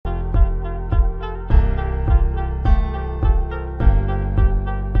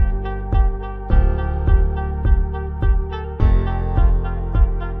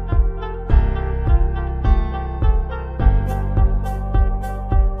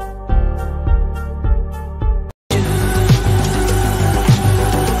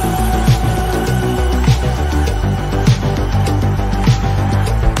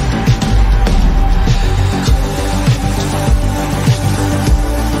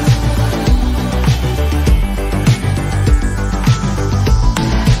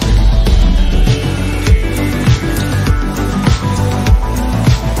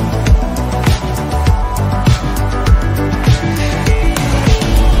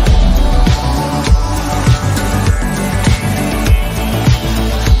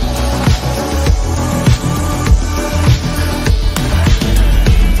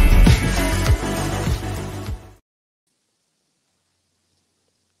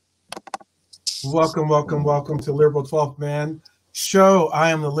Welcome, welcome, welcome to Liberal 12th Man Show.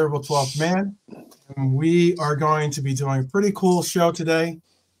 I am the Liberal 12th Man, and we are going to be doing a pretty cool show today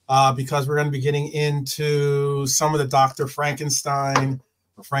because we're going to be getting into some of the Dr. Frankenstein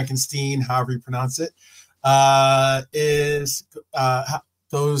or Frankenstein, however you pronounce it,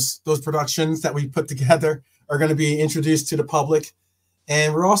 those productions that we put together are going to be introduced to the public.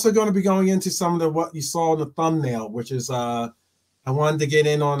 And we're also going to be going into some of what you saw in the thumbnail, which is I wanted to get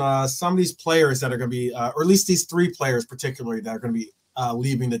in on some of these players that are going to be, or at least these three players particularly, that are going to be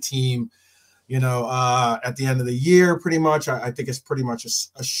leaving the team, at the end of the year, pretty much. I think it's pretty much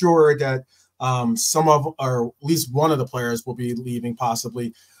assured that some of, or at least one of the players will be leaving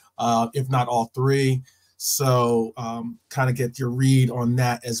possibly, if not all three. So kind of get your read on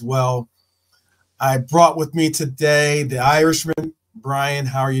that as well. I brought with me today the Irishman. Brian,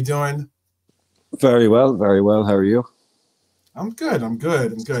 how are you doing? Very well, very well. How are you? I'm good. I'm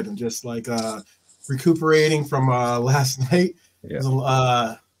just like recuperating from last night. Yeah. It was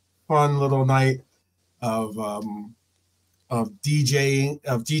a fun little night of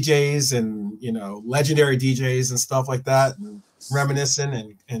DJs and legendary DJs and stuff like that, and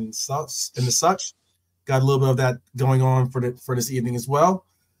reminiscing and such. Got a little bit of that going on for this evening as well.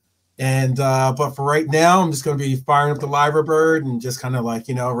 And but for right now, I'm just going to be firing up the Liverbird and just kind of like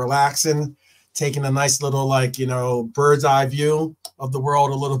relaxing, taking a nice little bird's eye view of the world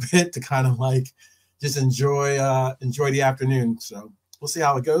a little bit to kind of like just enjoy the afternoon. So we'll see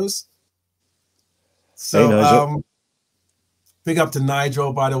how it goes. So hey, big up to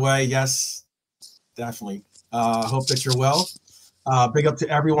Nigel, by the way. Yes, definitely. Hope that you're well. Big up to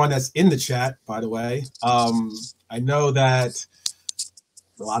everyone that's in the chat, by the way. I know that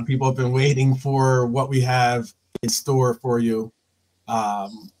a lot of people have been waiting for what we have in store for you. I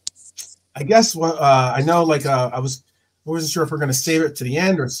guess I know, I wasn't sure if we're going to save it to the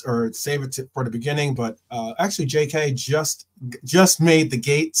end or save it for the beginning, but actually, JK just made the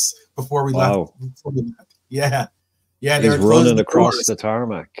gates before we left. Yeah. He's running across the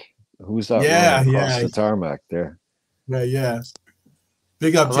tarmac. Who's that? Running across the tarmac there. Yeah.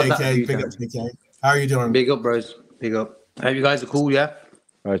 Big up, JK. Big up, JK. How are you doing? Big up, bros. Big up. I hope you guys are cool, yeah?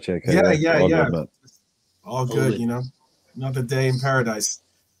 All right, JK. Yeah. Good, man. All good, Another day in paradise.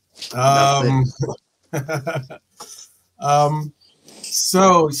 So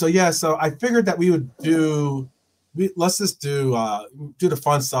I figured that we would let's just do the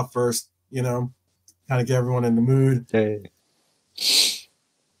fun stuff first, kind of get everyone in the mood. Hey.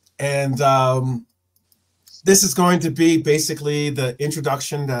 And this is going to be basically the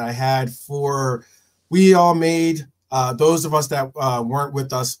introduction that I had we all made, those of us that weren't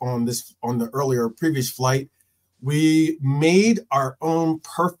with us on the previous flight. We made our own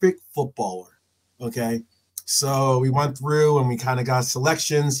perfect footballer. Okay. So we went through and we kind of got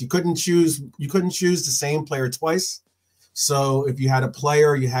selections. You couldn't choose the same player twice. So if you had a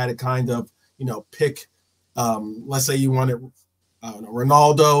player, you had to kind of, pick, let's say you wanted,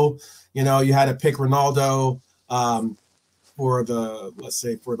 Ronaldo, you had to pick Ronaldo for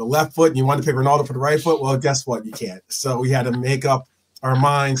the left foot, and you wanted to pick Ronaldo for the right foot. Well, guess what? You can't. So we had to make up our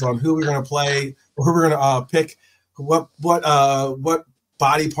minds on who we're going to play or who we're going to pick. What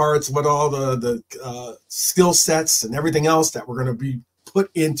body parts, what all the skill sets and everything else that we're going to be put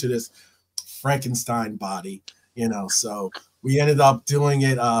into this Frankenstein body, So we ended up doing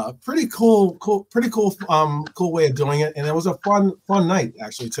it pretty cool way of doing it, and it was a fun night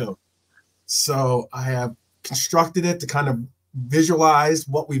actually too. So I have constructed it to kind of visualize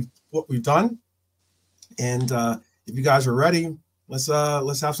what we've done, and if you guys are ready, let's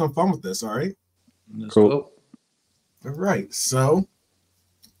have some fun with this. All right. Cool. All right, so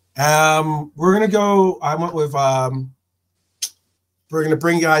we're gonna go. I went with we're gonna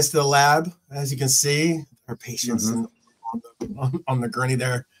bring you guys to the lab. As you can see, our patients on the gurney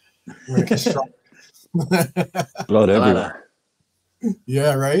there. We're gonna construct. Blood everywhere.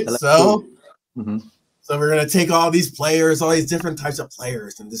 Yeah, right. So we're gonna take all these players, all these different types of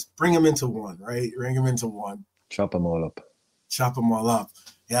players, and just bring them into one. Right, bring them into one. Chop them all up.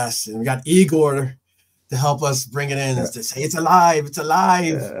 Yes, and we got Igor to help us bring it in, to say it's alive.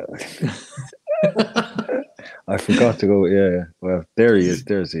 I forgot to go. Yeah. Well, there he is.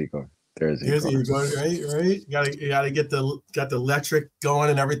 There's Igor. Here's Igor. Right. You gotta get the electric going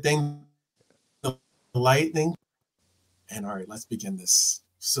and everything, the lightning. And all right, let's begin this.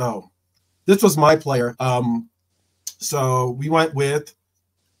 So this was my player. So I went with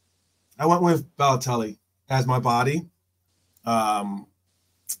Balotelli as my body. And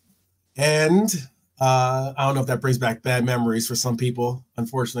I don't know if that brings back bad memories for some people.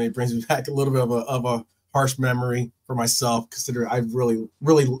 Unfortunately, it brings me back a little bit of a harsh memory for myself, considering I really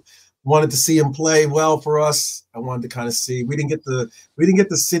wanted to see him play well for us. I wanted to kind of see. We didn't get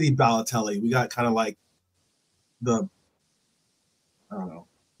the city Balotelli. We got kind of like the, I don't know,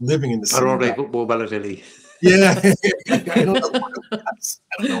 living in the city. I don't play football Balotelli. Yeah, I don't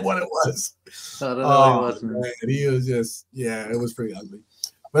know what it was. I don't know what it was. Man, he was just, yeah, it was pretty ugly.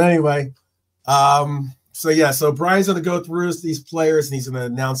 But anyway, so yeah, so Brian's gonna go through these players and he's gonna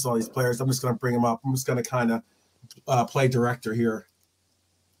announce all these players. I'm just gonna bring them up. I'm just gonna kind of play director here.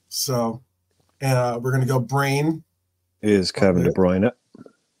 So we're gonna go Brain. Is Kevin De Bruyne.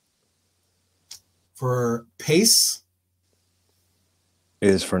 For pace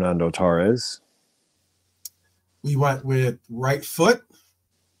is Fernando Torres. We went with right foot.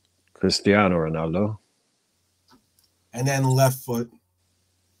 Cristiano Ronaldo. And then left foot.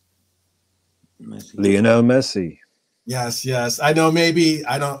 Lionel Messi. Yes, yes. I know maybe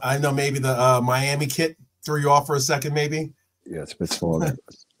the Miami kit threw you off for a second, maybe. Yeah, it's a bit small.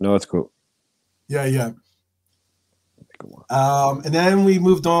 No, it's cool. Yeah. And then we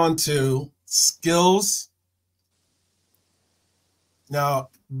moved on to skills. Now,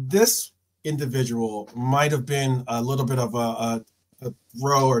 this individual might have been a little bit of a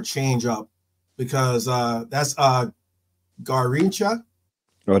throw or change up because that's Garrincha.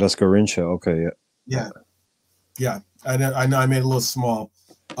 Oh, that's Garrincha. Okay, yeah. I know. I made it a little small,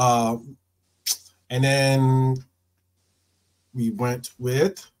 and then we went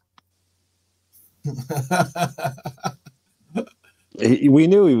with. We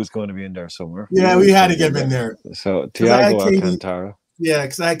knew he was going to be in there somewhere. Yeah, we had to get him in there. So Thiago Alcantara. Yeah,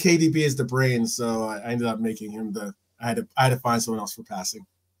 because I had KDB as the brain, so I ended up making him the. I had to find someone else for passing.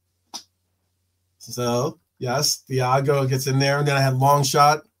 So yes, Thiago gets in there, and then I had long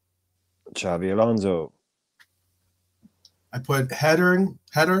shot. Xavi Alonso. I put header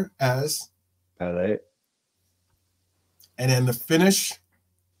as Pele. And then the finish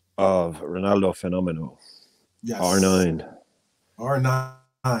of Ronaldo Fenomeno. Yes. R9.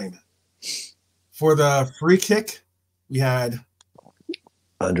 For the free kick, we had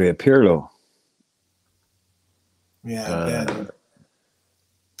Andrea Pirlo. Yeah,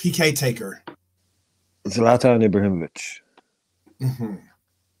 PK taker. Zlatan Ibrahimovic. Mm-hmm.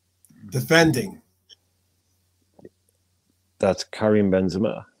 Defending. That's Karim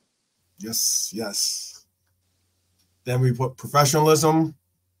Benzema. Yes. Then we put professionalism.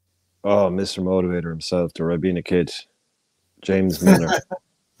 Oh, Mr. Motivator himself, the Rabina kid, James Milner.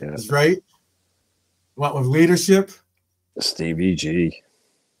 Yeah. That's right. What with leadership? Stevie G.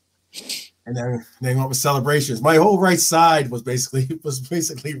 And then they went with celebrations. My whole right side was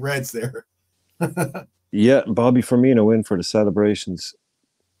basically Reds there. Yeah, Bobby Firmino in for the celebrations.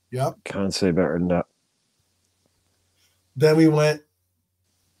 Yep. Can't say better than that. Then we went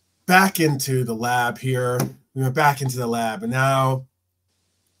back into the lab here. We went back into the lab, and now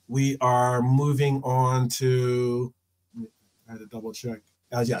we are moving on to. I had to double check.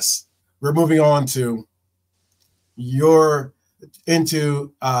 Yes, we're moving on to the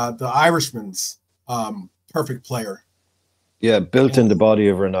Irishman's perfect player. Yeah, built in the body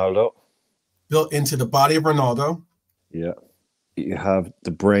of Ronaldo. Built into the body of Ronaldo. Yeah. You have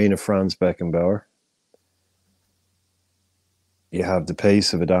the brain of Franz Beckenbauer. You have the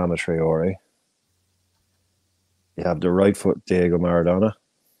pace of Adama Traore. You have the right foot, Diego Maradona.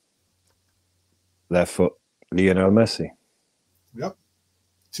 Left foot, Lionel Messi. Yep.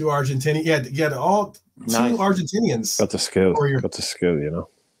 Two Argentinians. Yeah, all nice. Two Argentinians. Got the skill. Got the skill, you know.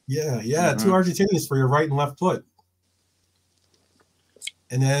 Yeah. Mm-hmm. Two Argentinians for your right and left foot.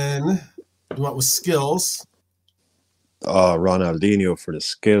 And then we went with skills. Oh, Ronaldinho for the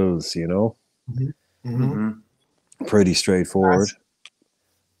skills, you know. Pretty straightforward.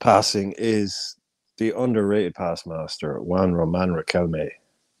 Passing is the underrated pass master, Juan Roman Riquelme.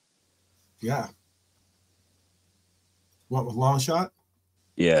 Yeah. What with long shot?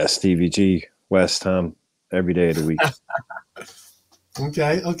 Yeah, Stevie G, West Ham, every day of the week.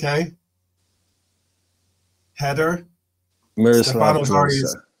 Okay. Header.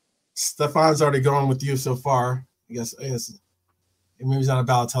 Stefan's already going with you so far. I guess maybe he's not a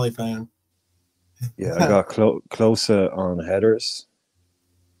Balotelli fan. Yeah, I got Klose on headers.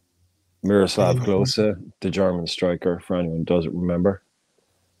 Miroslav Klose, the German striker, for anyone who doesn't remember.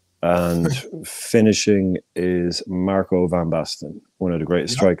 And finishing is Marco van Basten, one of the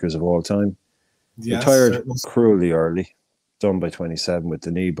greatest strikers of all time. Yes, retired cruelly early, done by 27 with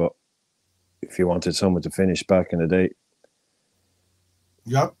the knee, but if you wanted someone to finish back in the day.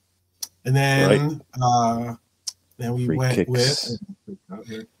 Yep. And then then we went with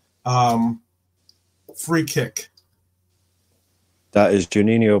free kick. That is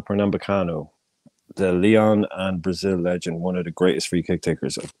Juninho Pernambucano, the Leon and Brazil legend, one of the greatest free kick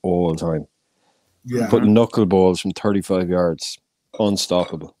takers of all time. Yeah. Putting knuckleballs from 35 yards.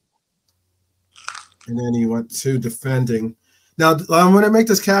 Unstoppable. And then he went to defending. Now, I'm going to make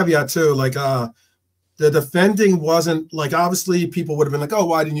this caveat too. Like, the defending wasn't like, obviously people would have been like, oh,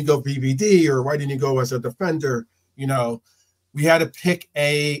 why didn't you go BBD or why didn't you go as a defender? You know, we had to pick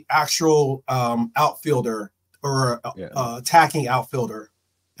a actual outfielder or attacking outfielder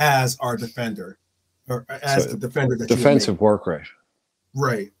as our defender or as the defender that defensive work rate.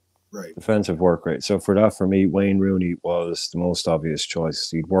 Right. Defensive work rate. So for that, for me, Wayne Rooney was the most obvious choice.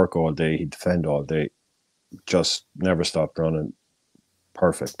 He'd work all day, he'd defend all day, just never stopped running.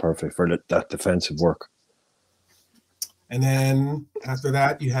 Perfect for that defensive work. And then after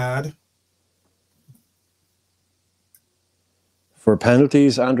that, you had for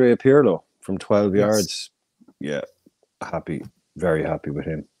penalties, Andrea Pirlo from 12 yards. Yeah, very happy with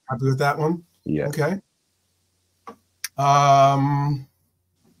him. Happy with that one? Yeah. Okay.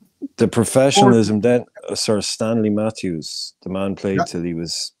 The professionalism then, Sir Stanley Matthews, the man played till he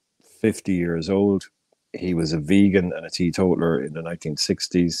was 50 years old. He was a vegan and a teetotaler in the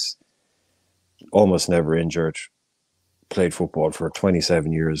 1960s. Almost never injured. Played football for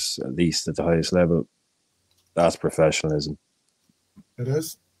 27 years, at least at the highest level. That's professionalism. It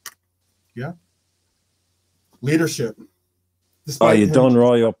is. Yeah. Leadership. Despite you done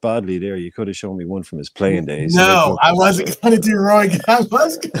Roy up badly there. You could have shown me one from his playing days. No, I wasn't going to do Roy. I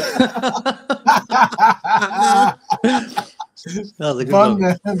was that was a good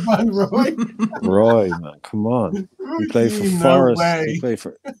one. Fun, Roy. Roy, man, come on. He played for Forest. He played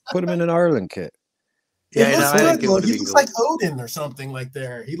for. Put him in an Ireland kit. Yeah, he looks like Odin or something like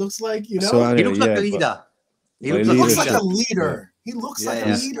there. He looks like, you know. So anyway, he looks like a leader. He looks like a leader. He looks like a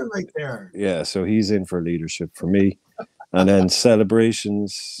leader right there. Yeah, so he's in for leadership for me. And then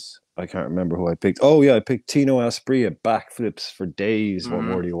celebrations, I can't remember who I picked. Oh, yeah, I picked Tino Asprilla, backflips for days. What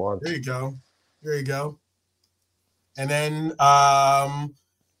more do you want? There you go. And then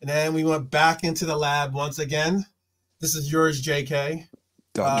we went back into the lab once again. This is yours, JK.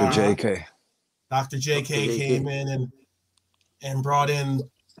 Dr. JK. Dr. JK came in and brought in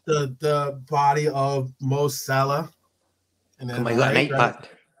the body of Mo Salah. And then I got an 8-pack.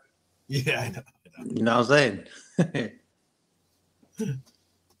 Yeah, I know. You know what I'm saying?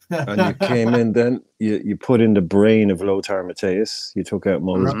 And you came in then, you put in the brain of Lothar Matthäus. You took out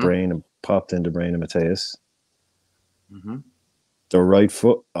Muller's brain and popped in the brain of Matthäus. The right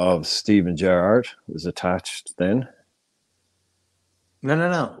foot of Steven Gerrard was attached then.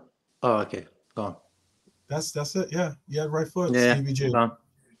 No. Oh, okay. Go on. That's it. Yeah, you had right foot. Yeah. Stevie G.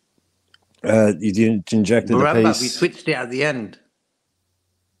 You injected the pace. We switched it at the end.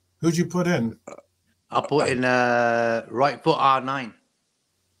 Who'd you put in? I put in right foot R9.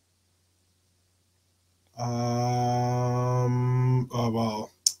 Oh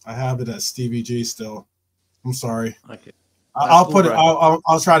well, I have it as Stevie G still. I'm sorry. Okay. I'll put it.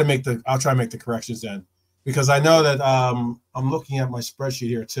 I'll try to make the corrections then, because I know that I'm looking at my spreadsheet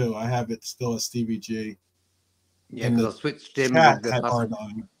here too. I have it still as Stevie G. Yeah, because I switched him with the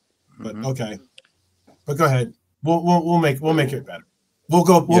R9. But okay. But go ahead. We'll make it better.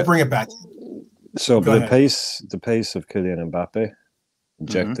 We'll bring it back. So the pace of Kylian Mbappe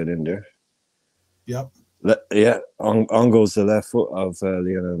injected in there. Yep. On goes the left foot of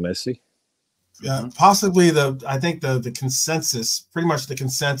Lionel Messi. Yeah, possibly I think the consensus, pretty much the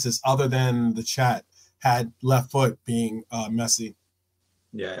consensus, other than the chat, had left foot being Messi.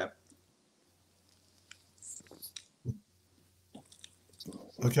 Yeah.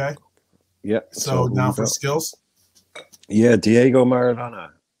 Okay. Yeah. So now for skills. Yeah, Diego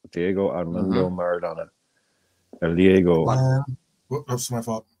Armando Maradona. Diego. Whoops, my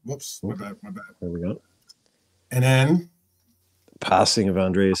fault. Whoops, my bad. There we go. And then passing of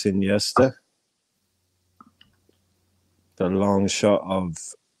Andreas Iniesta. The long shot of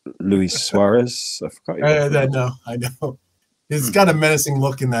Luis Suarez. I forgot. I know. He's got a menacing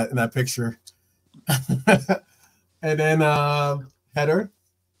look in that picture. And then header.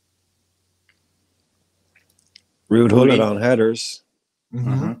 Ruud Gullit on headers.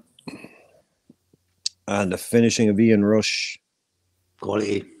 And the finishing of Ian Rush.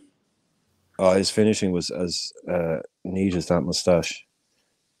 Quality. Oh, his finishing was as neat as that moustache.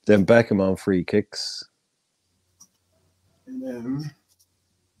 Then Beckham on free kicks. And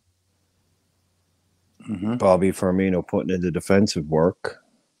then Bobby Firmino putting in the defensive work.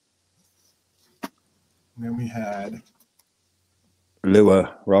 And then we had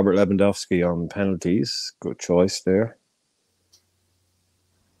Robert Lewandowski on penalties. Good choice there.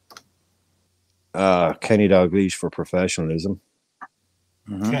 Kenny Dalglish for professionalism.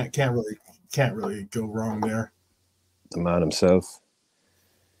 Can't really Can't really go wrong there. The man himself.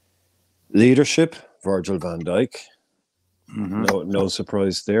 Leadership, Virgil van Dijk. No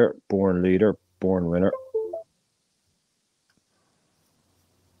surprise there. Born leader, born winner.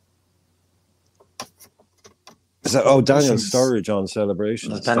 Is that, Daniel Sturridge on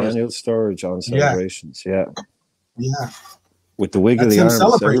Celebrations. Daniel Sturridge on Celebrations, yeah. With the wiggly arms.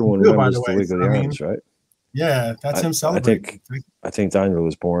 Everyone remembers the wiggly arms, right? Yeah, that's him celebrating. I think Daniel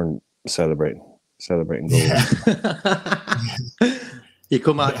was born celebrating goals. Yeah. He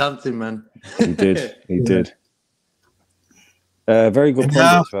come out dancing, man. He did. Very good pundit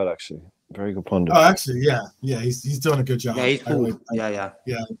as well, actually. Very good pundit. Oh, actually, yeah. He's doing a good job. Yeah, he's cool. Yeah.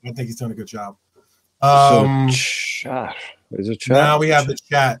 I think he's doing a good job. Chat. Is it chat? Now we have the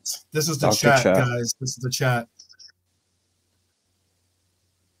chat. This is the chat, guys. This is the chat.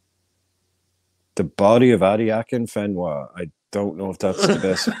 The body of Adi Akinfenwa. I don't know if that's the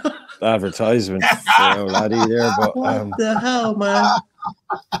best advertisement for our laddie there, but what the hell, man?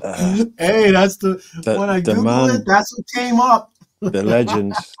 Hey, that's when I Googled it, that's what came up. The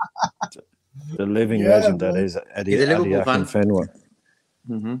legend, the living legend that is Adi Akinfenwa.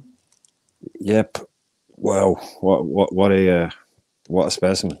 Yep. Wow. What a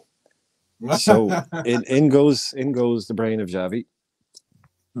specimen. So in goes the brain of Javi.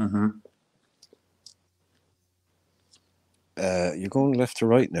 You're going left to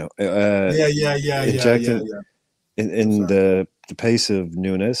right now. Injecting in the pace of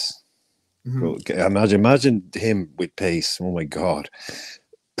Nunes. Imagine him with pace. Oh my God.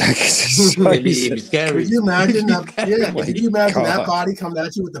 It'd be scary. Could you imagine that? Yeah, could you imagine that body coming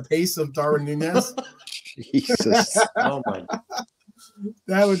at you with the pace of Darwin Nunes? Jesus. Oh my God.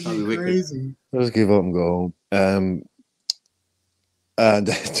 That would be crazy. Let's give up and go home. And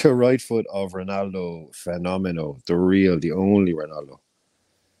the right foot of Ronaldo, Fenomeno, the only Ronaldo.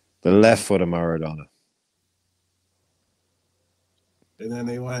 The left foot of Maradona. And then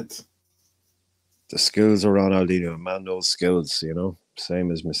they went. The skills of Ronaldinho, man knows skills,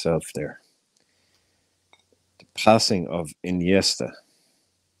 same as myself there. The passing of Iniesta.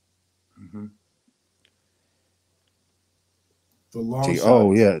 The long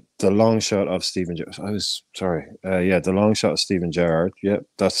shot. The long shot of Steven Gerrard. I was sorry. The long shot of Steven Gerrard. Yeah,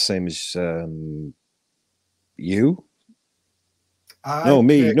 that's the same as you.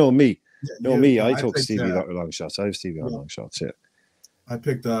 Me. I took Stevie long shots. I have Stevie on long shots. Yeah. I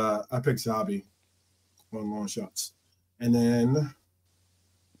picked Zabi on long shots, and then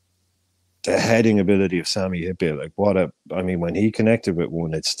the heading ability of Sami Hyypiä. Like when he connected with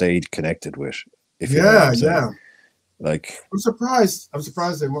one, it stayed connected with. Like I'm surprised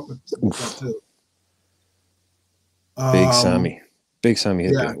they went with that too. Big Sami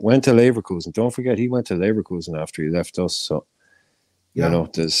Hyypiä. Went to Leverkusen. Don't forget he went to Leverkusen after he left us. So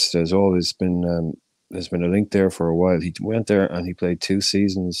there's always been there's been a link there for a while. He went there and he played 2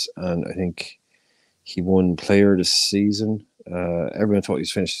 seasons, and I think he won Player of the Season. Everyone thought he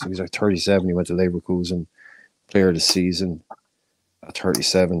was finished. He was like 37. He went to Leverkusen, Player of the Season at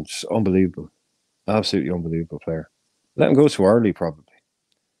 37. Just unbelievable, absolutely unbelievable player. Let him go too early, probably.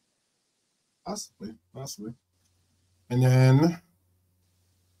 Possibly. And then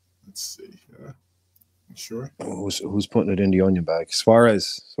let's see. I'm sure. Who's putting it in the onion bag?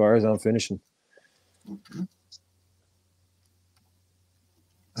 Suarez on finishing.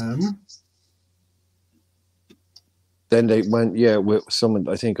 Then they went, with someone.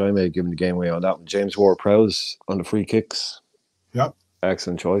 I think I may have given the game away on that one. James Ward-Prowse on the free kicks. Yep.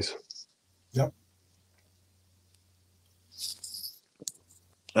 Excellent choice. Yep.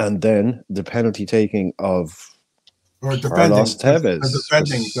 And then the penalty taking of Carlos Tevez.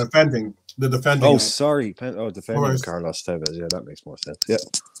 The defending. Oh, sorry. Defending Carlos Tevez. Yeah, that makes more sense. Yeah.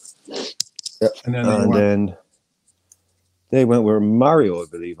 And then they went with Mario, I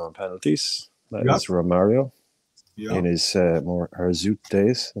believe, on penalties. That is Romario. Yep. In his more Herzoot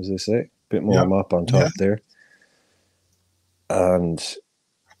days, as they say. Bit more mop on top there. And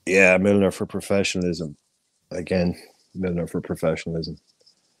Milner for professionalism. Again, Milner for professionalism.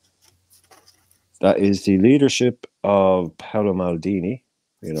 That is the leadership of Paolo Maldini.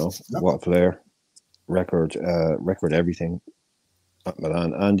 What a player. Record everything at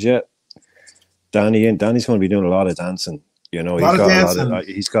Milan. And Danny's going to be doing a lot of dancing.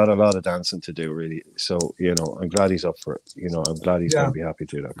 He's got a lot of dancing to do, really. So, I'm glad he's up for it. I'm glad he's going to be happy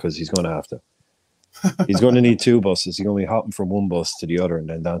to do that, because he's going to have to. He's going to need 2 buses. He's going to be hopping from one bus to the other and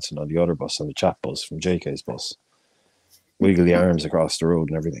then dancing on the other bus, on the chat bus from JK's bus. Wiggle the arms across the road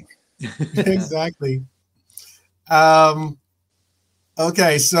and everything. Exactly.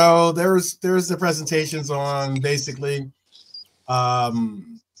 Okay, so there's the presentations on basically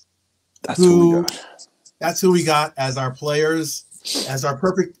That's who we got as our players, as our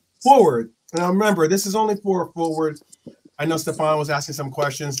perfect forward. Now remember, this is only for a forward. I know Stefan was asking some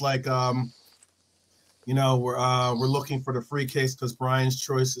questions like, you know, we're looking for the free kicks because Brian's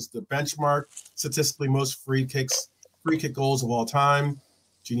choice is the benchmark. Statistically, most free kick goals of all time.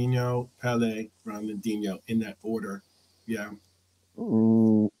 Juninho, Pele, Ronaldinho, in that order. Yeah.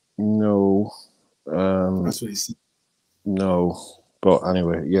 No. That's what he said. No. But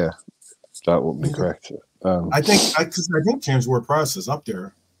anyway, yeah, that would be correct. I think James Ward-Prowse is up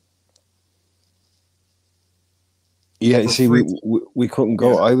there. Yeah, you see, we couldn't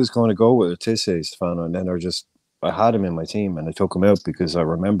go. Yeah. I was going to go with Letizia, Stefano, and then I had him in my team, and I took him out because I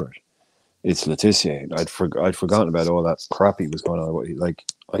remembered it's Letizia. I'd forgotten about all that crap he was going on. Like,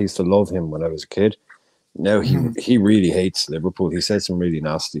 I used to love him when I was a kid. Now he really hates Liverpool. He said some really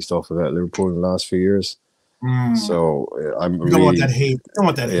nasty stuff about Liverpool in the last few years. So I'm you don't want that hate. You don't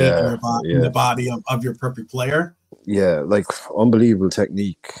want that hate in the body of your perfect player. Yeah, like unbelievable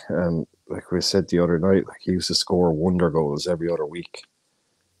technique. Like we said the other night, like he used to score wonder goals every other week.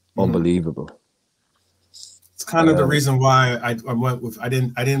 Unbelievable. It's kind of the reason why I went with I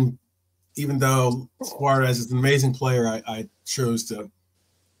didn't even though Suarez is an amazing player, I chose to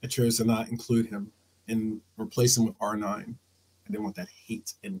not include him and replace him with R9. I didn't want that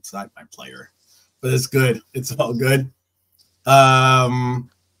hate inside my player. But it's good. It's all good.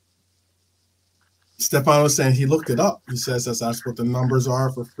 Stefano was saying he looked it up. He says that's what the numbers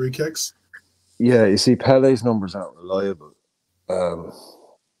are for free kicks. Yeah, you see, Pele's numbers aren't reliable.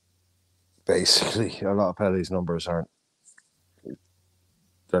 Basically, a lot of Pele's numbers aren't.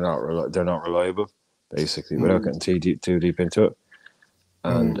 They're not reliable. Basically, without getting too deep into it.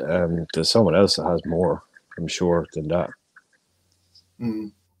 And there's someone else that has more, I'm sure, than that.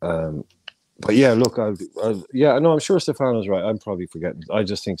 But yeah, look, I'm sure Stefano's right. I'm probably forgetting. I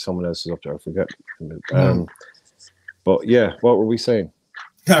just think someone else is up there. I forget. But yeah, what were we saying?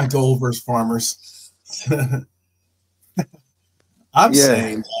 Goal versus Farmers. I'm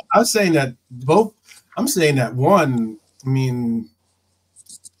saying that one. I mean,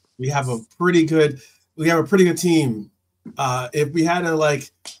 we have a pretty good team. If we had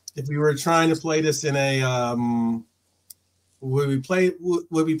if we were trying to play this in a would we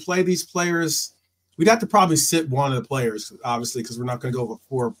play these players? We'd have to probably sit one of the players, obviously, because we're not going to go with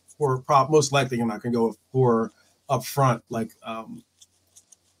four. Most likely, I'm not going to go with four up front.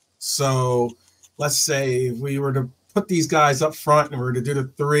 So let's say if we were to put these guys up front and we were to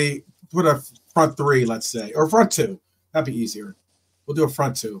do put a front three, let's say, or front two. That'd be easier. We'll do a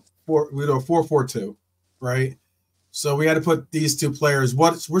front two. We do a 4-4-2, right? So we had to put these two players.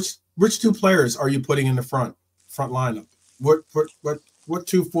 Which two players are you putting in the front lineup? What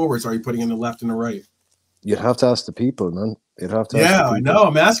two forwards are you putting in the left and the right? You'd have to ask the people, man. You'd have to. Yeah, I know.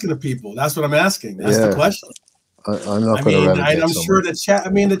 I'm asking the people. That's what I'm asking. That's the question. I'm not going to. I'm sure the chat. I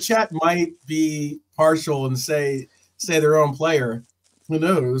mean, the chat might be partial and say their own player. Who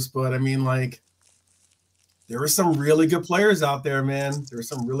knows? But I mean, there are some really good players out there, man. There are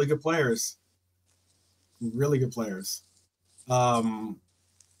some really good players. Really good players. I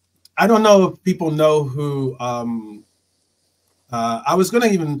don't know if people know who.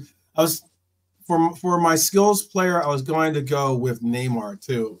 For my skills player, I was going to go with Neymar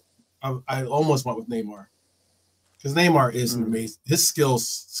too. I almost went with Neymar because Neymar is amazing. His skill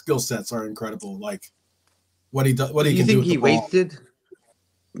sets are incredible. Like what he does, what he can do. Do you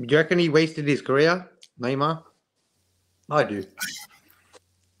you reckon he wasted his career, Neymar? I do.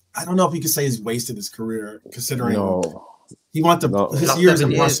 I don't know if you could say he's wasted his career, considering he went to his years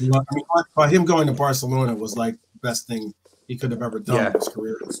in Barcelona. I mean, by him going to Barcelona was like the best thing he could have ever done in his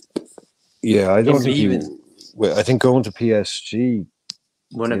career. Yeah, I don't think I think going to PSG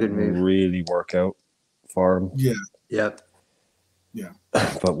didn't really work out for him. Yeah.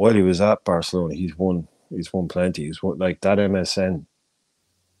 But while he was at Barcelona, he's won plenty. He's won, like that MSN.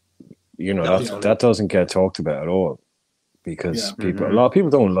 You know, that doesn't get talked about at all because a lot of people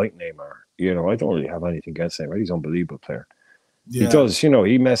don't like Neymar. You know, I don't really have anything against Neymar. He's an unbelievable player. Yeah. He does,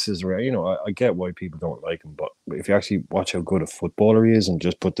 he messes around. You know, I get why people don't like him, but if you actually watch how good a footballer he is and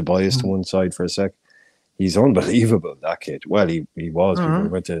just put the bias to one side for a sec, he's unbelievable, that kid. Well, he was before he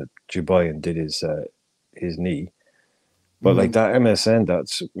went to Dubai and did his knee. But like that MSN,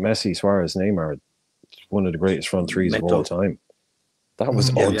 that's Messi, Suarez, Neymar, one of the greatest front threes of all time. That was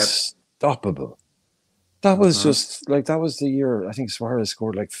unstoppable. That was just like, that was the year, I think Suarez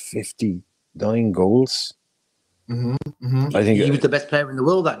scored like 59 goals. I think he was the best player in the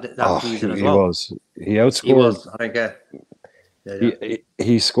world that season as well. He was. He outscored. I think.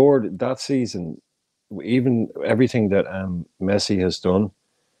 He scored that season. Even everything that Messi has done,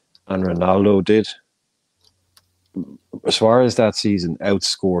 and Ronaldo did. Suarez that season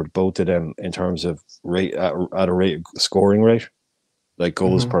outscored both of them in terms of rate at a rate scoring rate, like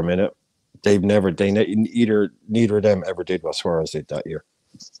goals per minute. Neither of them ever did what Suarez did that year.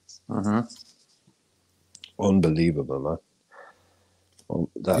 Unbelievable,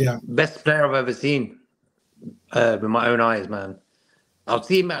 man. Best player I've ever seen with my own eyes, man. I've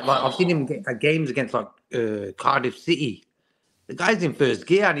seen him at games against Cardiff City. The guy's in first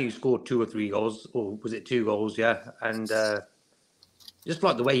gear and he scored 2 or 3 goals, or was it 2 goals? Yeah, and just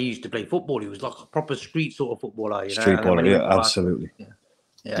like the way he used to play football, he was like a proper street sort of footballer. You know, street baller, yeah, absolutely.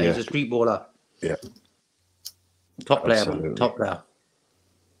 Yeah, he's a street baller. Yeah, top player, man. Top player.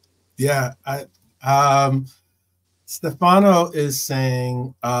 Yeah, Stefano is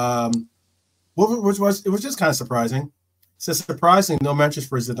saying, which was just kind of surprising. It says surprising, no mentions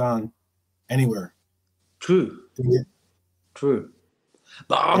for Zidane anywhere. True.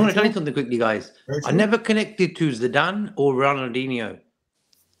 But I'm going to tell you something quickly, guys. I never connected to Zidane or Ronaldinho.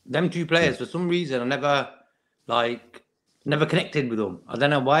 Them two players, for some reason, I never connected with them. I don't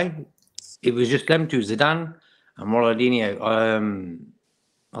know why. It was just them two, Zidane and Ronaldinho.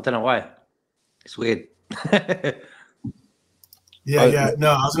 I don't know why. It's weird. Yeah.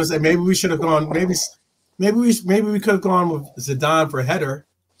 No, I was gonna say maybe we should have gone. Maybe we could have gone with Zidane for header.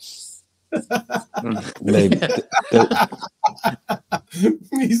 Maybe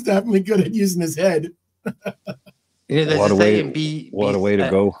he's definitely good at using his head. What a way to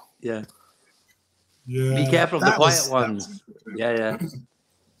go! Yeah. Be careful of the quiet ones. Yeah.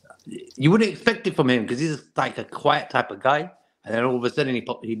 You wouldn't expect it from him because he's like a quiet type of guy, and then all of a sudden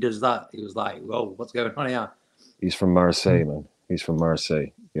he does that. He was like, "Whoa, what's going on here?" He's from Marseille, man. He's from Marseille.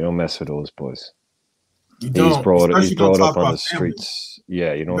 You don't mess with those boys. He's brought up on the streets.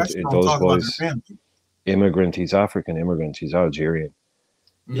 Yeah, you know, those boys. Immigrant. He's African immigrant. He's Algerian.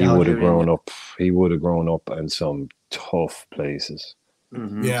 Yeah, he would have grown up. He would have grown up in some tough places.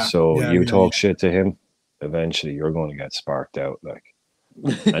 Yeah. So you talk shit to him, eventually you're going to get sparked out. Like,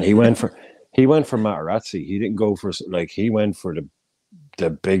 and he went for Materazzi. He didn't go for he went for the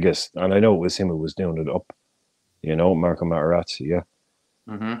biggest. And I know it was him who was doing it up. You know, Marco Materazzi. Yeah.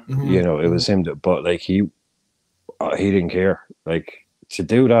 You know, it was him. But like he didn't care. Like to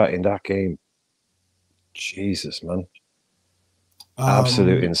do that in that game. Jesus, man.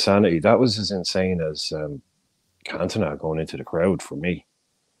 Absolute insanity. That was as insane as Cantona going into the crowd for me.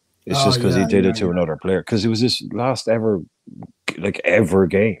 It's just because he did it to another player. Because it was his last ever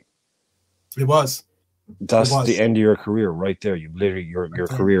game. It was. That's the end of your career right there. You literally your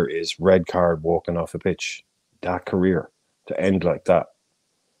career is red card walking off a pitch. That career to end like that.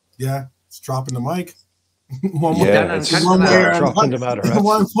 Yeah, it's dropping the mic. One way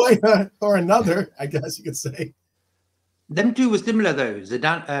or another, I guess you could say. Them two were similar though.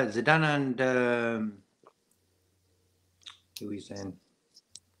 Zidane and who are you saying?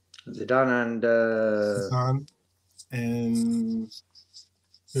 Zidane and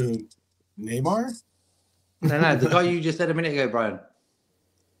who? Neymar? No, the guy you just said a minute ago, Brian.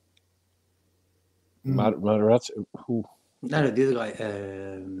 Materazzi. Who? No, the other guy.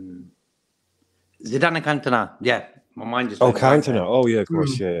 Zidane and Cantona. Yeah, my mind just. Oh, Cantona. Oh, yeah, of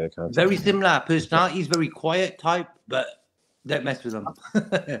course. Yeah, Cantona. Very similar personalities, very quiet type, but don't mess with them.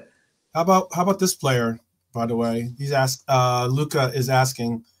 How about this player? By the way, he's asked. Luca is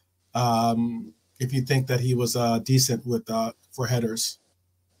asking if you think that he was decent with for headers.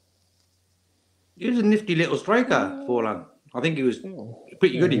 He was a nifty little striker, Forlan. I think he was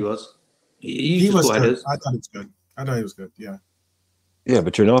pretty good. He was. He was good. Headers. I thought he was good. I thought he was good. Yeah. Yeah,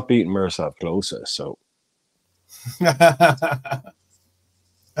 but you're not beating Miroslav Klose, so.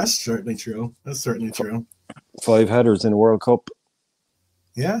 That's certainly true. 5 headers in the World Cup.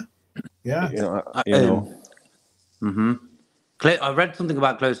 Yeah. I read something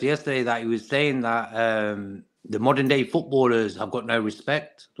about Klose yesterday that he was saying that the modern day footballers have got no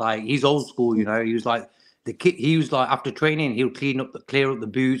respect. Like he's old school, you know. He was like the kid. He was like after training, he'll clear up the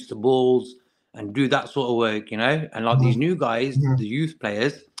boots, the balls, and do that sort of work, you know. And like these new guys, the youth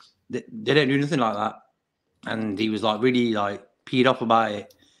players, they don't do nothing like that. And he was like really like peed off about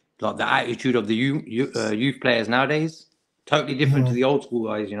it. Like the attitude of the youth players nowadays, totally different to the old school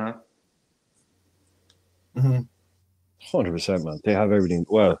guys, you know. 100%, man. They have everything.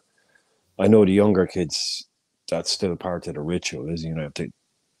 Well, I know the younger kids, that's still part of the ritual, is, you know, they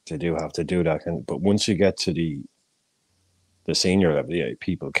do have to do that. But once you get to the senior level, yeah,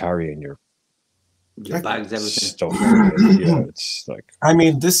 people carrying your bags, everything. Stuff. Yeah, it's like. I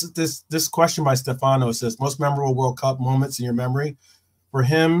mean, this question by Stefano says most memorable World Cup moments in your memory. For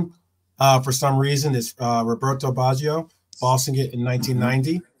him, for some reason, it's Roberto Baggio bossing it in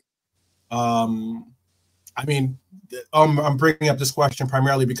 1990. I mean, I'm bringing up this question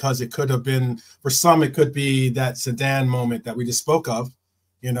primarily because it could have been, for some, it could be that Zidane moment that we just spoke of.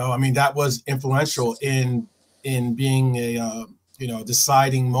 You know, I mean, that was influential in being a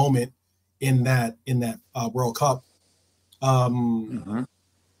deciding moment in that World Cup.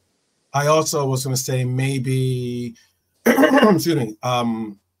 I also was going to say maybe, excuse me,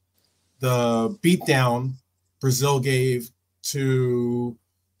 the beatdown Brazil gave to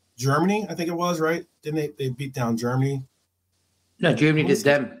Germany, I think it was, right? Didn't they beat down Germany? No, Germany did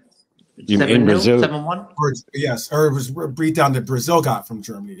them. In Brazil? 7-1? Yes, or it was a beat down that Brazil got from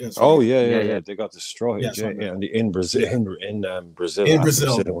Germany. Yes, right? Oh, yeah. They got destroyed. Yes, in Brazil, Brazil. In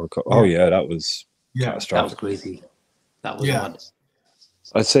Brazil. Oh, yeah, that was catastrophic. That was crazy. That was odd.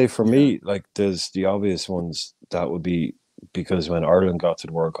 I'd say for me, like, there's the obvious ones that would be because when Ireland got to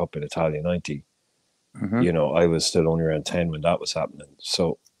the World Cup in Italia 90, you know, I was still only around 10 when that was happening.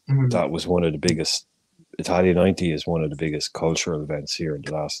 So that was one of the biggest. Italia 90 is one of the biggest cultural events here in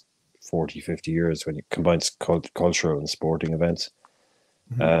the last 40, 50 years when it combines cultural and sporting events.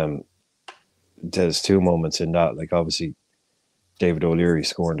 There's two moments in that, like obviously David O'Leary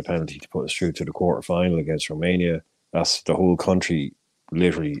scoring the penalty to put us through to the quarterfinal against Romania. That's the whole country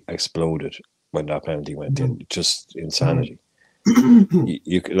literally exploded when that penalty went in. Just insanity.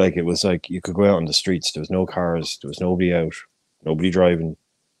 You could, like, it was like you could go out on the streets. There was no cars. There was nobody out. Nobody driving.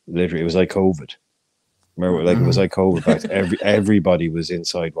 Literally, it was like COVID. Remember, like it was like COVID. Back everybody was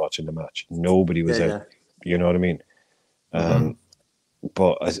inside watching the match. Nobody was out. You know what I mean?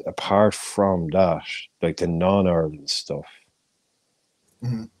 But apart from that, like the non-Ireland stuff,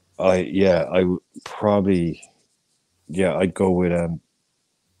 I would probably, I'd go with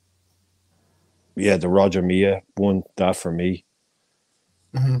the Roger Mia one. That for me.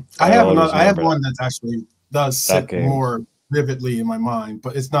 I have one that actually does sit more vividly in my mind,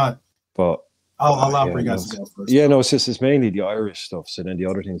 but it's not. But I'll allow for you guys to go first. Yeah, no, it's mainly the Irish stuff. So then the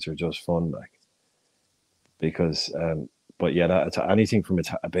other things are just fun, like, because but yeah, that's anything from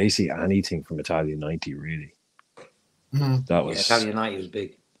basically anything from Italia 90 really. That was Italia 90 was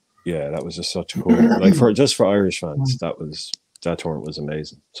big. Yeah, that was just such cool. Like for Irish fans, that tournament was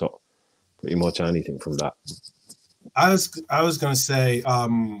amazing. So pretty much anything from that. I was gonna say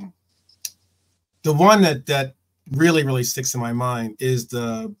the one that really sticks in my mind is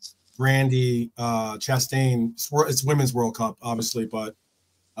the Brandy Chastain. It's Women's World Cup, obviously, but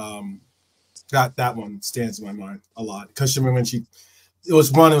that one stands in my mind a lot because when it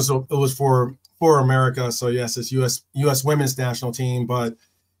was for America. So yes, it's U.S. Women's National Team, but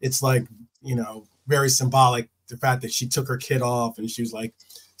it's like, you know, very symbolic the fact that she took her kit off and she was like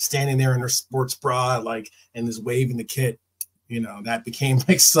standing there in her sports bra, like, and is waving the kit. You know, that became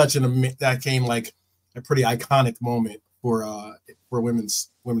like a pretty iconic moment for women's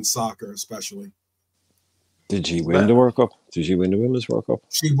soccer, especially. Did she win the World Cup? Did she win the Women's World Cup?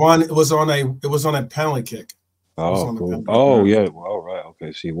 She won. It was on a penalty kick. Oh, cool. Oh, yeah. Wow, right.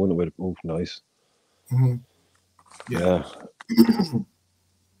 Okay. So you won it with. Oh, nice. Yeah.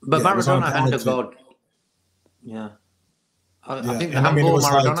 But Maradona had the God. Yeah. I think the handball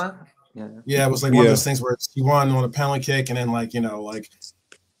Maradona. Yeah, it was like one of those things where she won on a penalty kick, and then like, you know, like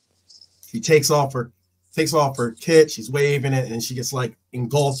she takes off her kit, she's waving it, and she gets like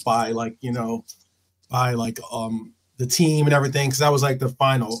engulfed by like, you know, by like the team and everything, because that was like the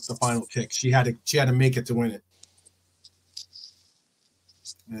final kick. She had to make it to win it,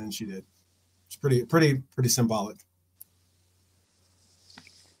 and she did. It's pretty symbolic.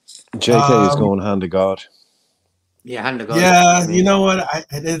 JK is going hand to God. Yeah, hand to God. Yeah, you know what?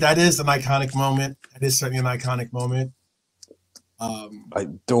 That is an iconic moment. It is certainly an iconic moment. I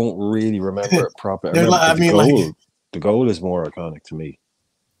don't really remember it properly. The goal is more iconic to me.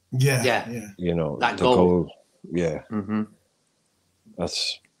 Yeah. You know, that the goal. Yeah.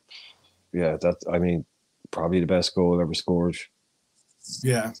 That's I mean, probably the best goal ever scored.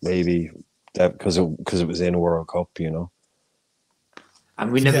 Yeah. Maybe that because it was in a World Cup, you know.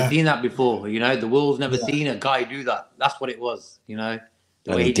 And we've never seen that before, you know. The world's never seen a guy do that. That's what it was, you know.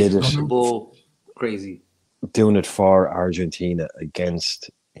 The way he did the ball, crazy. Doing it for Argentina against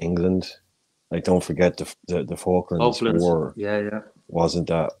England. Like, don't forget the Falklands War. Yeah. Wasn't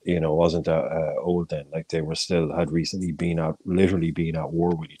that old then? Like, they were still had recently literally been at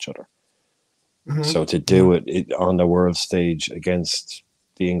war with each other. So to do it on the world stage against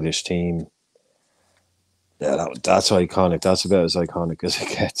the English team, that's iconic. That's about as iconic as it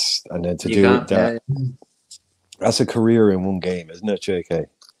gets. And then to do that, that's a career in one game, isn't it, JK?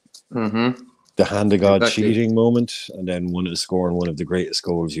 The hand of God cheating moment, and then scoring one of the greatest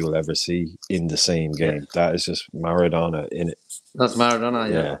goals you'll ever see in the same game. That is just Maradona in it. That's Maradona,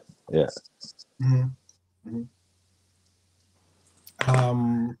 yeah. Yeah. Mm-hmm.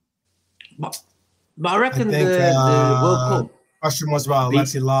 Mm-hmm. But I reckon I think, the World Cup. Question was about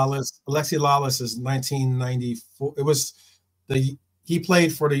Alexi Lawless. Alexi Lawless is 1994. It was he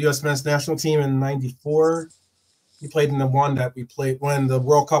played for the U.S. men's national team in '94. He played in the one that we played when the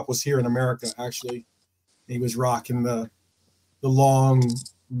World Cup was here in America. Actually, he was rocking the long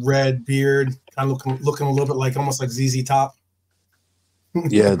red beard, kind of looking a little bit like almost like ZZ Top.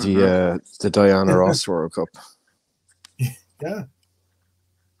 Yeah, the Diana Ross World Cup. Yeah.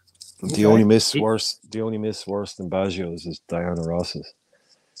 The only miss worse than Baggio's is Diana Ross's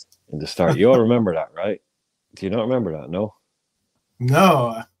in the start. You all remember that, right? Do you not remember that? No.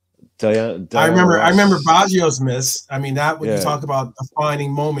 No. Diana I Ross. remember Baggio's miss. I mean, that when you Yeah. talk about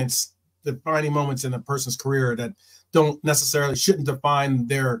defining moments in a person's career that shouldn't define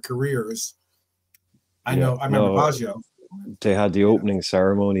their careers. I remember Baggio. They had the opening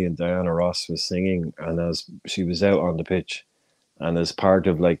ceremony and Diana Ross was singing, and as she was out on the pitch, and as part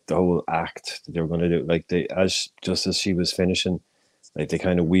of like the whole act that they were going to do, like just as she was finishing, like they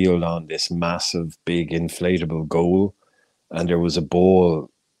kind of wheeled on this massive, big inflatable goal, and there was a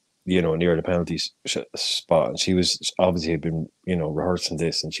ball, near the penalty spot, and she was obviously had been, rehearsing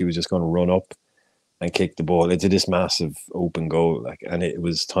this, and she was just going to run up and kick the ball into this massive open goal, and it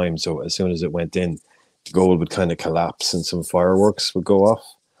was timed, so as soon as it went in, the goal would kind of collapse and some fireworks would go off.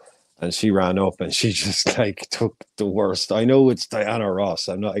 And she ran up and she just took the worst. I know it's Diana Ross.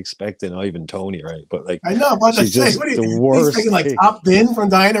 I'm not expecting Ivan Toney, right? But I know, but she's just the worst. He's like top bin from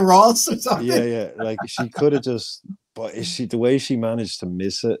Diana Ross or something. Yeah. Like she could have just, but the way she managed to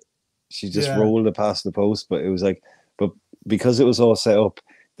miss it, she just rolled it past the post. But it was but because it was all set up,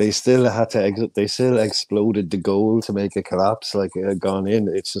 they still had to exit. They still exploded the goal to make it collapse like it had gone in.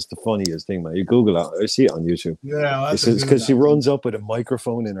 It's just the funniest thing, man. You Google it. I see it on YouTube. Yeah, it's because she runs up with a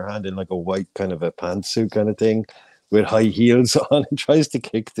microphone in her hand in like a white kind of a pantsuit kind of thing with high heels on and tries to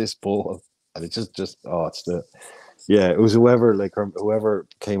kick this ball. And it's just it's it was whoever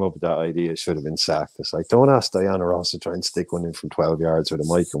came up with that idea should have been sacked. It's like, don't ask Diana Ross to try and stick one in from 12 yards with a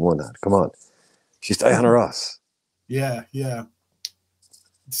mic in one hand. Come on. She's Diana Ross. Yeah.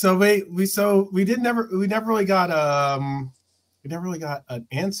 So we never really got an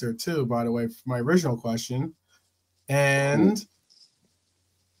answer too, by the way, for my original question. And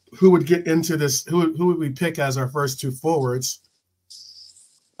who would get into this? Who would we pick as our first two forwards?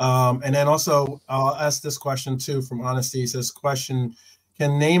 And then also I'll ask this question too from Honesty. He says, question,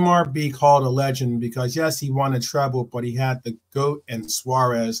 can Neymar be called a legend? Because yes, he won a treble, but he had the GOAT and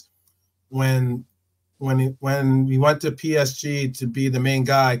Suarez when he went to PSG to be the main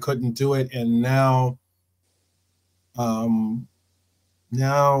guy, couldn't do it, and now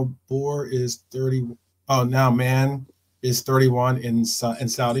Boer is 30. Oh, now Man is 31 in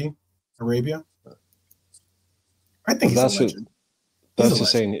Saudi Arabia. I think he's a legend. That's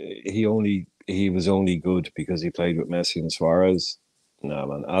just saying he was only good because he played with Messi and Suarez. No,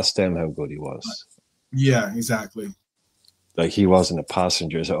 man, ask them how good he was. Yeah, exactly. Like he wasn't a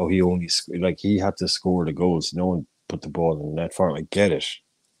passenger. So he had to score the goals. No one put the ball in the net for him. I get it.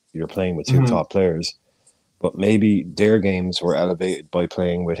 You're playing with two top players, but maybe their games were elevated by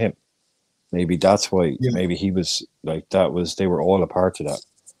playing with him. Maybe that's why. Yeah. Maybe he was like that. They were all a part of that.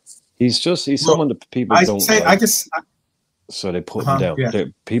 He's someone that people don't like. So they put him down.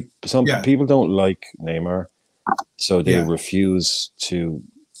 Yeah. People don't like Neymar, so they refuse to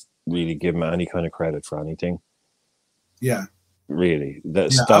really give him any kind of credit for anything. Yeah. Really.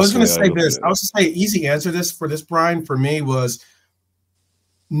 I was going to say this. I was going to say easy answer for this, Brian, for me was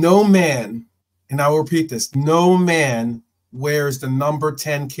no man, and I will repeat this, no man wears the number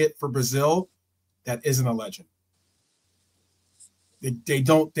 10 kit for Brazil that isn't a legend. They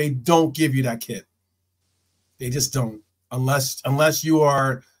don't give you that kit. They just don't. Unless you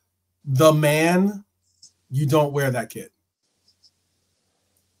are the man, you don't wear that kit.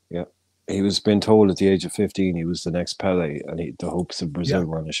 Yeah. He was been told at the age of 15 he was the next Pele, and the hopes of Brazil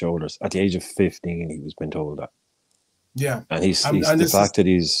were on his shoulders. At the age of 15, he was been told that. Yeah, and the fact that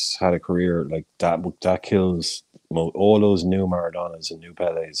he's had a career like that kills all those new Maradonas and new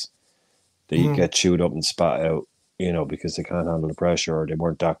Pelés that you get chewed up and spat out, because they can't handle the pressure or they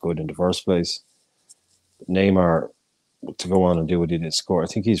weren't that good in the first place. Neymar, to go on and do what he did, score. I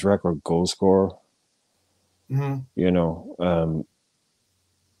think he's record goal scorer.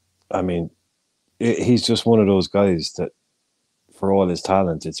 I mean, he's just one of those guys that, for all his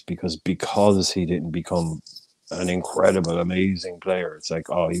talent, it's because he didn't become an incredible, amazing player. It's like,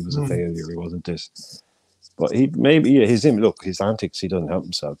 oh, he was a failure. He wasn't this. But his antics, he doesn't help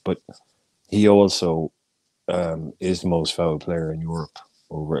himself. But he also is the most foul player in Europe.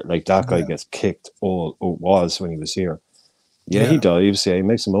 over it. Like that guy gets kicked or was when he was here. Yeah, Yeah. he dives. Yeah, he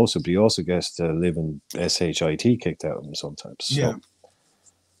makes the most of it. But he also gets to live in SHIT kicked out of him sometimes. So. Yeah.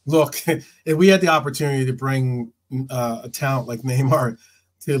 Look, if we had the opportunity to bring a talent like Neymar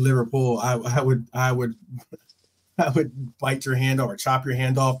to Liverpool, I would bite your hand off or chop your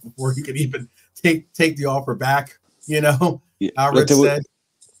hand off before you could even take the offer back. You know, how Rich said.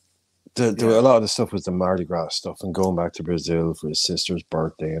 A lot of the stuff was the Mardi Gras stuff and going back to Brazil for his sister's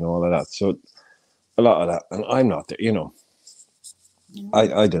birthday and all of that. So a lot of that, and I'm not there. You know,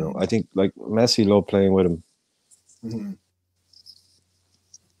 I don't know. I think like Messi loved playing with him. Mm-hmm.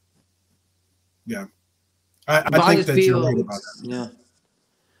 Yeah, I think that you're right about that. Yeah,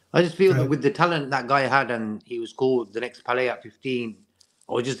 I just feel that with the talent that guy had, and he was called the next Pele at 15,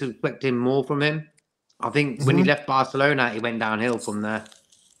 I was just expecting more from him. I think when he left Barcelona, he went downhill from there.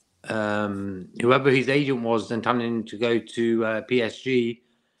 Whoever his agent was and telling him to go to PSG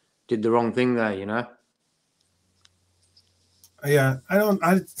did the wrong thing there, you know. Yeah, I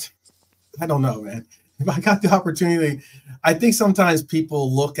don't know, man. If I got the opportunity, I think sometimes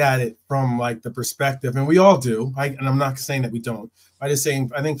people look at it from like the perspective, and we all do. And I'm not saying that we don't. I'm just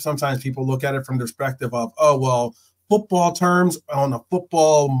saying I think sometimes people look at it from the perspective of, oh well, football terms on a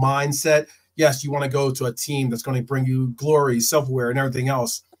football mindset. Yes, you want to go to a team that's going to bring you glory, silverware, and everything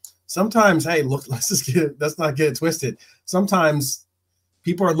else. Sometimes, hey, look, let's not get it twisted. Sometimes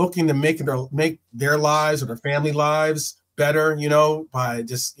people are looking to make their lives or their family lives better, you know, by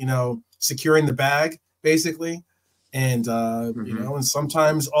just, you know, securing the bag, basically. And, you know, and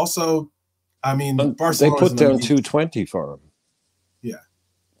sometimes also, I mean, Barcelona, they put down 220 for him. Yeah.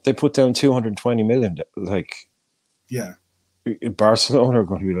 They put down 220 million. Like, yeah. Barcelona are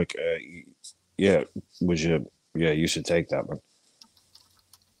going to be like, yeah, you should take that one.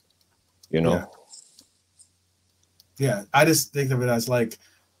 You know? Yeah. I just think of it as like,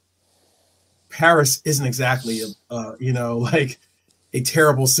 Paris isn't exactly, you know, like a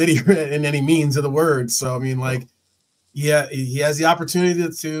terrible city in any means of the word. So, I mean, like, yeah, he has the opportunity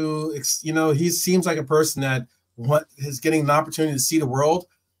to, you know, he seems like a person that is getting an opportunity to see the world.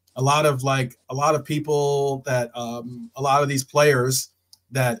 A lot of people that, a lot of these players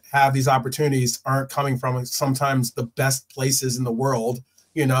that have these opportunities aren't coming from sometimes the best places in the world,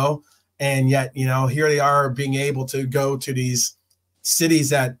 you know, and yet, you know, here they are being able to go to these cities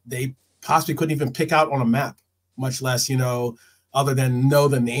that they possibly couldn't even pick out on a map, much less, you know, other than know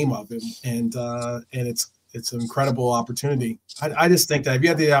the name of him. And it's an incredible opportunity. I just think that if you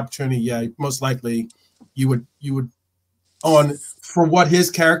had the opportunity, yeah, most likely you would for what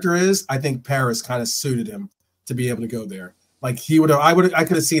his character is, I think Paris kind of suited him to be able to go there. Like I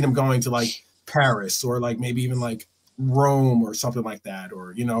could have seen him going to like Paris or like maybe even like Rome or something like that,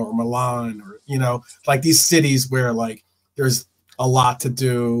 or, you know, or Milan, or, you know, like these cities where like there's a lot to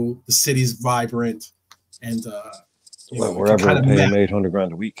do, the city's vibrant, and wherever kind of pay him 800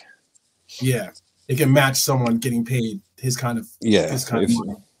 grand a week. Yeah, it can match someone getting paid his kind of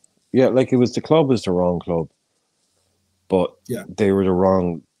money. Yeah, like the club was the wrong club, but they were the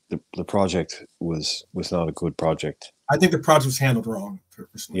wrong. The project was not a good project. I think the project was handled wrong,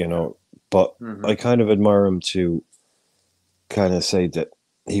 you know. But I kind of admire him to kind of say that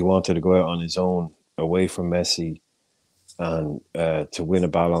he wanted to go out on his own, away from Messi, and to win a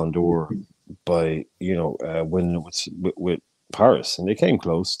Ballon d'Or by, you know, winning with Paris. And they came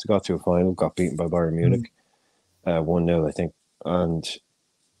close. They got to a final, got beaten by Bayern Munich 1-0, I think. And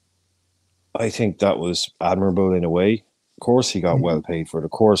I think that was admirable in a way. Of course, he got well paid for it.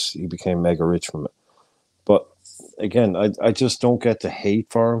 Of course, he became mega rich from it. But again, I just don't get the hate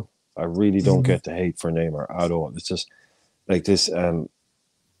for him. I really don't get the hate for Neymar at all. It's just like this,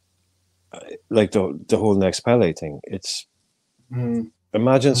 like the whole next Pele thing. It's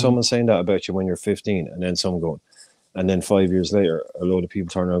imagine someone saying that about you when you're 15, and then someone going, and then 5 years later, a load of people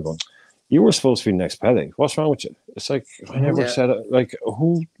turn around going, "You were supposed to be the next Pele. What's wrong with you?" It's like, I never said it. Like,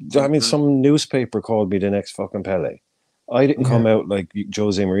 who? I mean, some newspaper called me the next fucking Pele. I didn't come out like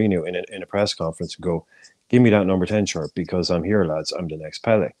Jose Mourinho in a press conference and go, "Give me that number 10 shirt because I'm here, lads. I'm the next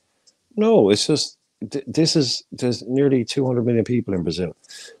Pele." No, it's just there's nearly 200 million people in Brazil.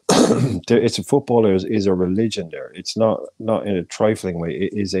 It's a footballer is a religion there. It's not in a trifling way.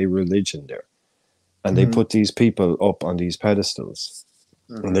 It is a religion there, and they put these people up on these pedestals,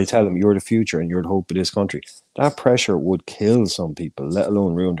 and they tell them you're the future and you're the hope of this country. That pressure would kill some people, let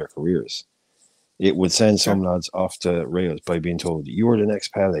alone ruin their careers. It would send some lads off the rails by being told, "You're the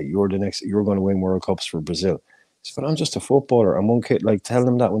next Pele. You're going to win World Cups for Brazil." But I'm just a footballer. And one kid, like, tell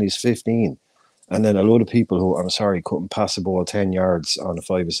him that when he's 15. And then a load of people who, I'm sorry, couldn't pass the ball 10 yards on a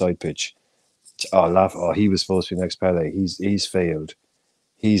 5-a-side pitch. Laugh. Oh, he was supposed to be next Pele. He's failed.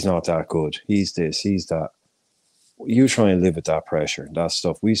 he's not that good. He's this, he's that. You try and live with that pressure, that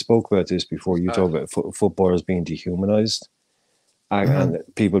stuff. We spoke about this before. You talk about footballers being dehumanized, and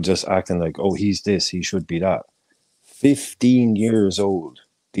people just acting like, oh, he's this, he should be that. 15 years old.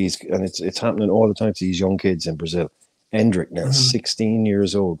 And it's happening all the time to these young kids in Brazil. Hendrick now, 16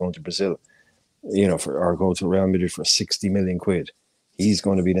 years old, going to Brazil, or go to Real Madrid for 60 million quid. He's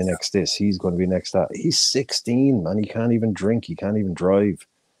going to be the next this. He's going to be next that. He's 16, man. He can't even drink. He can't even drive.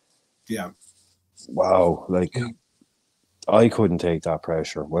 Yeah. Wow. Like, I couldn't take that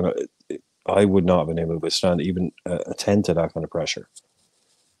pressure. I would not have been able to withstand even a tenth of that kind of pressure.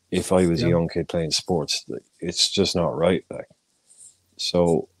 If I was a young kid playing sports, it's just not right. Like,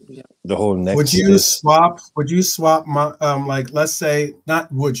 so the whole next. Would you swap? Like, let's say,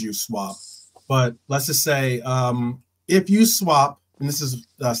 not would you swap, but let's just say, if you swap, and this is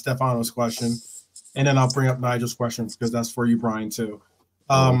Stefano's question, and then I'll bring up Nigel's question because that's for you, Brian, too.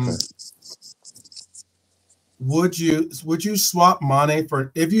 Okay. Would you swap Mane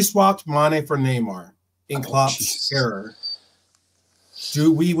for, if you swapped Mane for Neymar in Klopp's era?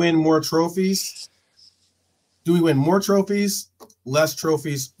 Do we win more trophies? Do we win more trophies, less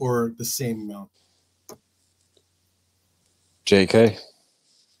trophies, or the same amount? JK.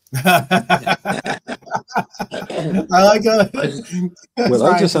 I like that. Well,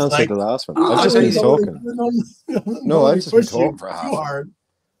 I just answered the last one. I've just been talking. No, I've just been talking for half. Hard.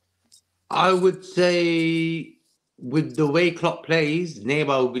 I would say, with the way Klopp plays,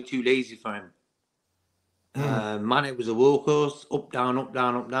 Neymar would be too lazy for him. Mane was a workhorse, up, down, up,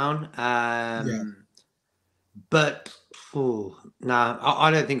 down, up, down. But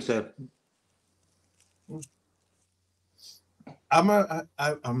I don't think so.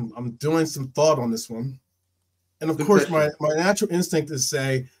 I'm doing some thought on this one, and of course, my natural instinct is to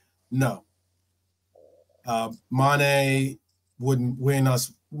say no. Mane wouldn't win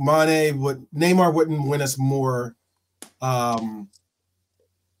us. Neymar wouldn't win us more. But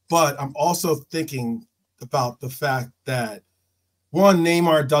I'm also thinking about the fact that, one,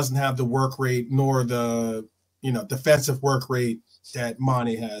 Neymar doesn't have the work rate nor the defensive work rate that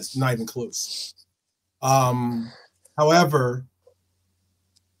Mane has, not even close. However,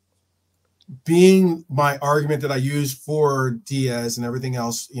 being my argument that I use for Diaz and everything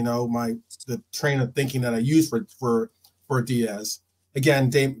else, the train of thinking that I use for Diaz. Again,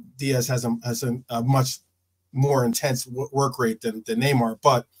 Diaz has a much more intense work rate than Neymar.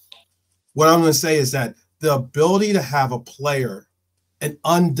 But what I'm going to say is that the ability to have a player, an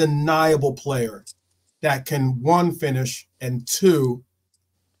undeniable player, that can, one, finish, and two,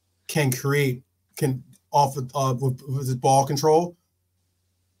 can create, with his ball control,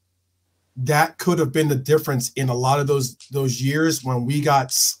 that could have been the difference in a lot of those years when we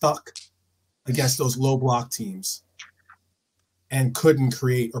got stuck against those low block teams and couldn't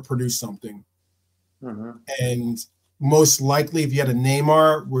create or produce something. And most likely, if you had a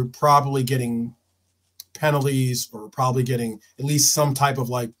Neymar, we're probably getting penalties, or probably getting at least some type of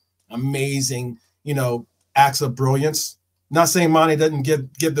like amazing, acts of brilliance. Not saying Mane doesn't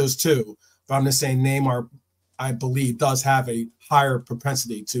give those too, but I'm just saying Neymar, I believe, does have a higher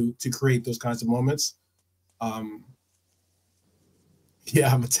propensity to create those kinds of moments. Yeah,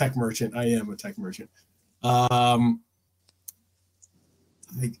 I'm a tech merchant. I am a tech merchant. I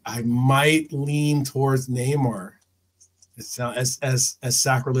might lean towards Neymar. It sounds as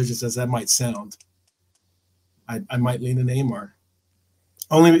sacrilegious as that might sound. I might lean to Neymar.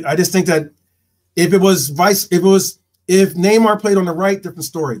 Only I just think that if Neymar played on the right, different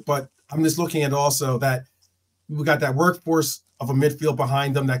story. But I'm just looking at also that we got that workforce of a midfield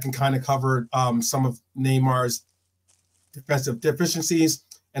behind them that can kind of cover some of Neymar's defensive deficiencies,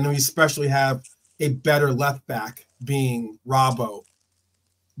 and then we especially have a better left back being Robbo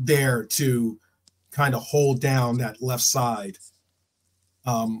there to kind of hold down that left side,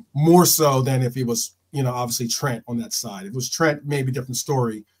 more so than if he was, obviously Trent on that side. If it was Trent, maybe different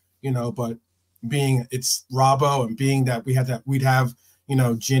story, but being it's Robbo, and being that we'd have,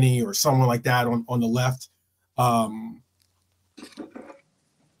 Ginny or someone like that on the left, I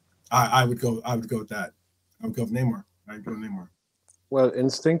would go with that. I would go with Neymar. I'd go with Neymar. Well,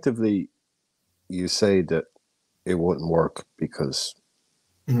 instinctively, you say that it wouldn't work because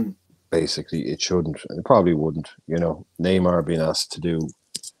basically it shouldn't. It probably wouldn't. Neymar being asked to do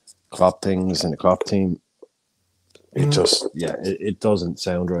Klopp things in the Klopp team, it just, it doesn't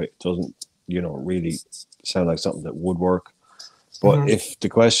sound right. It doesn't, really sound like something that would work. But if the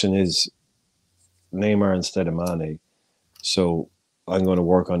question is Neymar instead of Mane, so I'm going to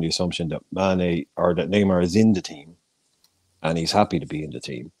work on the assumption that Neymar is in the team and he's happy to be in the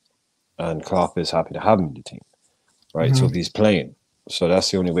team, and Klopp is happy to have him in the team, right? So if he's playing, So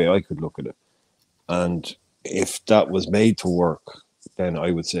that's the only way I could look at it. And if that was made to work, then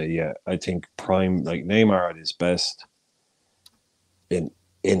I would say, yeah, I think prime, like Neymar at his best in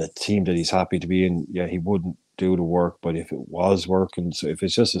a team that he's happy to be in, yeah, he wouldn't do the work. But if it was working, so if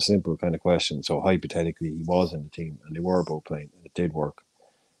it's just a simple kind of question, so hypothetically he was in the team and they were both playing and it did work,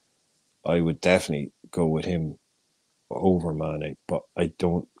 I would definitely go with him over Mane. But I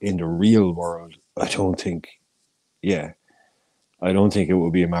don't, in the real world, I don't think it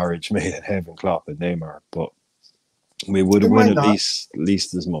would be a marriage made in heaven, Klopp and Neymar, but we would win at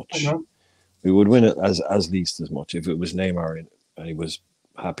least as much. We would win it as least as much if it was Neymar and he was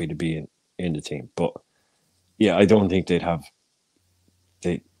happy to be in the team. But yeah, I don't think they'd have.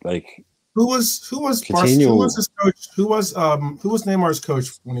 Who was his coach? Who was Neymar's coach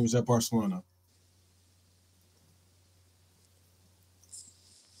when he was at Barcelona?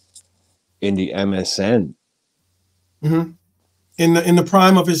 In the MSN. Mm-hmm. In the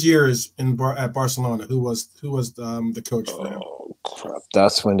prime of his years at Barcelona, who was the coach for him? Oh crap!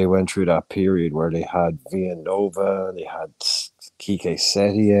 That's when they went through that period where they had YNWA, they had Quique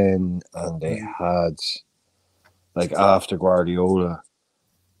Setien, and they had, like, after Guardiola,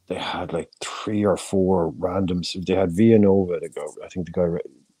 they had like 3 or 4 randoms. They had YNWA to go. I think the guy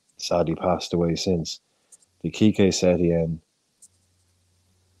sadly passed away since. The Quique Setien.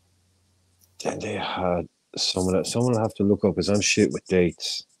 Then they had someone will have to look up because I'm shit with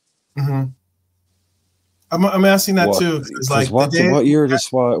dates. Mm-hmm. I'm asking that too. Like, what year did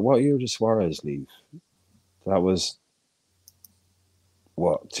Suarez leave? That was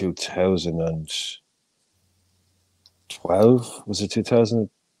what, 2012? Was it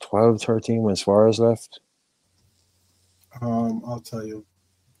 2012, 13 when Suarez left? I'll tell you.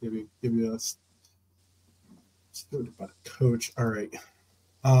 Give you a story about a coach. All right.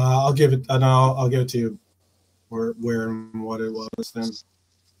 I'll give it to you. Where and what it was then.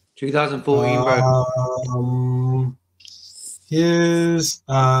 2014, bro.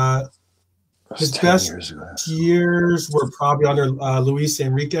 His best years were probably under Luis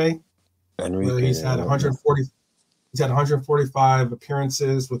Enrique. Where he's had 140. He's had 145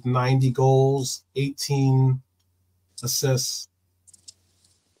 appearances with 90 goals, 18 assists.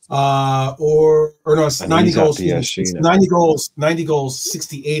 It's 90 goals. It's 90 goals,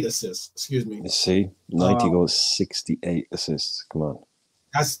 68 assists. Excuse me. Let's see, 90 goals, 68 assists. Come on.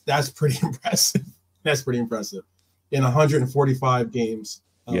 That's pretty impressive. That's pretty impressive. In 145 games.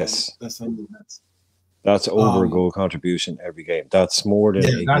 Yes. That's over a goal contribution every game. That's more than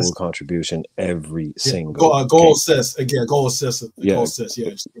a goal contribution every single goal assist. Again, goal assist. Goal assist.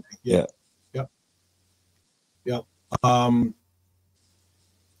 Yeah. Yep.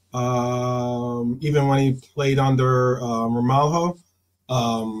 Even when he played under Ramalho,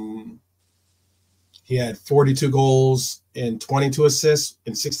 he had 42 goals and 22 assists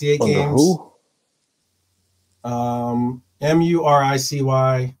in 68 games. Who? Muricy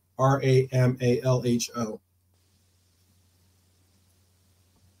Ramalho.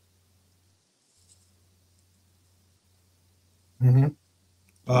 Mm-hmm.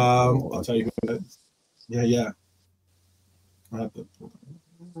 I'll tell you who that is. Yeah. I have to.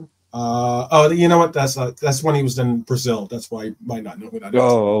 You know what? That's when he was in Brazil. That's why you might not know who that is.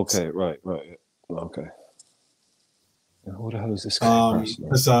 Oh, okay, right, okay. Who the hell is this guy?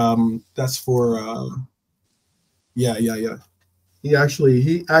 That's for. Yeah. He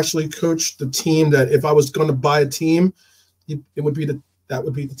actually coached the team that if I was going to buy a team, that would be the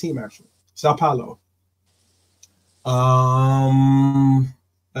team actually. Sao Paulo.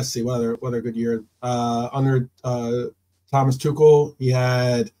 Let's see what other good year under Thomas Tuchel. He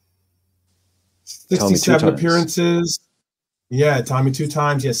had 67 appearances. Yeah, Tommy 2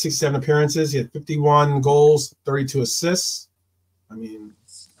 times. He had 67 appearances. He had 51 goals, 32 assists. I mean,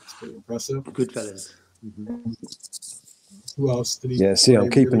 that's pretty impressive. GoodFellas. Mm-hmm. Who else did he? Yeah, see, I'm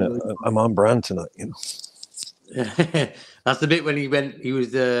keeping it. I'm on brand tonight, you know. That's the bit when he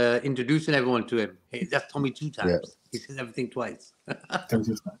was introducing everyone to him. Hey, that's Tommy 2 times. Yeah. He says everything twice.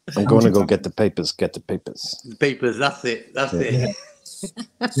 I'm going to go get the papers. Get the papers. The papers. That's it. That's it.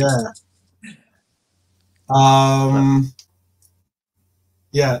 Yeah.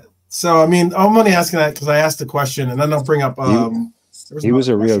 Yeah. So I mean, I'm only asking that because I asked the question, and then I'll bring up. He was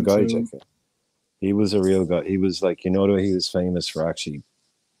a real guy, Jacob. He was a real guy. He was like, he was famous for actually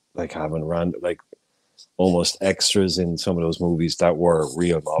like having almost extras in some of those movies that were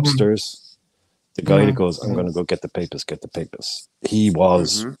real mobsters. The guy that goes, I'm going to go get the papers, He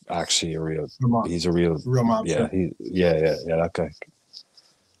was actually he's a real mobster. Yeah, that guy.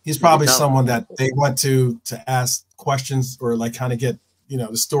 He's probably someone that they went to ask questions or like kind of get,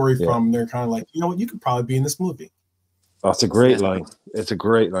 the story from. They're kind of like, you could probably be in this movie. Oh, it's a great line. It's a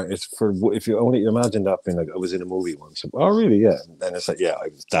great line. It's for if you only imagine that being like I was in a movie once. Oh, really? Yeah. And then it's like, yeah, I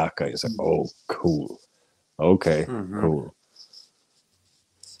was that guy. It's like, oh, cool. Okay, cool.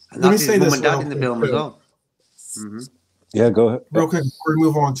 And that's his mum and dad in the film as well. Yeah, go ahead. Real quick before we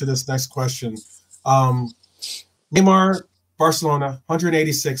move on to this next question. Neymar, Barcelona,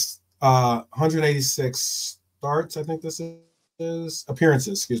 186 starts, I think this is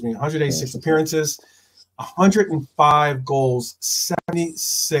appearances, excuse me, 186 appearances, 105 goals,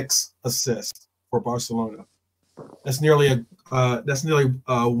 76 assists for Barcelona. That's nearly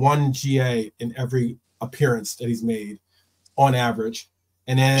one GA in every appearance that he's made on average.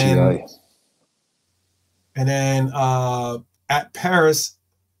 And then at Paris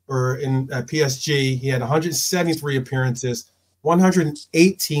or at PSG, he had 173 appearances,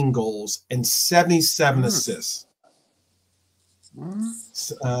 118 goals, and 77 assists.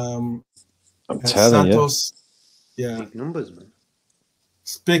 I'm telling Santos, you. Big numbers, man.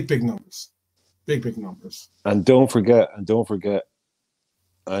 It's big numbers. Big numbers. And don't forget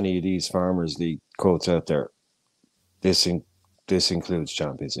any of these Farmers League quotes out there. This includes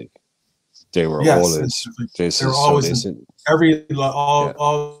Champions League. They were always. They're always in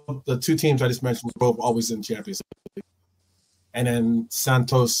all the two teams I just mentioned were both always in Champions League. And then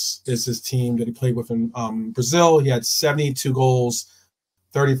Santos is his team that he played with in Brazil. He had 72 goals,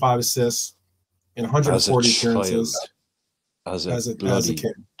 35 assists, and 140 appearances. As a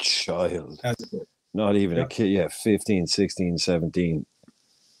kid. Child. As a kid. Not even a kid. Yeah, 15, 16, 17.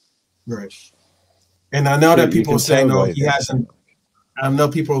 Right. And I know that people say, no, he hasn't. I know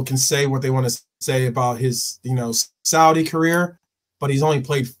people can say what they want to say about his, Saudi career, but he's only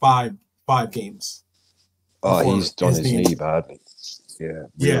played five games. Oh, he's done his knee badly. Yeah,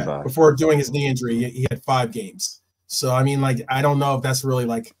 bad. Before doing his knee injury, he had 5 games. So, I mean, I don't know if that's really,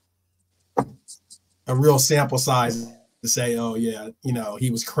 a real sample size to say, oh, yeah,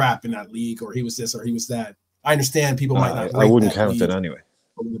 he was crap in that league, or he was this, or he was that. I understand people might not. I wouldn't count it anyway.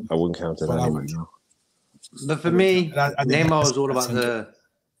 I wouldn't count it anyway. No. But for me, Neymar was all about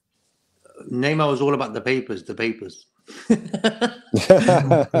the papers. The papers.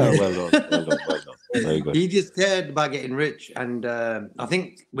 Well done. Very good. He just cared about getting rich, and I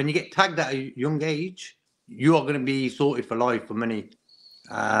think when you get tagged at a young age, you are going to be sorted for life for money.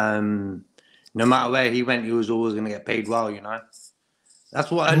 No matter where he went, he was always going to get paid well. That's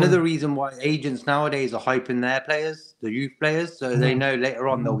what another reason why agents nowadays are hyping their players, the youth players, so they know later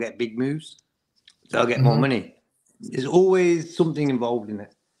on they'll get big moves. They'll get more money. There's always something involved in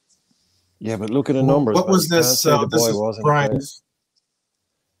it. Yeah, but look at the numbers. What was this? This is Brian.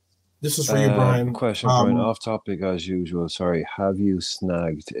 This is for you, Brian. Question, Brian. Off topic as usual. Sorry. Have you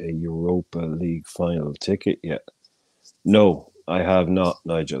snagged a Europa League final ticket yet? No, I have not,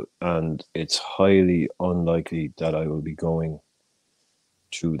 Nigel. And it's highly unlikely that I will be going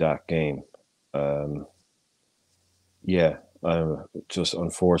to that game. I'm just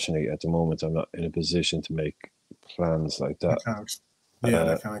unfortunately at the moment I'm not in a position to make plans like that. That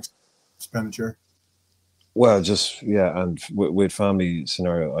kind of expenditure. Well, just and with family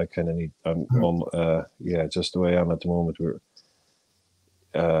scenario, I kind of need. Just the way I'm at the moment.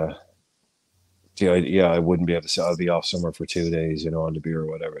 I wouldn't be able to say I'll be off somewhere for 2 days, on the beer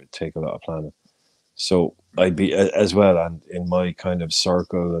or whatever. It'd take a lot of planning. So I'd be as well, and in my kind of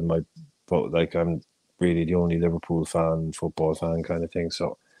circle and I'm really the only Liverpool fan, football fan kind of thing.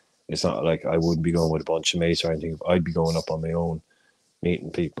 So it's not like I wouldn't be going with a bunch of mates or anything. I'd be going up on my own,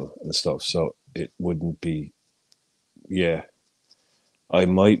 meeting people and stuff. So it wouldn't be, I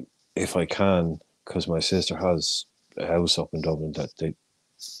might, if I can, because my sister has a house up in Dublin that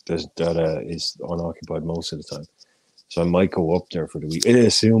is unoccupied most of the time. So I might go up there for the week.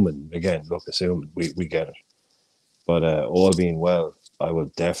 Assuming we get it. But all being well, I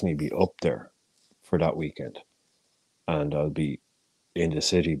will definitely be up there for that weekend, and I'll be in the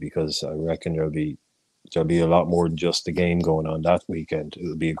city because I reckon there'll be a lot more than just the game going on that weekend.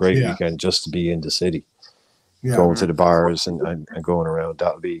 It'll be a great weekend just to be in the city, going to the bars and going around.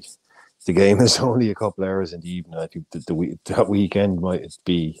 That'll be the game is only a couple hours in the evening. I think that weekend might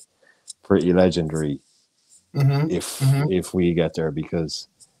be pretty legendary if we get there, because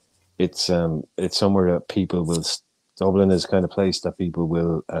it's somewhere that people will. Dublin is the kind of place that people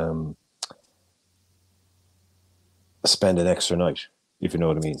will spend an extra night, if you know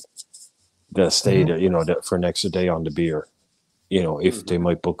what I mean. They'll stay there, for an extra day on the beer. If they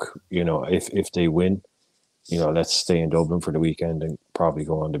might book, if they win, let's stay in Dublin for the weekend and probably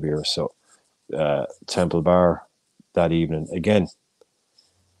go on the beer. So Temple Bar that evening again,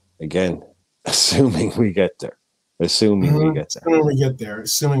 assuming we get there. Assuming we get there. Assuming we get there.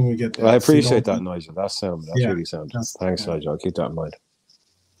 Assuming we get there. Well, I appreciate that, Nigel. That's really sound. Thanks, yeah. Nigel. I'll keep that in mind.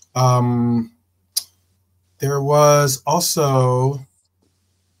 There was also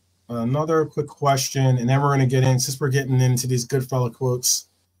another quick question, and then we're going to get in, since we're getting into these GoodFella quotes.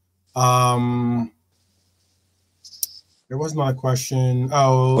 There was another question.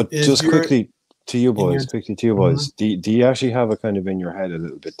 Oh, but just quickly to you boys, do you actually have a kind of in your head a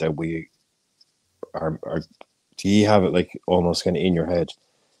little bit that we are do you have it like almost kind of in your head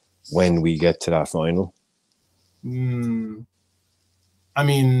when we get to that final? I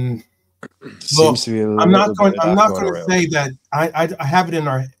mean, seems to be I'm not going to say that I have it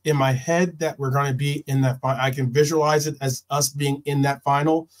in my head that we're going to be in that final. I can visualize it as us being in that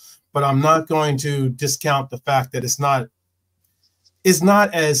final, but I'm not going to discount the fact that it's not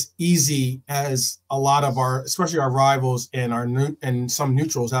as easy as a lot of our, especially our rivals and some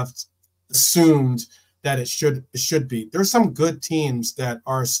neutrals have assumed that it should be. There's some good teams that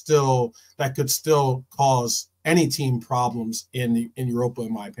could still cause any team problems in Europa,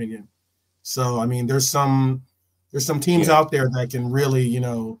 in my opinion. So I mean, there's some teams out there that can really,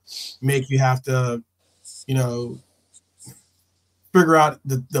 make you have to, figure out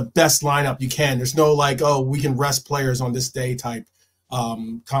the best lineup you can. There's no like, oh, we can rest players on this day type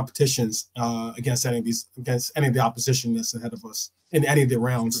competitions against any of the opposition that's ahead of us in any of the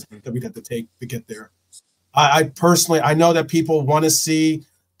rounds that we'd have to take to get there. I personally, I know that people want to see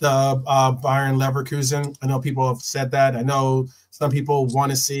the Bayern Leverkusen. I know people have said that. I know some people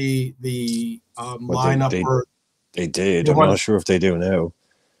want to see the lineup. They did. I'm not sure if they do now.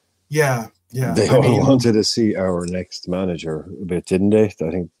 Yeah. They all wanted to see our next manager a bit, didn't they?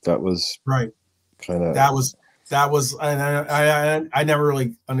 I think that was right. Kind of that was, and I never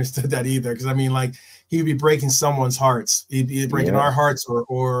really understood that either, because I mean, like, he'd be breaking someone's hearts. He'd be breaking our hearts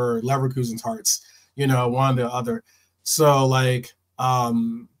or Leverkusen's hearts. One or the other. So like,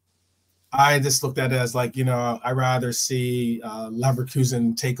 I just looked at it as like, I'd rather see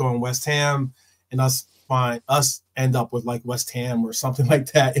Leverkusen take on West Ham and us end up with like West Ham or something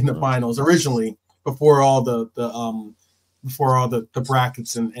like that in the finals originally, before all the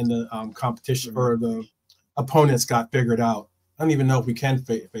brackets and the competition or the opponents got figured out. I don't even know if we can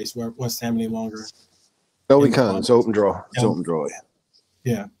face West Ham any longer. No, we can. It's open draw. It's open draw.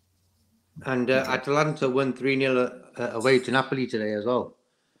 Yeah. And Atalanta won 3-0 away to Napoli today as well.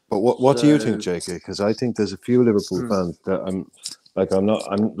 But what do you think, JK? Because I think there's a few Liverpool fans that I'm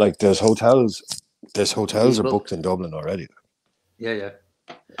like, there's hotels are booked in Dublin already. Yeah.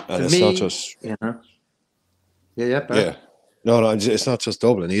 And it's not just Yeah. No, it's not just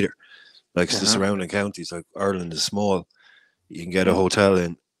Dublin either. Like the surrounding counties, like Ireland is small. You can get a hotel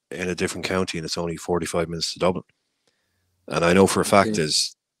in a different county, and it's only 45 minutes to Dublin. And I know for a fact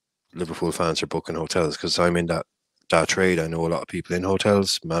is Liverpool fans are booking hotels, because I'm in that trade. I know a lot of people in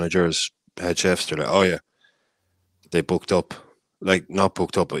hotels, managers, head chefs. They're like, oh yeah, they booked up, like not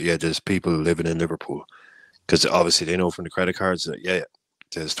booked up, but there's people living in Liverpool, because obviously they know from the credit cards that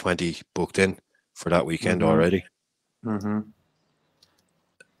there's 20 booked in for that weekend already.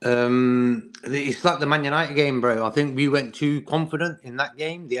 It's like the Man United game, bro. I think we went too confident in that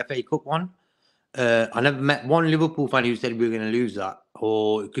game, the FA Cup one. I never met one Liverpool fan who said we were going to lose that,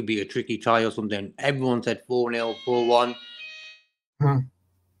 or it could be a tricky tie or something. Everyone said 4-0, 4-1.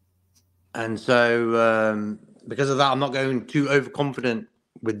 And so because of that, I'm not going too overconfident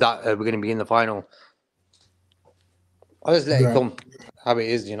with that. We're going to be in the final. I just let it come how it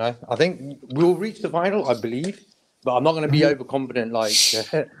is, I think we'll reach the final, I believe, but I'm not going to be overconfident like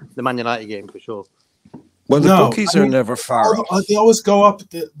the Man United game for sure. Well, the bookies are never far. They always go up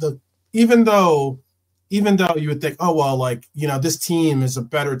even though you would think, oh, well, like, this team is a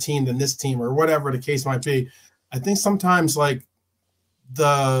better team than this team, or whatever the case might be. I think sometimes like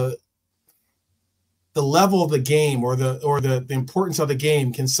the level of the game or the importance of the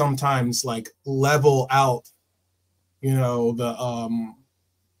game can sometimes like level out, the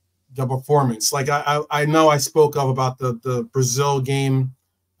performance. Like I know I spoke about the Brazil game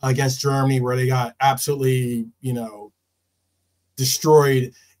against Germany, where they got absolutely,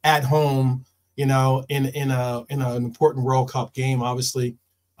 destroyed at home, in an important World Cup game, obviously.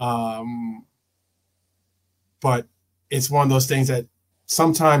 But it's one of those things that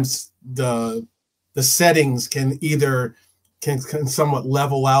sometimes the settings can somewhat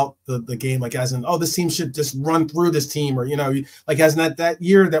level out the game, like as in, oh, this team should just run through this team, or like as in that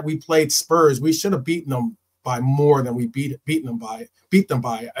year that we played Spurs, we should have beaten them by more than we beat them by.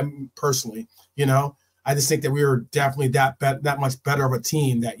 I mean, personally, I just think that we were definitely that much better of a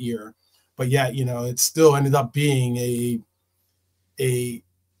team that year. But yet, it still ended up being a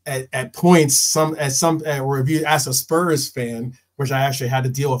at points, or if you ask a Spurs fan, which I actually had to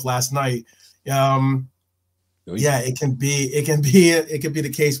deal with last night, yeah, it can be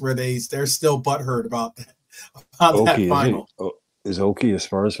the case where they're still butthurt about that final. Is Oki a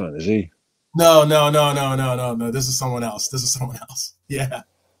Spurs fan? Is he? No. This is someone else. Yeah.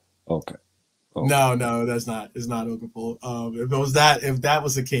 Okay. No, that's not. It's not Okafor. If that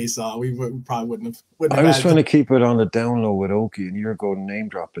was the case, we probably wouldn't have. I was trying to keep it on the down low with Oki, and you're going name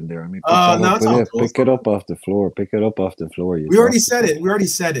dropping there. I mean, pick it up off the floor. Pick it up off the floor. We already said it.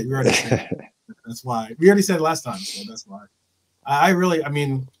 That's why we already said it last time. So that's why. I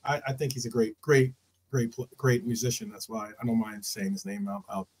think he's a great musician. That's why I don't mind saying his name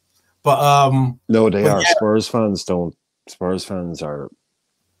out. But no, they are. Yeah. Spurs fans are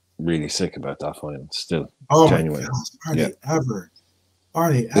really sick about that final still. Oh genuine. My gosh, are they ever?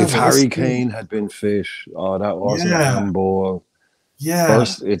 If Harry Kane had been fit, that wasn't a handball. Yeah.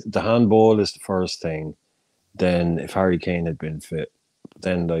 The handball is the first thing. Then if Harry Kane had been fit,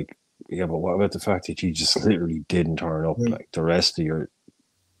 then but what about the fact that you just literally didn't turn up? Like the rest of your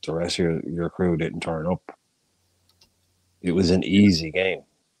crew didn't turn up. It was an easy game.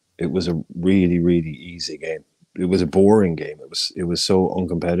 It was a really, really easy game. It was a boring game. It was so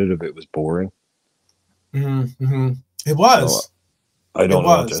uncompetitive. It was boring. Mm-hmm. It was. So, I don't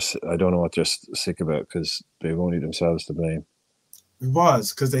know what they're sick about, because they've only themselves to blame. It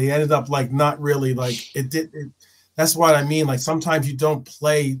was, because they ended up not really that's what I mean. Like, sometimes you don't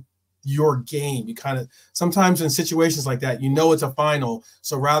play your game. You kind of, sometimes in situations like that, it's a final.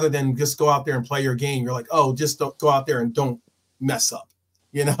 So rather than just go out there and play your game, you're like, oh, just don't go out there and don't mess up.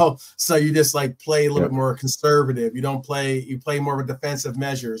 So you just play a little bit more conservative. You play more of a defensive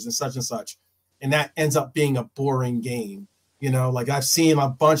measures and such, and that ends up being a boring game. I've seen a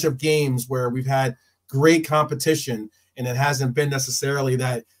bunch of games where we've had great competition, and it hasn't been necessarily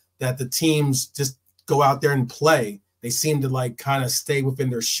that the teams just go out there and play. They seem to kind of stay within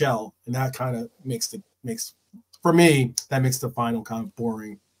their shell, and that kind of makes the final kind of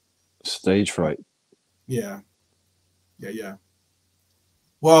boring. Stage fright. Yeah.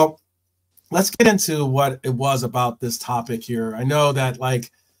 Well, let's get into what it was about this topic here. I know that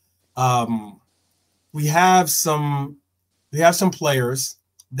we have some players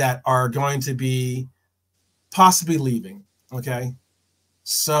that are going to be possibly leaving. Okay.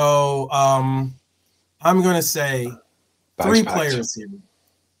 So I'm going to say three players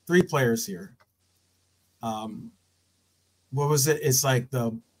here. What was it? It's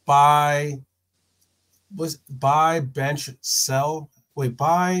the buy, bench, sell. Wait,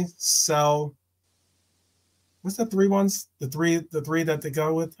 buy, sell. What's the three ones? The three that they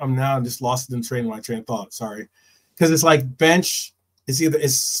go with? I'm just lost in my train of thought. Sorry. Because it's bench,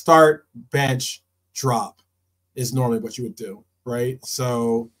 it's start, bench, drop is normally what you would do, right?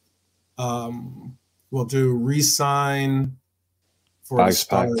 So we'll do re-sign for bags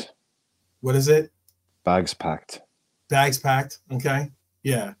packed. What is it? Bags packed. Bags packed. Okay.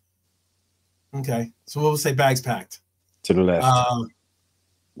 Yeah. Okay. So we'll say bags packed. To the left.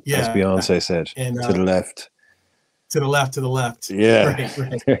 Yeah. As Beyonce said. And, to the left. To the left. Yeah.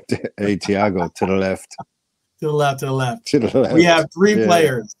 Right. Hey, Tiago, to the left. To the left. To the left. We have three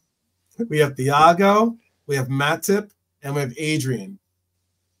players. We have Thiago, we have Matip, and we have Adrian.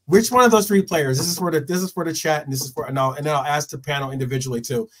 Which one of those three players? This is for the chat, and then I'll ask the panel individually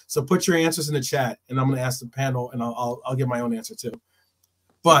too. So put your answers in the chat, and I'm going to ask the panel, and I'll give my own answer too.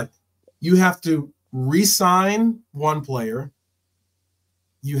 But you have to re-sign one player.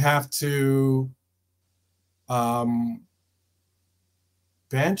 You have to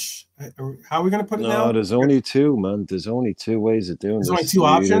bench. How are we going to put it now? No, there's only two, man. There's only two ways of doing this. There's only two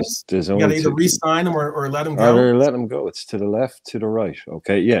options. There's you only got to either two. re-sign them or let them go. Or let them go. It's to the left, to the right.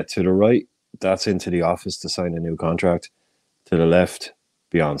 Okay, yeah, to the right. That's into the office to sign a new contract. To the left,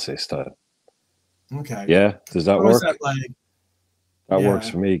 Beyonce style. Okay. Yeah, does that work? That Yeah. works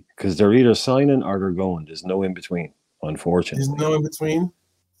for me, because they're either signing or they're going. There's no in between, unfortunately. There's no in between.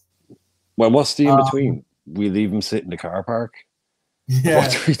 Well, what's the in between? We leave them sit in the car park. Yeah.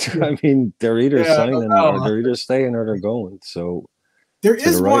 What do we do? I mean, they're either signing or they're either staying or they're going. So there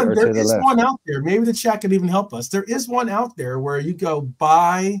is one. There is one out there. Maybe the chat can even help us. There is one out there where you go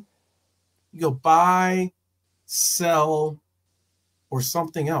buy, sell, or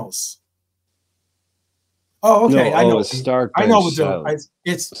something else. Oh, okay. No, I know. It's start. I know what we'll do.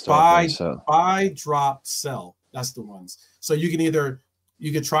 It's buy, drop, sell. That's the ones. So you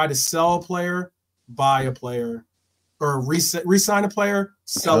can try to sell a player, buy a player, or re-sign a player,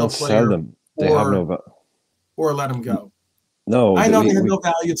 sell a player, sell them. They have no or let them go. No, I know they have no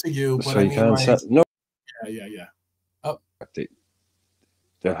value to you, but so you can't sell. No. Yeah.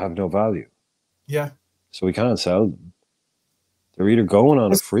 they'll have no value. Yeah. So we can't sell them. They're either going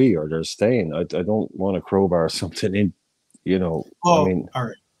on a free or they're staying. I don't want to crowbar something in, you know. Oh, I mean, all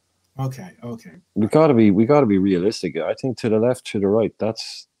right. Okay. Okay. we gotta be realistic. I think to the left, to the right,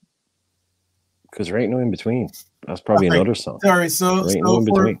 that's because there ain't no in between. That's probably another song. Sorry, so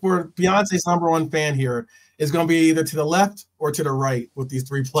for Beyonce's #1 fan here, it's going to be either to the left or to the right with these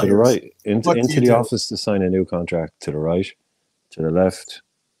three players. To the right, into the office to sign a new contract. To the right, to the left.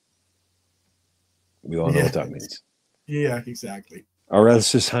 We all know what that means. Yeah, exactly. Or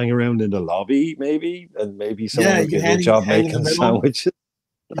else just hang around in the lobby, maybe, and maybe someone will get a job making sandwiches.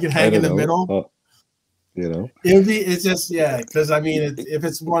 You can hang in the middle. You know, it's just because I mean, if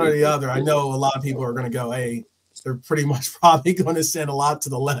it's one or the other, I know a lot of people are going to go, hey, they're pretty much probably going to send a lot to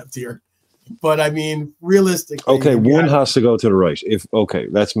the left here. But I mean, realistically, okay, one has to go to the right.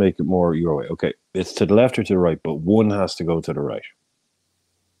 Let's make it more your way. Okay, it's to the left or to the right, but one has to go to the right.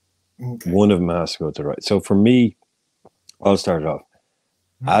 Okay. One of them has to go to the right. So for me, I'll start it off.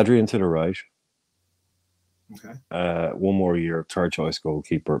 Adrian to the right. Okay. One more year, third choice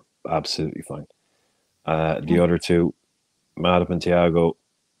goalkeeper, absolutely fine. The other two, Matip and Thiago,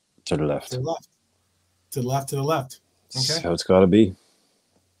 to the left. To the left. To the left. To the left. Okay. So it's got to be.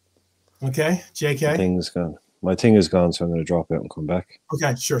 Okay. JK. My thing is gone. My thing is gone, so I'm going to drop out and come back.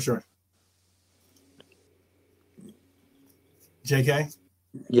 Okay. Sure. JK.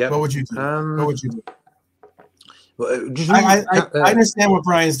 Yeah. What would you do? What would you do? I understand what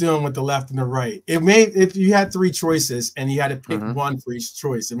Brian's doing with the left and the right. If you had three choices and you had to pick one for each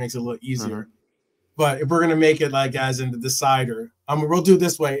choice, it makes it a little easier. But if we're gonna make it like as in the decider, we'll do it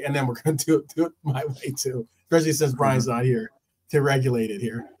this way, and then we're gonna do it my way too. Especially since Brian's not here to regulate it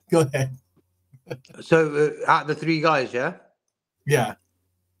here. Go ahead. So out the three guys, yeah. Yeah.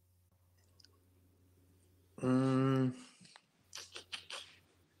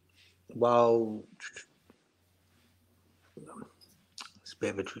 Well, it's a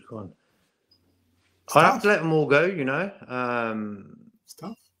bit of a tricky one. I'd have to let them all go, you know. It's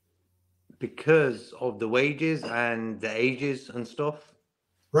tough. Because of the wages and the ages and stuff.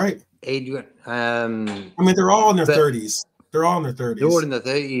 Right. Adrian. I mean, they're all in their 30s. They're all in their 30s. They're all in their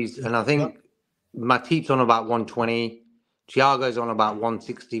 30s. And I think Matip's on about 120. Thiago's on about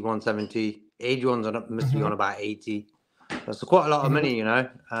 160, 170. Adrian's must be on about 80. That's quite a lot of money, you know.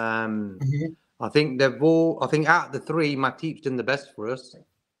 I think out of the three, Matip's done the best for us.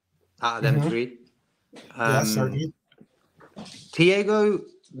 Out of them three. Yeah, certainly. Thiago,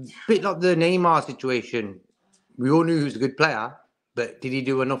 bit like the Neymar situation. We all knew he was a good player, but did he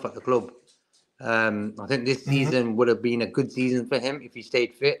do enough at the club? I think this season would have been a good season for him if he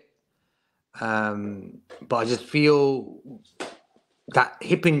stayed fit. But I just feel that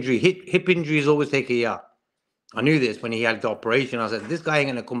hip injuries always take a year. I knew this when he had the operation. I said, this guy ain't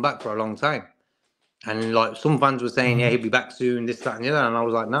going to come back for a long time. And like some fans were saying, yeah, he'll be back soon, this, that, and the other. And I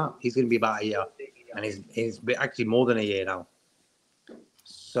was like, no, he's going to be about a year. And he's actually more than a year now.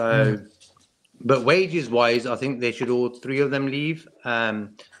 So, but wages-wise, I think they should all three of them leave.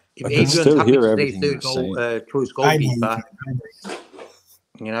 If Adrian's happy to stay choice goalkeeper,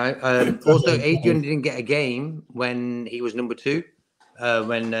 you know. Also, Adrian didn't get a game when he was number 2,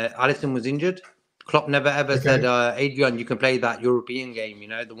 when Alisson was injured. Klopp never ever said, Adrian, you can play that European game, you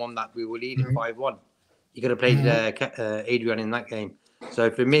know, the one that we were leading 5-1. You could have played Adrian in that game.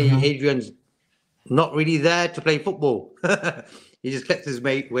 So for me, Adrian's not really there to play football. He just collects his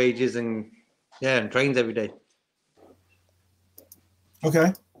wages and trains every day.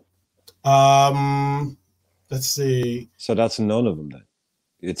 Okay. Let's see. So that's none of them then.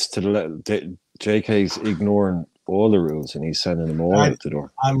 It's to the left. JK's ignoring all the rules and he's sending them all out the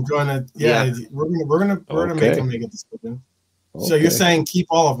door. I'm gonna we're gonna make him make a decision. Okay. So you're saying keep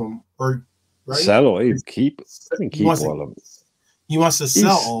all of them, or right? Sell keep all of them. He wants to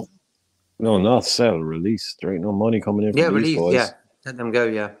sell all. No, not sell. Release. There ain't no money coming in. From these boys. Yeah. Let them go.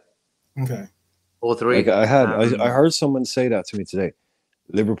 Yeah. Okay. All three. Like I heard someone say that to me today.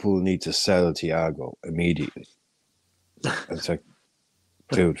 Liverpool need to sell Thiago immediately. It's like,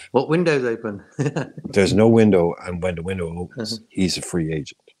 dude. What window's open? There's no window, and when the window opens, he's a free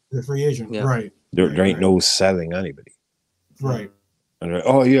agent. The free agent, right? There ain't no selling anybody. Right. And like,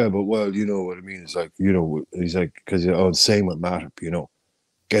 oh yeah, but well, you know what I mean. It's like, you know, he's like, because same with Matip, you know,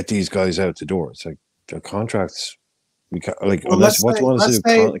 get these guys out the door. It's like their contracts. We can't, like, unless what you want to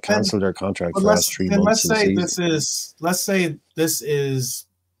do, cancel their contract for the last 3 months. Let's say this is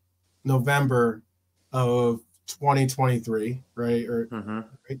November of 2023, right? Or right?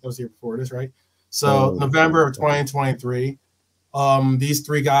 That was the year before this, right? So November of 2023. These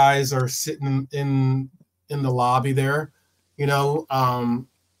three guys are sitting in the lobby there. You know,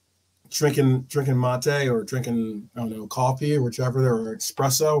 drinking mate or drinking, I don't know, coffee or whichever, or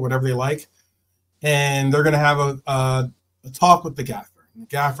espresso, whatever they like, and they're going to have a talk with the gaffer. And the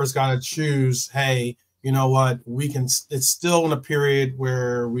gaffer's got to choose, hey, you know what, we can. It's still in a period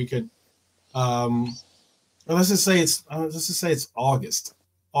where we could, or let's just say it's August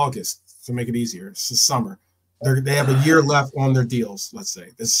to make it easier. It's the summer. They have a year left on their deals. Let's say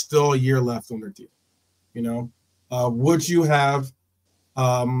there's still a year left on their deal. You know, would you have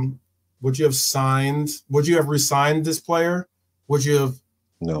signed? Would you have re-signed this player? Would you have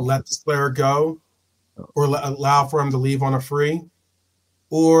let this player go, or allow for him to leave on a free,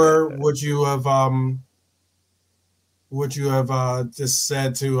 or would you have just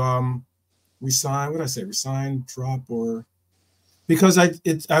said to resign? What did I say? Resign, drop, or because I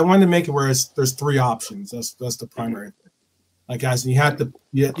wanted to make it where there's three options. That's the primary thing. Like, guys, you have to.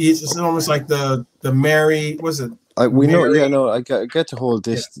 Yeah, it's almost like the Mary. Was it? We know. Yeah, no. I get the whole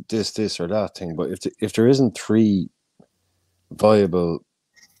this or that thing. But if there isn't three viable,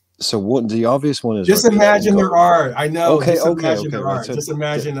 so one, the obvious one is just imagine there are. I know. Okay. There are. So just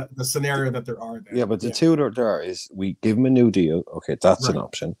imagine the scenario that there are. There. Yeah, but the two that there are is we give them a new deal. Okay, that's an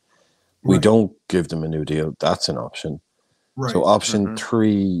option. We don't give them a new deal. That's an option. Right. So option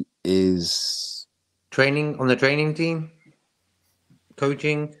 3 is training on the training team.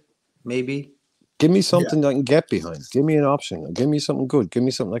 Coaching, maybe. Give me something I can get behind. Give me an option. Give me something good. Give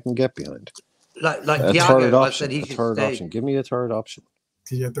me something I can get behind. Like a Thiago, third option. I said he should stay. Option. Give me a third option.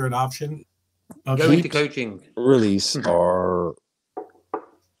 Give you a third option. Okay. Go into coaching. Release or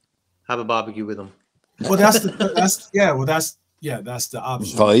have a barbecue with them. Well, that's the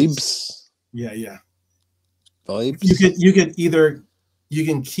option. Vibes. Yeah. Vibes. You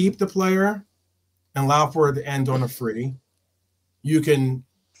can keep the player and allow for it to end on a free. You can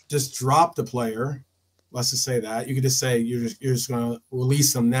just drop the player. Let's just say that. You could just say you're just going to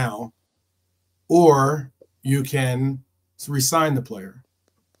release them now, or you can re-sign the player.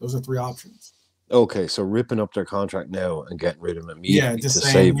 Those are three options. Okay, so ripping up their contract now and getting rid of them immediately just to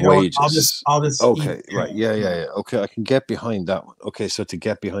saying, save wages. I'll just okay, right. Yeah. Okay, I can get behind that one. Okay, so to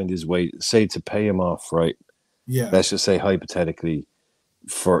get behind his wage, say to pay him off, right? Yeah. Let's just say hypothetically,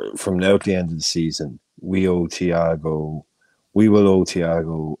 from now to the end of the season, we will owe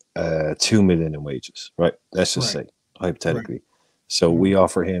Thiago $2 million in wages, right? Let's just say hypothetically. Right. So we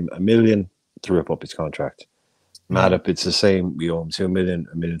offer him $1 million to rip up his contract. Matip, it's the same. We owe him $2 million,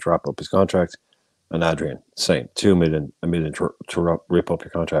 $1 million to wrap up his contract. And Adrian, same, $2 million, $1 million to rip up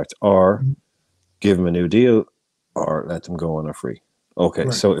your contract, or give him a new deal, or let them go on a free. Okay,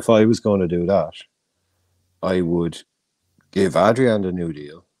 so if I was going to do that, I would give Adrian a new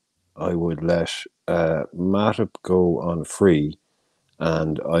deal. I would let Matip go on free,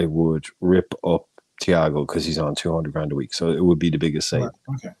 and I would rip up Thiago because he's on $200,000 a week. So it would be the biggest save.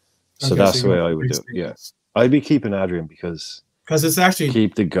 Okay. So that's the way I would do it. Yeah, I'd be keeping Adrian because it's actually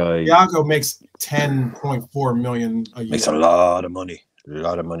keep the guy. Thiago makes $10.4 million a year. Makes a lot of money. A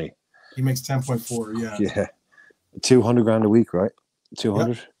lot of money. He makes 10.4. Yeah. Yeah, $200,000 a week, right?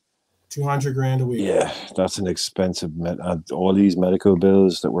 200. Yep. $200,000 a week. Yeah, that's an expensive. All these medical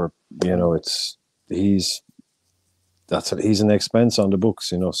bills that were, he's an expense on the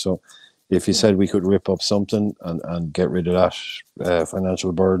books, So if you said we could rip up something and get rid of that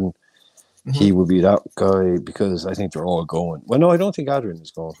financial burden, he would be that guy because I think they're all going. Well, no, I don't think Adrian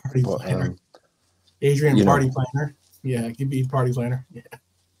is going. Adrian, party planner. Yeah, he'd be party planner. Yeah.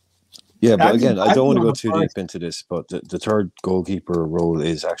 Yeah, but again, I don't want to go too deep into this, but the third goalkeeper role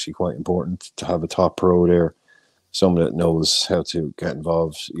is actually quite important to have a top pro there, someone that knows how to get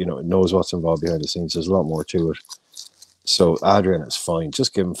involved, knows what's involved behind the scenes. There's a lot more to it. So Adrian is fine.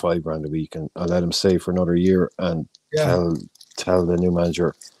 Just give him $5,000 a week and let him stay for another year and tell the new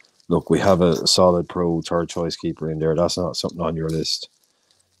manager, look, we have a solid pro third choice keeper in there. That's not something on your list.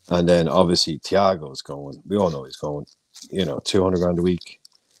 And then obviously Thiago's going. We all know he's going. $200,000 a week.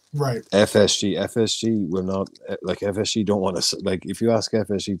 Right. FSG will not FSG don't want to if you ask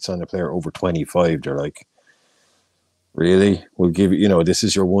FSG to sign a player over 25, they're like, really? We'll give you, this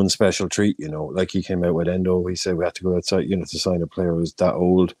is your one special treat, like he came out with Endo. He said we had to go outside, to sign a player who's that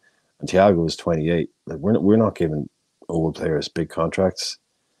old, and Thiago was 28. Like we're not giving old players big contracts.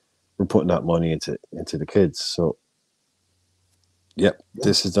 We're putting that money into the kids. So,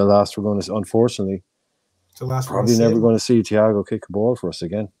 this is the last we're going to. Unfortunately, probably never going to see Thiago kick a ball for us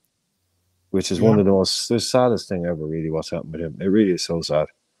again, which is one of the saddest thing ever. Really, what's happened with him? It really is so sad.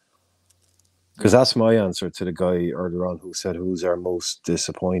 Because that's my answer to the guy earlier on who said, "Who's our most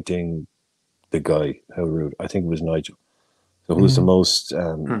disappointing?" The guy, how rude! I think it was Nigel. So, who's the most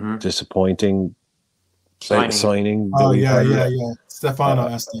disappointing signing. Oh yeah. Stefano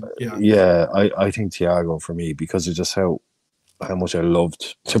asked him. Yeah, I think Thiago for me, because of just how much I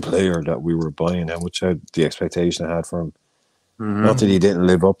loved the player that we were buying, how much the expectation I had for him. Not that he didn't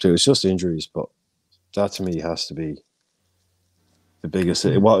live up to it, it's just injuries, but that to me has to be the biggest.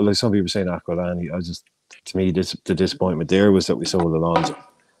 What, like some people saying Aquilani, to me, the disappointment there was that we sold Alonso.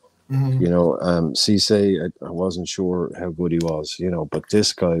 You know, Cisse, I wasn't sure how good he was, you know, but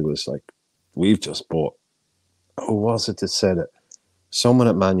this guy was like, we've just bought. Who was it that said it? Someone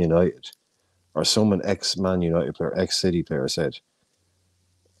at Man United, or someone ex-Man United player, ex-City player said,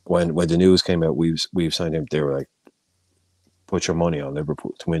 when the news came out, we've signed him, they were like, put your money on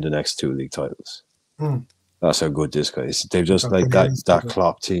Liverpool to win the next 2 league titles. That's how good this guy is. They've just like that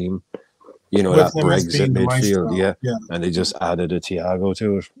Klopp team, you know, that Brexit midfield, yeah. And they just added a Thiago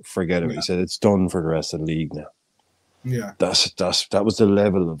to it. Forget it. He said it's done for the rest of the league now. Yeah, that was the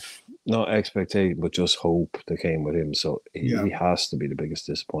level of not expectation, but just hope that came with him. So he has to be the biggest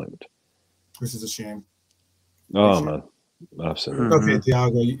disappointment. Which is a shame. Oh man, absolutely. Okay,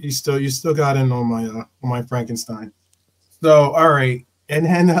 Thiago, you still got in on my Frankenstein. So all right, and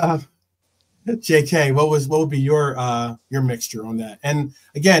then JK, what would be your mixture on that? And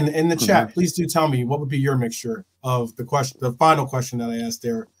again, in the chat, please do tell me what would be your mixture of the final question that I asked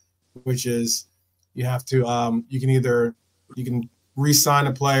there, which is you have to you can re-sign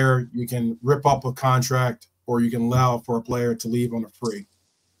a player, you can rip up a contract, or you can allow for a player to leave on a free.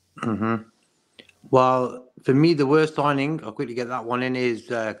 Well, for me, the worst signing, I'll quickly get that one in, is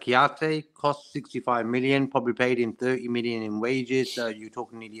Chiarte. Cost 65 million, probably paid him 30 million in wages. So you're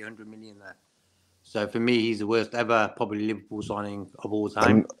talking nearly 100 million there. So for me, he's the worst ever, probably Liverpool signing of all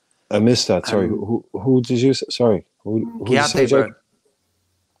time. I missed that. Sorry, who did you say? Sorry, who Chiarte, bro.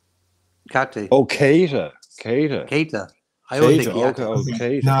 Chiarte. Oh, Keita. I always think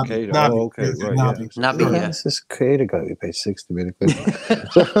Keita. Keita. Oh, okay, right. Naby, yeah. This is Keita guy we paid 60 million.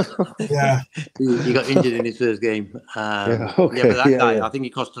 Yeah, he got injured in his first game. But that guy, I think he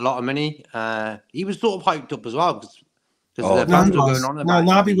cost a lot of money. He was sort of hyped up as well because the fans were going on about.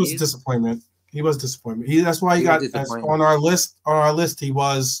 Naby was a disappointment. He was disappointment. That's why he got on our list. On our list, he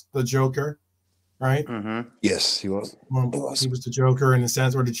was the Joker, right? Yes, he was. He was the Joker in a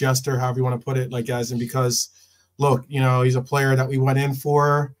sense, or the jester, however you want to put it. Like, as in, because look, you know, he's a player that we went in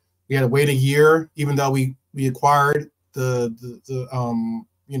for. We had to wait a year, even though we acquired the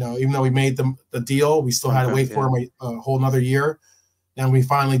you know, even though we made the deal, we still had to wait for him a whole another year, and we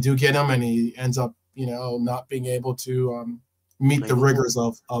finally do get him, and he ends up, you know, not being able to meet the rigors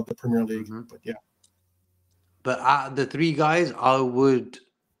of the Premier League. But yeah. But out of the 3 guys, I would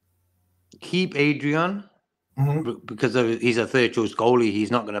keep Adrian because he's a third choice goalie. He's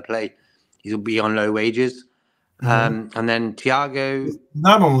not going to play. He'll be on low wages. And then Thiago.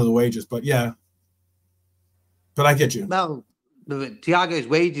 Not on the wages, but yeah. But I get you. Well, Thiago's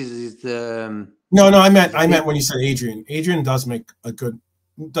wages is No, I meant when you said Adrian. Adrian does make decent.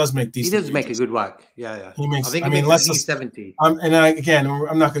 He does make a good whack. Yeah. He makes. I think less than 70. I'm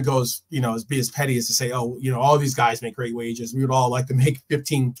not going to go as be as petty as to say, oh, you know, all these guys make great wages. We would all like to make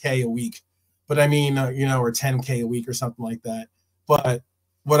 15K a week, but I mean, or 10K a week or something like that. But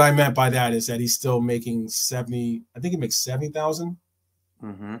what I meant by that is that he's still making 70. I think he makes 70,000.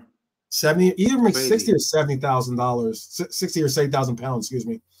 70. Either makes $60,000 or $70,000, 60 or 70,000 pounds, excuse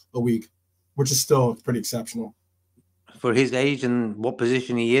me, a week, which is still pretty exceptional. For his age and what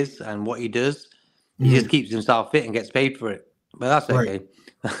position he is and what he does, he just keeps himself fit and gets paid for it. But that's okay.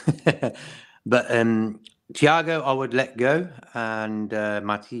 Right. But Thiago, I would let go, and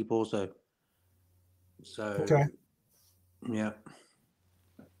Matip also. So okay, yeah,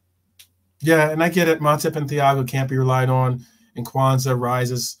 and I get it. Matip and Thiago can't be relied on, and Kwanzaa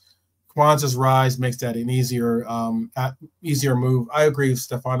rises. Kwanzaa's rise makes that an easier move. I agree with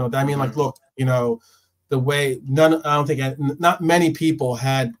Stefano. I mean, like, look, you know. The way not many people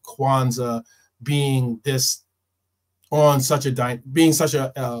had Kwanzaa being someone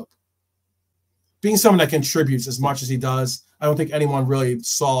that contributes as much as he does. I don't think anyone really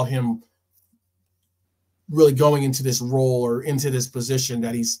saw him really going into this role or into this position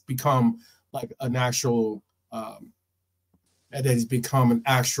that he's become like an actual that he's become an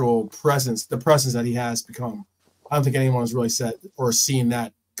actual presence, the presence that he has become. I don't think anyone's really said or seen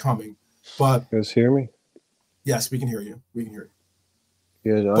that coming. But you guys hear me? Yes, we can hear you. We can hear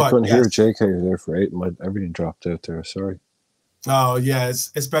you. Yeah, I couldn't hear JK there for 8. Everything dropped out there. Sorry. Oh yeah, it's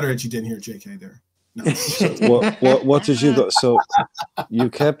better that you didn't hear JK there. No. So what did you got? So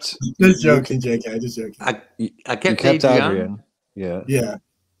you kept just joking, JK. Just joking. I kept Adrian. Yeah.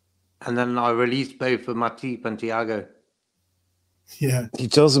 And then I released both for Matip and Thiago. Yeah. He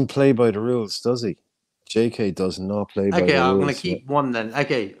doesn't play by the rules, does he? JK does not play by the Okay, I'm rules. gonna keep one then.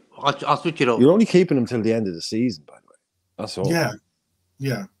 Okay, I'll switch it up. You're only keeping him till the end of the season, by the way. That's all. Yeah,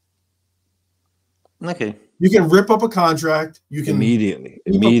 yeah. Okay. You can rip up a contract. You can immediately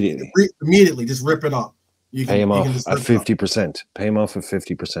just rip it up. You can pay him off just at 50%. Pay him off at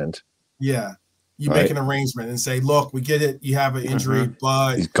 50%. Yeah, you make an arrangement and say, "Look, we get it. You have an injury,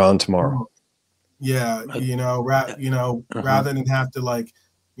 but he's gone tomorrow." Yeah, rather than have to like,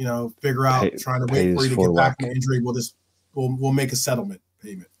 figure out trying to wait for you to get back from the injury, we'll make a settlement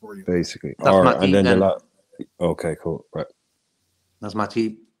payment for you. Basically, that's my team. Okay, cool, right. That's my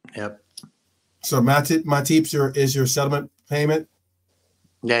team. Yep. So Matip is your settlement payment.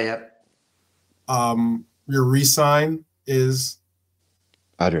 Yeah. Your re-sign is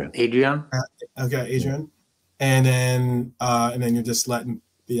Adrian. Okay, Adrian, and then you're just letting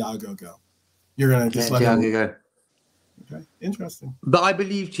Thiago go. You're gonna just let Thiago go. Okay, interesting. But I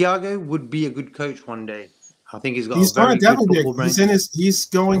believe Thiago would be a good coach one day. I think he's got a very good football brain.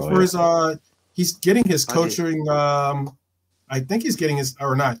 He's getting his coaching. I think he's getting his,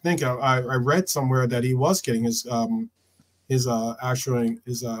 or not. I think I read somewhere that he was getting his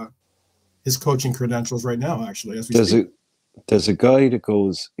coaching credentials right now. Actually, as we speak. There's a guy that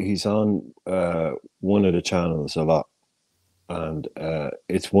goes. He's on one of the channels a lot, and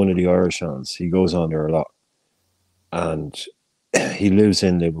it's one of the Irish channels. He goes on there a lot, and he lives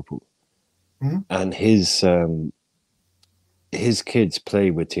in Liverpool, and his kids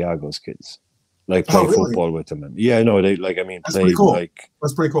play with Thiago's kids. Like play football with them, and they that's play pretty cool. like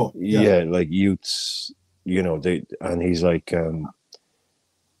that's pretty cool. Yeah, like youths, and he's like,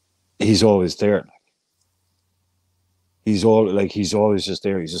 he's always there. He's always just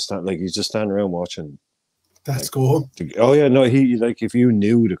there. He's just standing around watching. That's cool. Oh yeah, no, he like if you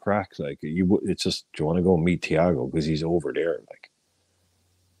knew the crack, like it's just, do you want to go meet Thiago because he's over there, like,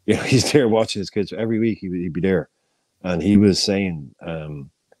 he's there watching his kids every week. He'd be there, and he was saying,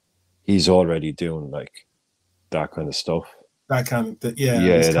 he's already doing like that kind of stuff. That kind of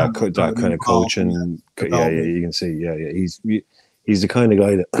that kind of coaching. Yeah, you can see. He's the kind of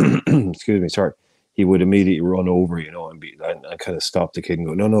guy that excuse me, sorry. He would immediately run over, and kind of stop the kid and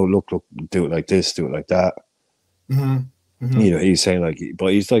go, no, look, do it like this, do it like that. He's saying like,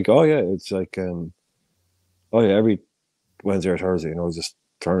 but he's like, oh yeah, it's like, oh yeah, every Wednesday or Thursday, just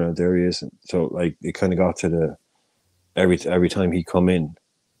turn around, there he is. And so like it kind of got to the every time he come in,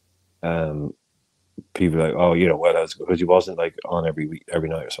 people are like, oh, well, that's because he wasn't like on every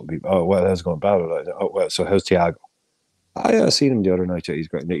night or something. Oh, well, that's going bad. Like, oh, well, so how's Thiago? I seen him the other night. He's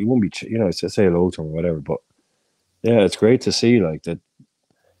great. He won't be, say hello to him or whatever. But yeah, it's great to see like that.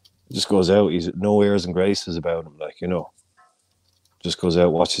 Just goes out. He's no airs and graces about him. Like, just goes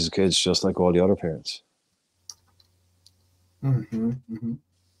out, watches his kids just like all the other parents. I'm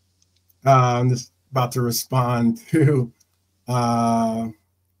just about to respond to. I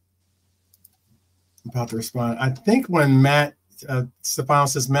think when Matt Stefano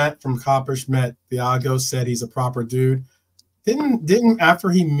says Matt from Coppers met Thiago, said he's a proper dude. Didn't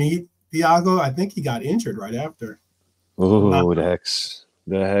after he meet Thiago, I think he got injured right after. Oh, the Hex,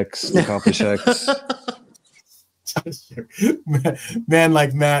 the Coppers Hex. Man,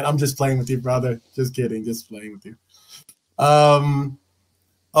 like Matt, I'm just playing with you, brother. Just kidding, just playing with you.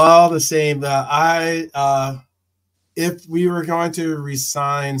 All the same, if we were going to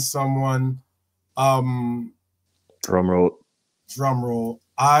resign someone, drum roll,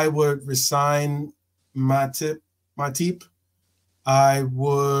 I would resign Matip. I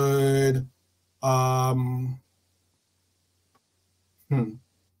would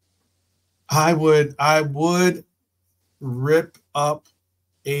I would rip up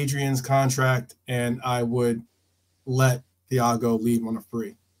Adrian's contract, and I would let Thiago leave on a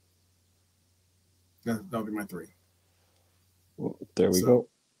free. That would be my three. Well, there we go.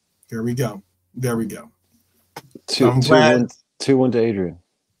 There we go. 2-1 to Adrian.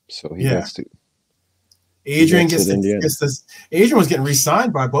 So he gets to. Adrian gets this. Adrian was getting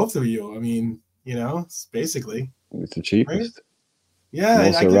re-signed by both of you. I mean, it's basically. It's the cheapest. Right? Yeah,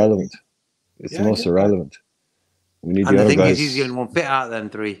 it's most irrelevant. It's the most irrelevant. We need the other guys. The thing is, he's the only one fit out of them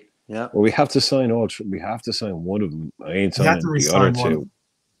three. Yeah. Well, we have to sign all. We have to sign one of them. I ain't signing the other two.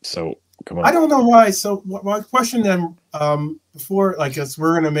 So come on. I don't know why. So my question then, before, like, as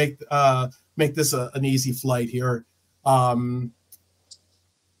we're gonna make this an easy flight here. I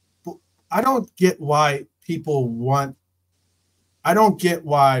don't get why people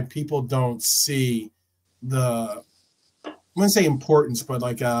don't see the, I wouldn't say importance, but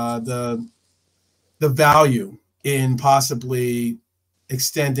like the value in possibly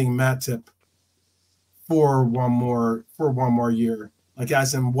extending Matip for one more year. like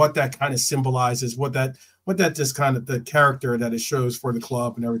as in what that kind of symbolizes, what that just kind of the character that it shows for the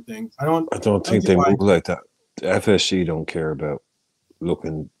club and everything. I don't think they move like that. The FSG don't care about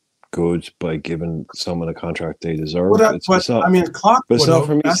looking good by giving someone a contract they deserve. But I mean, Klopp would have. But it's not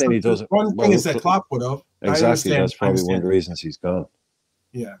for me saying he doesn't. One thing is that Klopp would have. Exactly. That's probably one of the reasons he's gone.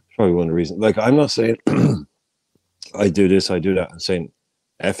 Yeah. Probably one of the reasons. Like, I'm not saying I do this, I do that. I'm saying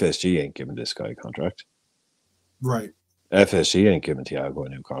FSG ain't giving this guy a contract. Right. FSG ain't giving Thiago a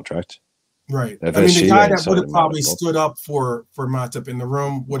new contract. Right. FSG, I mean, the guy that would have probably stood up for Matip in the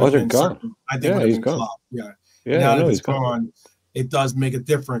room would have been gone. I think would have been Klopp. Yeah. Yeah. Now that he's gone, it does make a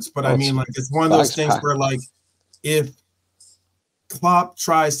difference. But I mean, like, it's one of those things where, like, if Klopp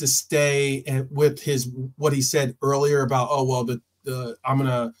tries to stay and with what he said earlier about, oh well, the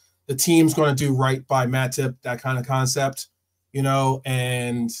team's going to do right by Matip, that kind of concept, you know,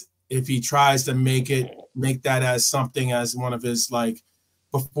 and if he tries to make that as something as one of his, like,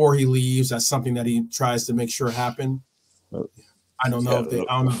 before he leaves, as something that he tries to make sure happen. I don't know if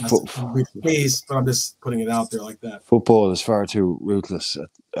that's the case, but I'm just putting it out there like that. Football is far too ruthless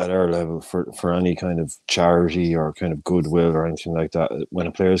at our level for any kind of charity or kind of goodwill or anything like that. When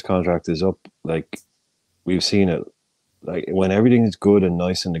a player's contract is up, like, we've seen it, like, when everything is good and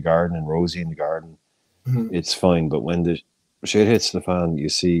nice in the garden and rosy in the garden, it's fine. But when the shit hits the fan, you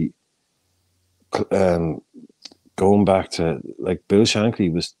see, going back to, like, Bill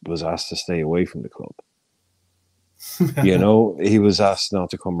Shankly was asked to stay away from the club. You know, he was asked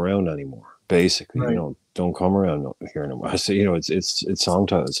not to come around anymore. Basically, right. You know, don't come around here anymore. So, you know, it's song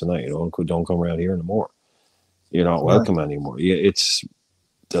titles tonight. You know, don't come around here anymore. You're not welcome anymore. Yeah, it's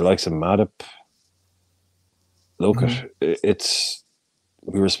the likes of Matip. Look at it's.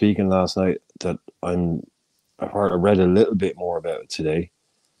 We were speaking last night that I read a little bit more about it today,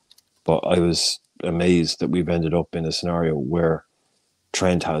 but I was amazed that we've ended up in a scenario where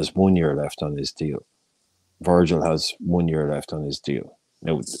Trent has 1 year left on his deal. Virgil has 1 year left on his deal.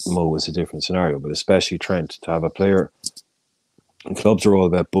 Now, Mo was a different scenario, but especially Trent, to have a player, and clubs are all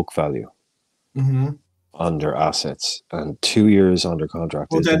about book value on their assets, and 2 years under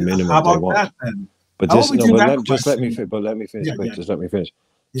contract is the minimum how about they want. That, then? But let me finish. Yeah. Just let me finish.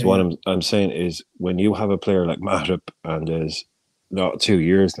 Yeah, so what I'm saying is, when you have a player like Matip and there's not 2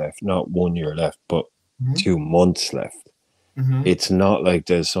 years left, not 1 year left, but 2 months left, it's not like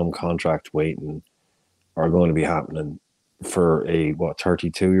there's some contract waiting are going to be happening for a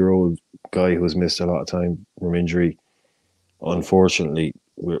 32-year-old guy who's missed a lot of time from injury. Unfortunately,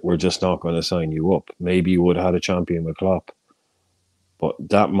 we're just not going to sign you up. Maybe you would have had a champion with Klopp, but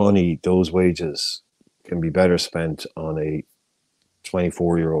that money, those wages, can be better spent on a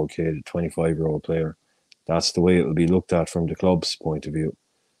 24-year-old kid, a 25-year-old player. That's the way it will be looked at from the club's point of view.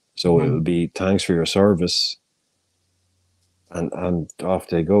 So it will be, thanks for your service, and off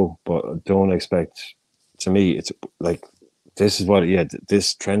they go. But don't expect. To me, it's like, this is what,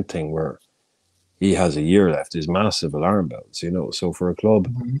 this Trent thing where he has a year left is massive alarm bells, you know. So for a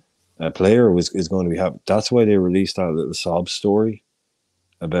club, a player is going to be happy. That's why they released that little sob story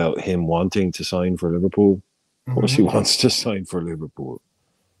about him wanting to sign for Liverpool. Of course he wants to sign for Liverpool.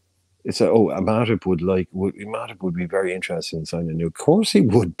 It's Matip would be very interested in signing new. Of course he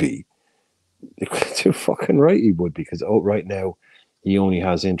would be. Too fucking right he would, because right now he only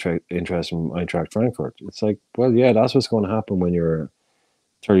has interest in Eintracht Frankfurt. It's like, well, yeah, that's what's going to happen when you're a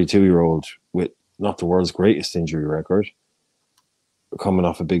 32-year-old with not the world's greatest injury record, coming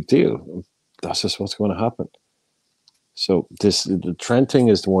off a big deal. That's just what's going to happen. So the Trent thing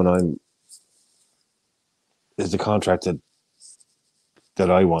is the one is the contract that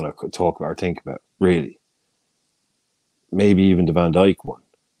I want to talk about or think about, really. Maybe even the Van Dijk one,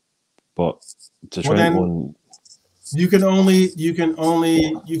 but the Trent one. You can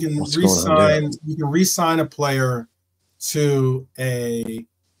re-sign a player to a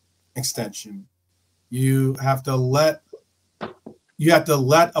extension. You have to let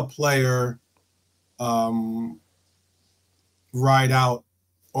a player ride out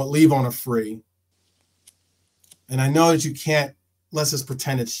or leave on a free. And I know that you can't. Let's just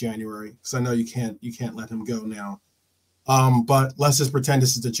pretend it's January, because I know you can't let him go now. But let's just pretend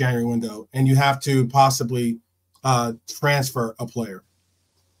this is the January window, and you have to possibly transfer a player.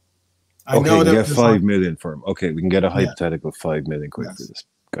 I know that we get 5 million for him. Okay, we can get a hypothetical 5 million quick for this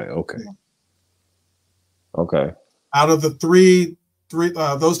guy. Okay. Yeah. Okay. Out of the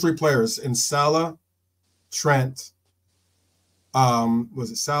those three players in Salah, Trent,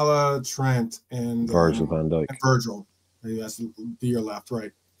 was it Salah, Trent, and Virgil van Dijk? And Virgil. Maybe that's the year left,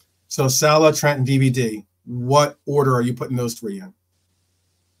 right? So Salah, Trent, and DVD. What order are you putting those three in?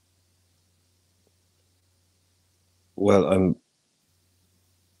 Well,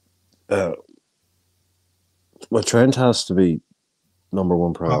 Well, Trent has to be number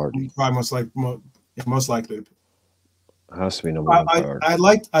one priority. Probably most likely. It has to be number one priority.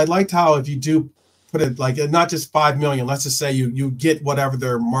 I liked how if you do put it like not just 5 million, let's just say you get whatever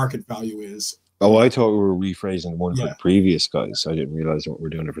their market value is. Oh, I thought we were rephrasing one for the previous guys. I didn't realize what we're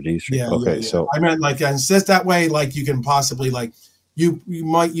doing it for these three. So I meant like, and just that way, like you can possibly like you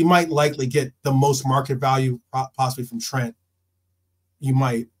might likely get the most market value possibly from Trent. You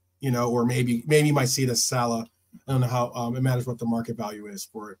might, or maybe you might see it as Salah. I don't know how it matters what the market value is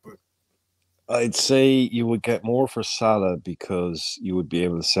for it, but I'd say you would get more for Salah because you would be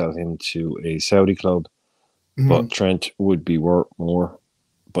able to sell him to a Saudi club, but Trent would be worth more.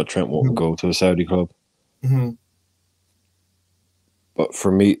 But Trent won't go to a Saudi club. But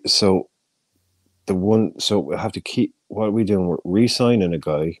for me, so we have to keep what are we doing? We're re-signing a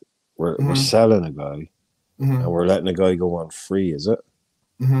guy, we're selling a guy, and we're letting a guy go on free. Is it?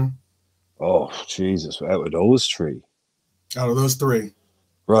 Oh Jesus! Out of those three.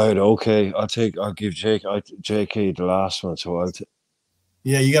 Right. Okay. I'll give JK the last one. So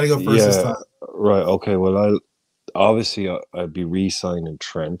you got to go first this time. Right. Okay. Well, I'd be re-signing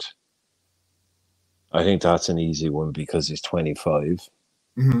Trent. I think that's an easy one because he's 25.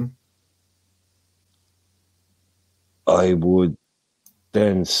 I would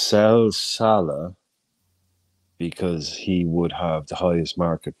then sell Salah because he would have the highest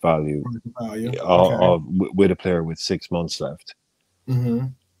market value with a player with 6 months left.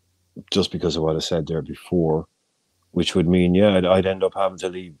 Just because of what I said there before. Which would mean, I'd end up having to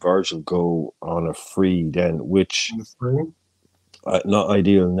leave Virgil go on a free then, which not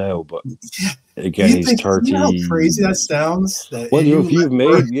ideal now, but again, he's 30. You know how crazy that sounds? Well, you've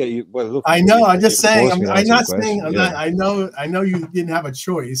made, look. I know. I'm just saying. I'm not saying. I know you didn't have a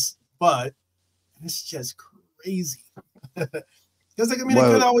choice, but it's just crazy. Because it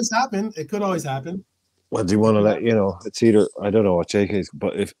could always happen. It could always happen. Well, do you want to let it's either I don't know what JK's,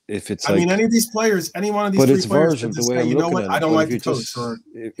 but if it's any of these players, any one of these three players, Virgin, the way I'm looking at it, I don't like the coach. Or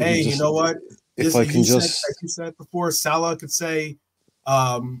hey, you know what? If I can just, like you said before, Salah could say,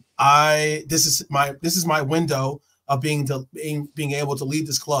 this is my window of being able to lead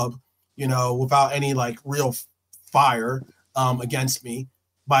this club, without any like real fire against me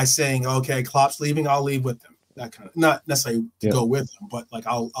by saying, okay, Klopp's leaving, I'll leave with him. That kind of, not necessarily to go with him, but like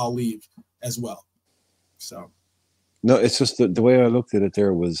I'll leave as well. So, no, it's just the way I looked at it.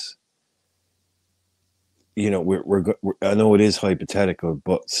 There was, we're I know it is hypothetical,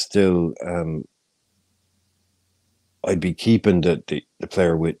 but still, I'd be keeping the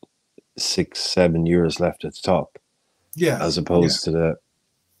player with 6-7 years left at the top, as opposed to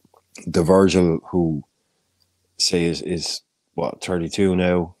the Virgil who say is what 32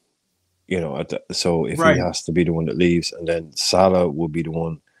 now, so if he has to be the one that leaves, and then Salah would be the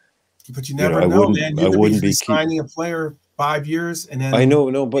one. But you never know, man. You could be signing a player 5 years, and then I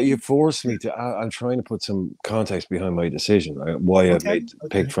know, but you forced me to. I'm trying to put some context behind my decision. Why I've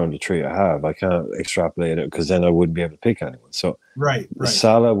picked from the three I have. I can't extrapolate it because then I wouldn't be able to pick anyone. So right.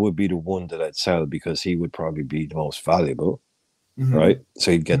 Salah would be the one that I'd sell because he would probably be the most valuable, right? So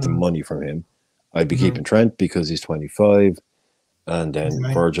you'd get the money from him. I'd be keeping Trent because he's 25, and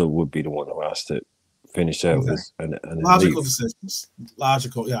then Virgil would be the one who has to finish out and logical decisions.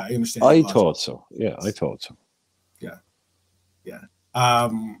 Logical, I understand. I thought so. Yeah, I thought so. Yeah. I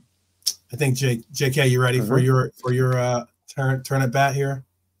think JK, you ready for your turn at bat here?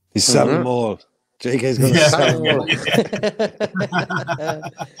 He's selling them all. JK's going to sell them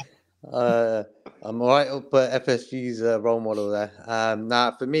all. I'm right up at FSG's role model there.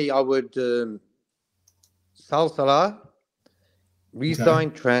 Now, for me, I would sell Salah,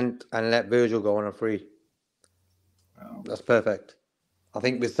 re-sign Trent, and let Virgil go on a free. Wow. That's perfect. I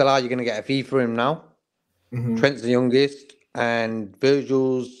think with Salah, you're going to get a fee for him now. Trent's the youngest, and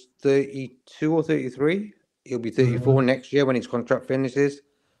Virgil's 32 or 33. He'll be 34 next year when his contract finishes.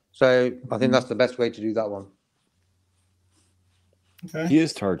 So I think that's the best way to do that one. Okay. He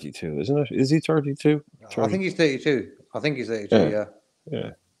is 32, isn't it? Is he 32? I think he's 32.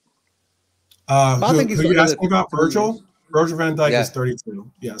 Yeah. I think he's. Who you asking about Virgil? Virgil van Dijk is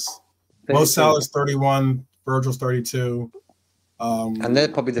 32. Yes. 32. Mo Salah's 31. Virgil's 32. And they're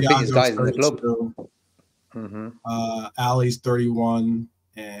probably the biggest guys in the club. Ali's 31,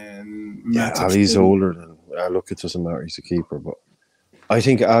 and Ali's older than. Look, it doesn't matter. He's a keeper, but I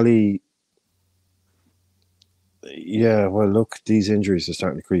think Ali. Yeah, well, look, these injuries are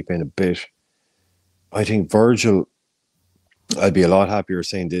starting to creep in a bit. I think Virgil. I'd be a lot happier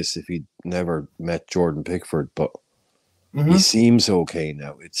saying this if he'd never met Jordan Pickford, but he seems okay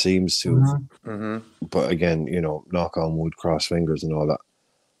now. It seems to. But again, knock on wood, cross fingers, and all that.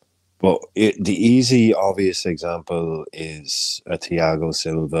 But the easy, obvious example is a Thiago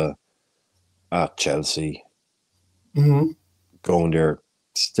Silva at Chelsea, going there,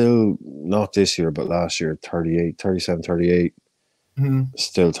 still not this year, but last year, 38, 37, 38,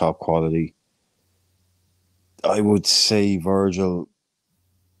 still top quality. I would say Virgil,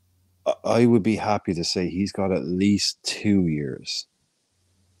 I would be happy to say he's got at least 2 years.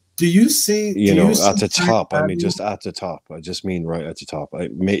 Do you see, at the top? I mean, just at the top. I just mean right at the top.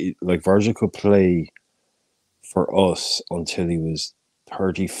 Like Virgil could play for us until he was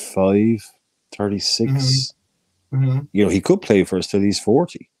 35, 36. He could play for us till he's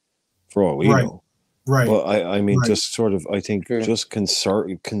 40, for all we know. Right. But I mean, just sort of, I think, just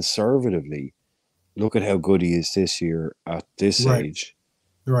conservatively, look at how good he is this year at this age.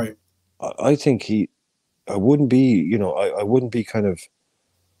 Right. I think I wouldn't be, I wouldn't be kind of,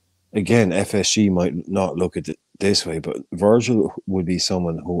 again, FSG might not look at it this way, but Virgil would be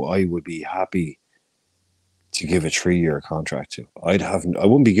someone who I would be happy to give a 3-year contract to. I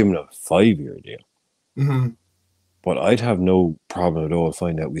wouldn't be giving a 5-year deal. But I'd have no problem at all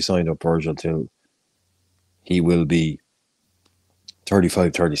finding out we signed up Virgil till he will be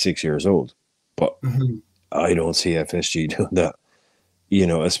 35, 36 years old. But I don't see FSG doing that.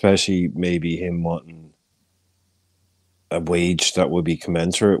 Especially maybe him wanting a wage that would be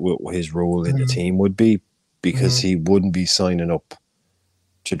commensurate with what his role in the team would be, because he wouldn't be signing up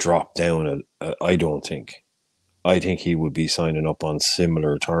to drop down. I don't think. I think he would be signing up on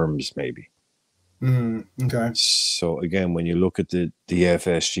similar terms, maybe. Okay. So again, when you look at the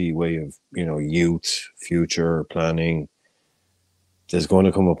FSG way of youth, future planning, there's going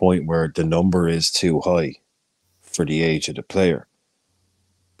to come a point where the number is too high for the age of the player.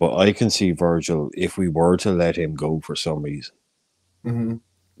 But I can see Virgil, if we were to let him go for some reason,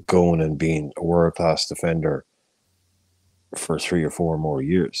 going and being a world-class defender for 3 or 4 more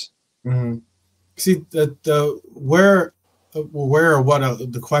years. See, the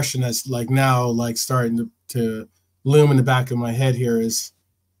question that's like now, like starting to loom in the back of my head here is,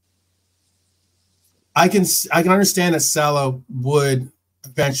 I can understand that Salah would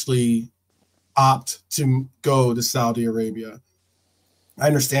eventually opt to go to Saudi Arabia. I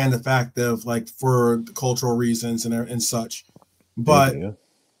understand the fact of, like, for cultural reasons and such, but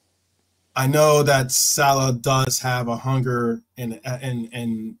I know that Salah does have a hunger and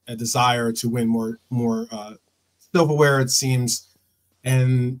a desire to win more silverware, it seems,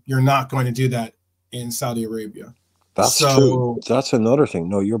 and you're not going to do that in Saudi Arabia. That's true. That's another thing.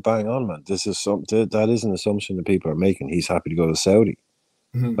 No, you're bang on, man. This is something that is an assumption that people are making. He's happy to go to Saudi.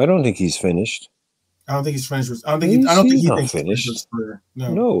 I don't think he's finished. I don't think he's finished. I don't think he thinks finished. His career.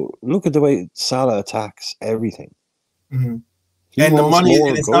 No, look at the way Salah attacks everything. And the money,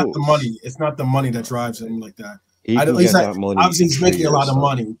 and it's not the money. It's not the money that drives him like that. Obviously, he's making a lot of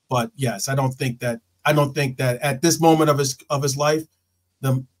money, but yes, I don't think that at this moment of his life,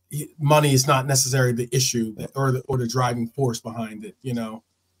 the money is not necessarily the issue or the driving force behind it.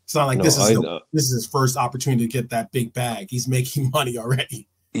 It's not like this is his first opportunity to get that big bag. He's making money already.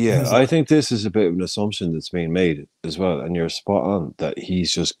 Yeah, I think this is a bit of an assumption that's being made as well, and you're spot on that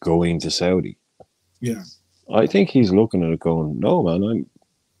he's just going to Saudi. Yeah, I think he's looking at it going, no, man,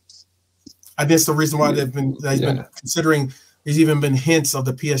 I guess the reason why he's been considering. There's even been hints of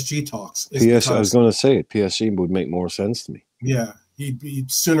the PSG talks. I was going to say it. PSG would make more sense to me. Yeah, he'd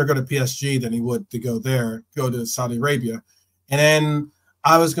sooner go to PSG than he would to go to Saudi Arabia. And then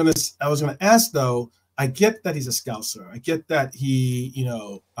I was going to ask though. I get that he's a Scouser. I get that he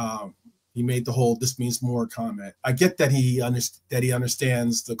made the whole "this means more" comment. I get that he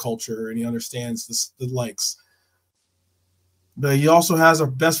understands the culture and he understands the likes. But he also has a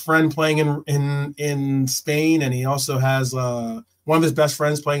best friend playing in Spain, and he also has one of his best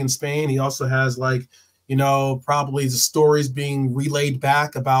friends playing in Spain. He also has, like, probably the stories being relayed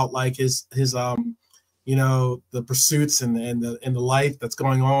back about, like, his the pursuits and the life that's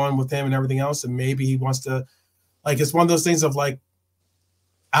going on with him and everything else. And maybe he wants to, like, it's one of those things of, like,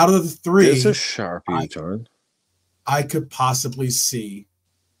 out of the 3, it's a sharp turn. I could possibly see.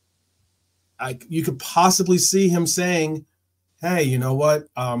 You could possibly see him saying, hey, you know what?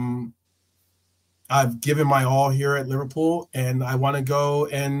 I've given my all here at Liverpool, and I want to go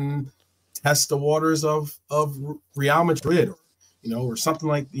and test the waters of Real Madrid, or something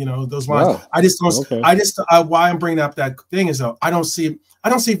like those lines. Wow. I just don't. Okay. Why I'm bringing up that thing is, though, I don't see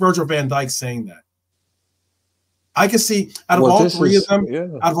Virgil van Dijk saying that. I can see out of all 3 of them,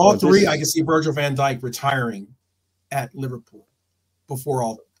 I can see Virgil van Dijk retiring at Liverpool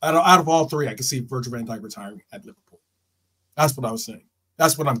out of all 3. I can see Virgil van Dijk retiring at Liverpool. That's what I was saying.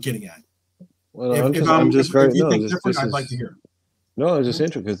 That's what I'm getting at. Well, I'd like to hear. No, I'm just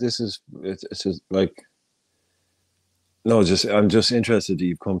interested because this is it's just like no, just I'm just interested that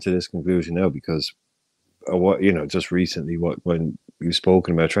you've come to this conclusion now because what just recently when you've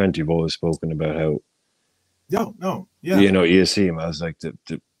spoken about Trent, you've always spoken about how you see him as like the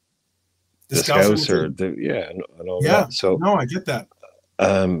scouser, and all that. So no, I get that.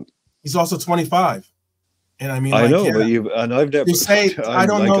 He's also 25. And I mean, I know, but I've never. I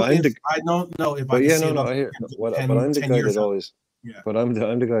don't know if but I can yeah, see no, I hear. But I'm the guy that always. Yeah. But I'm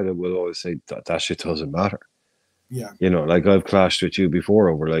the guy that will always say that shit doesn't matter. Yeah. Like I've clashed with you before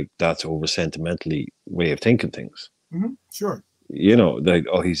over like that's over sentimentally way of thinking things. Mm-hmm. Sure. Like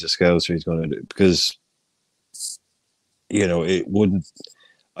he's a scout, so he's going to do because. It wouldn't.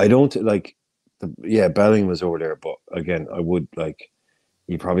 I don't like. Bellingham was over there, but again, I would like.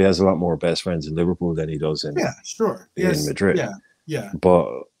 He probably has a lot more best friends in Liverpool than he does in in Madrid. Yeah. But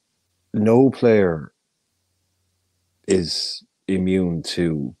no player is immune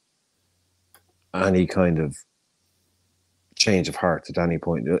to any kind of change of heart at any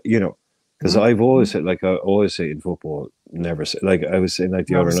point. Because I've always said, like I always say in football, never say. Like I was saying, like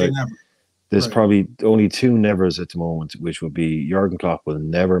the other night, there's probably only two nevers at the moment, which would be Jurgen Klopp will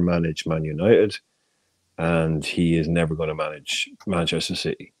never manage Man United. And he is never going to manage Manchester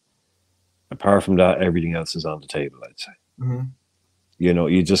City. Apart from that, everything else is on the table, I'd say. Mm-hmm.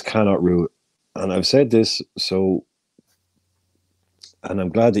 You just cannot rule. And I've said this, and I'm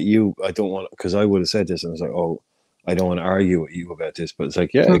glad that I don't want, because I would have said this, and I was like, oh, I don't want to argue with you about this, but it's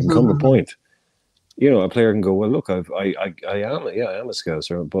like, yeah, it can come to a point. A player can go, well, look, I am a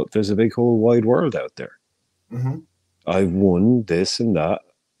scouser, but there's a big whole wide world out there. Mm-hmm. I've won this and that,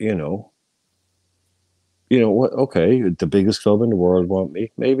 what? Okay, the biggest club in the world want me.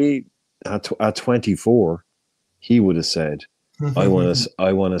 Maybe at 24, he would have said, "I want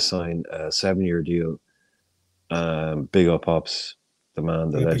to sign a 7-year deal." Big up, Pops, the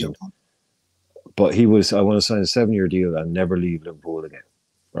man, the legend. But I want to sign a 7-year deal and never leave Liverpool again.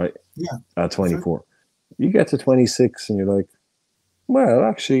 Right? Yeah. At 24, you get to 26, and you're like, well,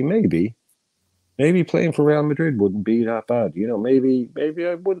 actually, maybe playing for Real Madrid wouldn't be that bad. Maybe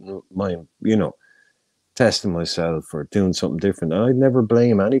I wouldn't mind. Testing myself or doing something different. And I'd never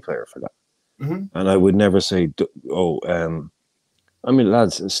blame any player for that. Mm-hmm. And I would never say,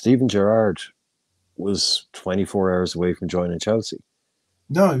 lads, Steven Gerrard was 24 hours away from joining Chelsea.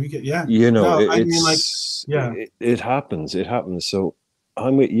 No, it happens. It happens. So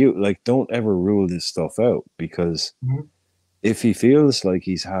I'm with you. Like, don't ever rule this stuff out because if he feels like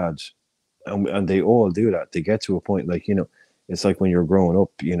he's had, and they all do that, they get to a point like, it's like when you're growing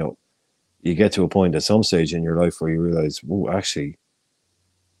up, you get to a point at some stage in your life where you realize,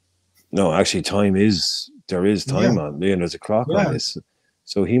 there is time on, there's a clock on this.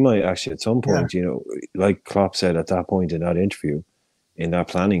 So he might actually at some point, like Klopp said at that point in that interview, in that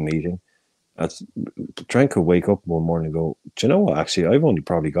planning meeting, Trent could wake up one morning and go, do you know what? Actually, I've only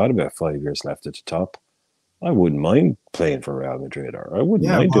probably got about 5 years left at the top. I wouldn't mind playing for Real Madrid, or I wouldn't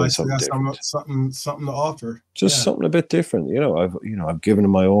mind doing something different. Something to offer. Just something a bit different. I've given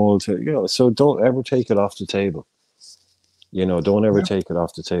him my all to, so don't ever take it off the table. Don't ever take it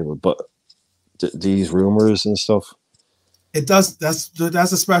off the table. But these rumors and stuff. It does.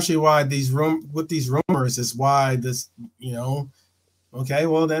 That's especially why these rumors is why this, okay,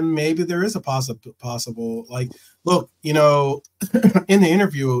 well then maybe there is a possible like, look, in the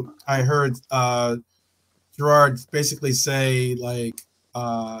interview I heard Gerrard basically say like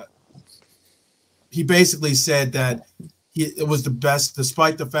he basically said that it was the best,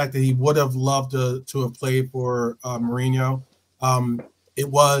 despite the fact that he would have loved to have played for Mourinho. It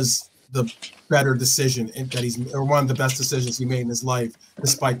was the better decision, or one of the best decisions he made in his life,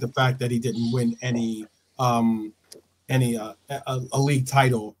 despite the fact that he didn't win any a league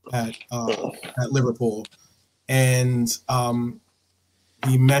title at Liverpool. And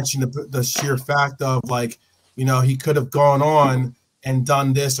he mentioned the sheer fact of like, he could have gone on and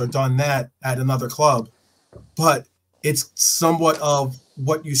done this or done that at another club, but it's somewhat of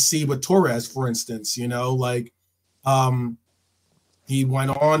what you see with Torres, for instance. He went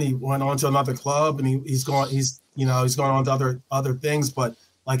on to another club, and he's gone on to other things, but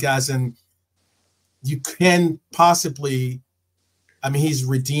like as in you can possibly, he's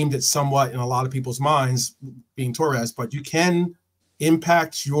redeemed it somewhat in a lot of people's minds, being Torres, but you can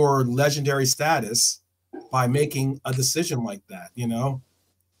impact your legendary status by making a decision like that,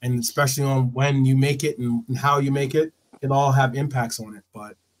 and especially on when you make it and how you make it, it all have impacts on it.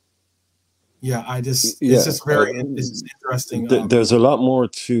 But it's just very interesting. There's a lot more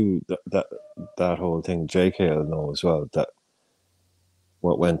to that whole thing. JK, I know as well, that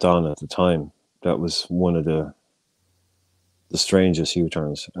what went on at the time, that was one of the the strangest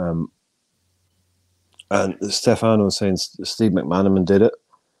U-turns. And Stefano was saying Steve McManaman did it.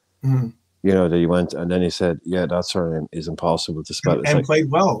 Mm-hmm. You know, that he went and then he said, "Yeah, that surname is impossible to spell." And played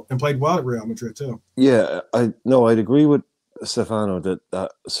well at Real Madrid too. Yeah, I'd agree with Stefano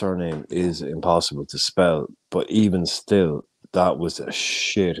that surname is impossible to spell, but even still, that was a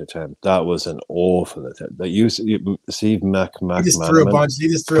shit attempt. That was an awful attempt. That Steve McManaman. He just threw a bunch.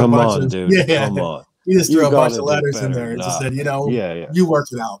 Come on, dude. Yeah. Come on. He just threw a bunch of letters in there and just said, you work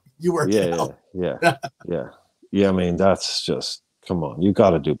it out. You work it out. Yeah. I mean, that's just, come on. You got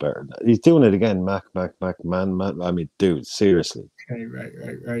to do better than that. He's doing it again. Man. I mean, dude, seriously. Okay,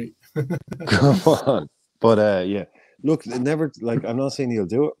 right. Come on. But yeah. Look, never, like, I'm not saying he'll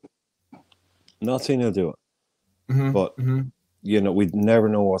do it. Mm-hmm. But, we never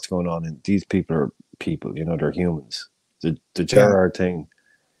know what's going on. And these people are people, they're humans. The Gerrard thing,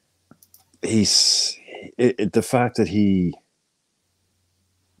 the fact that he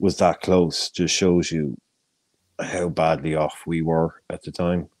was that close just shows you how badly off we were at the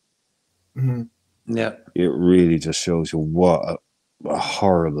time. Mm-hmm. Yeah. It really just shows you what a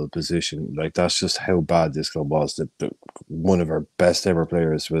horrible position. Like, that's just how bad this club was. That one of our best ever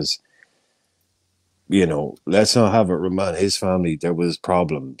players was, let's not have it remind his family, there was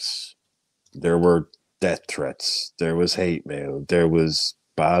problems. There were death threats. There was hate mail. There was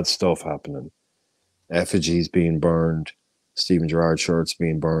bad stuff happening. Effigies being burned. Steven Gerrard shirts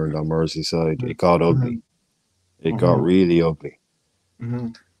being burned on Merseyside. Mm-hmm. It got ugly. It got really ugly.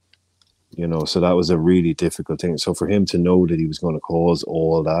 Mm-hmm. So that was a really difficult thing. So for him to know that he was going to cause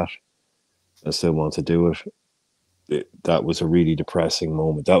all that and still want to do it, that was a really depressing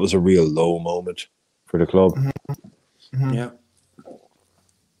moment. That was a real low moment for the club. Mm-hmm. Mm-hmm. Yeah.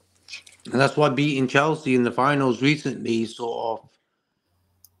 And that's why beating Chelsea in the finals recently sort of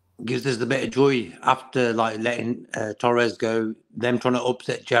gives us a bit of joy after letting Torres go, them trying to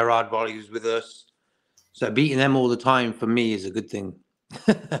upset Gerrard while he was with us. So beating them all the time for me is a good thing.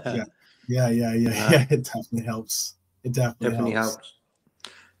 Yeah. It definitely helps. It definitely helps.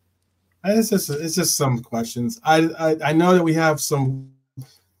 It's just some questions. I know that we have some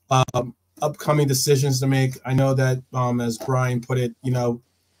upcoming decisions to make. I know that as Brian put it,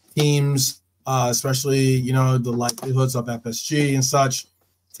 teams, especially the likelihoods of FSG and such,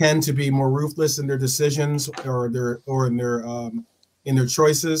 tend to be more ruthless in their decisions or in their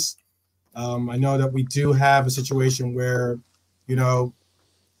choices. I know that we do have a situation where,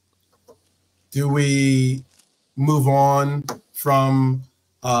 do we move on from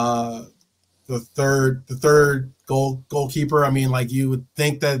the third goalkeeper? I mean, like, you would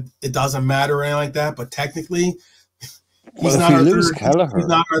think that it doesn't matter or anything like that, but technically, he's not our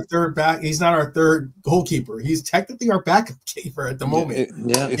third back. He's not our third goalkeeper. He's technically our backup keeper at the moment.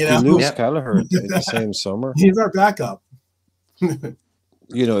 If we lose Kelleher in the same summer, he's our backup.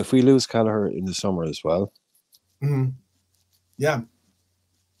 If we lose Kelleher in the summer as well, yeah.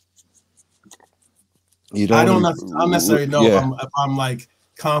 I don't necessarily know if I'm like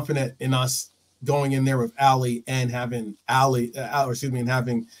confident in us going in there with Ali and having and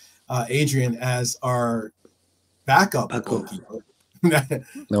having Adrian as our backup goalkeeper.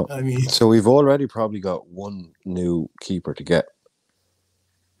 No, I mean, so we've already probably got one new keeper to get.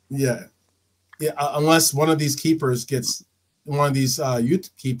 Yeah, unless one of these keepers gets youth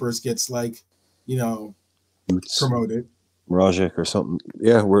keepers gets promoted. Rajic or something.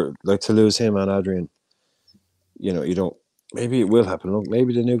 Yeah, we're like to lose him and Adrian. You don't. Maybe it will happen. Look,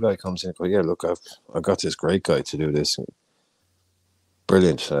 maybe the new guy comes in and goes, yeah, look, I've got this great guy to do this.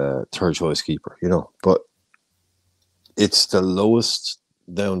 Brilliant third choice keeper, But it's the lowest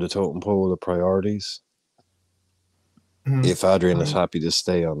down the totem pole of priorities. Mm-hmm. If Adrian is happy to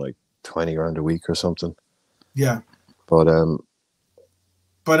stay on like 20 grand a week or something. Yeah. But I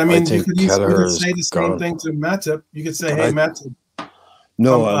mean, you could say the same thing to Matip. You could say, "Hey, Matip, we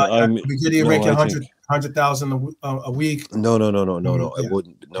could even make 100,000 a week." No. I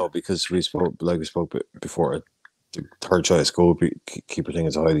wouldn't. No, because we spoke before. The third choice goalkeeper thing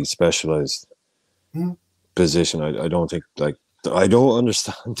is a highly specialized position. I don't think I don't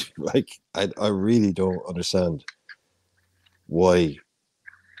understand. I really don't understand why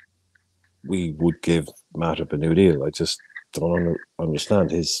we would give Matip a new deal. I just don't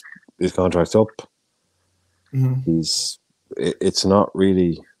understand. His contract's up. Mm-hmm. It's not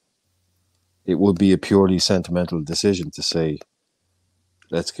really. It would be a purely sentimental decision to say,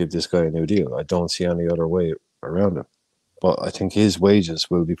 let's give this guy a new deal. I don't see any other way around it. But I think his wages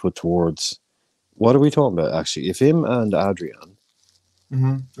will be put towards. What are we talking about, actually? If him and Adrian.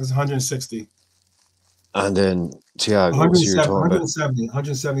 That's 160. And then Thiago,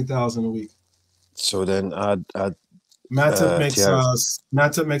 170,000 a week. So then add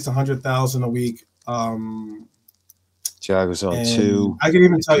Matip makes 100,000 a week. Thiago's on 2. I can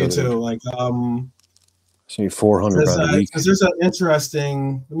even tell you too, like it's 400 grand a week. Because there's an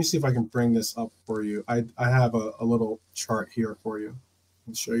interesting. Let me see if I can bring this up for you. I have a little chart here for you.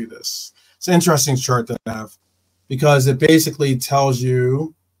 I'll show you this. It's an interesting chart that I have because it basically tells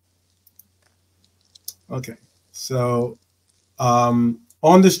you. Okay, so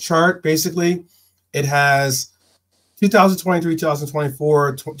on this chart, basically, it has 2023,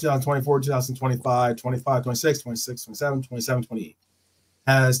 2024, 2024, 2025, 25, 26, 26, 27, 27, 28.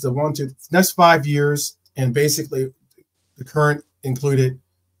 Has the next 5 years and basically the current included,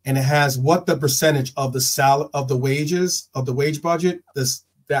 and it has what the percentage of the wages of the wage budget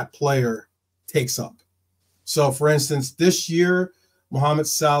that player takes up. So, for instance, this year, Mohamed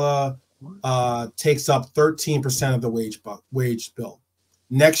Salah takes up 13% of the wage bill.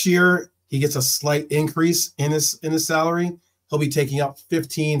 Next year, he gets a slight increase in his salary. He'll be taking up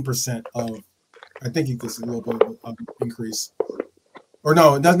 15% of. I think he gets a little bit of an increase. Or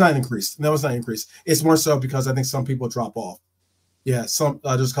no, that's not an increase. No, it's not an increase. It's more so because I think some people drop off. Yeah,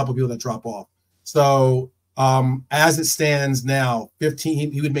 there's a couple of people that drop off. So as it stands now,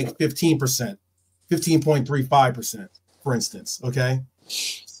 he would make 15%, 15.35%, for instance. Okay.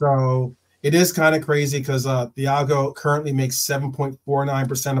 So it is kind of crazy because Thiago currently makes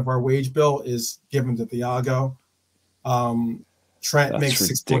 7.49% of our wage bill is given to Thiago. Trent makes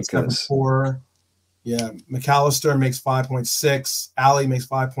 6.74. Yeah, McAllister makes 5.6. Ali makes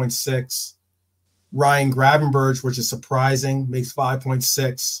 5.6. Ryan Gravenberch, which is surprising, makes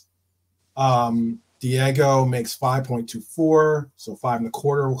 5.6. Diego makes 5.24, so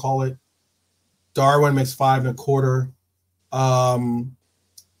 5.25 we'll call it. Darwin makes 5.25.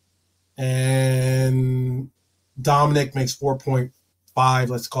 And Dominic makes 4.5,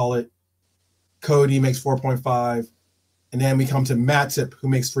 let's call it. Cody makes 4.5. And then we come to Matip, who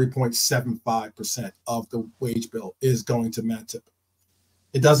makes 3.75% of the wage bill is going to Matip.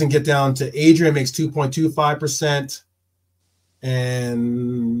 It doesn't get down to Adrian, makes 2.25%.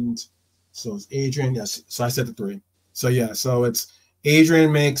 And so it's Adrian. Yes. So I said the 3. So yeah, so it's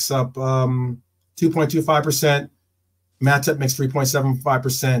Adrian makes up 2.25%. Matip makes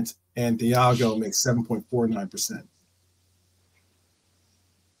 3.75%. And Thiago makes 7.49%.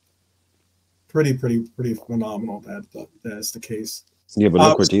 Pretty phenomenal that's the case. Yeah, but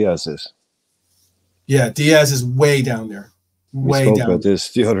look where Diaz is. Yeah, Diaz is way down there. We spoke about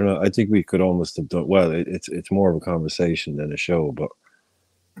this the other night. I think we could almost have done well. It's more of a conversation than a show, but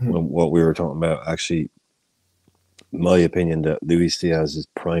what we were talking about, actually, my opinion that Luis Diaz is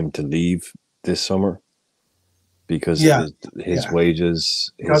primed to leave this summer because of his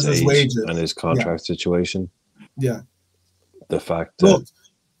wages, his age, and his contract situation. Yeah, the fact that.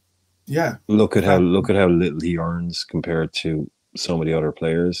 Look at how little he earns compared to some of the other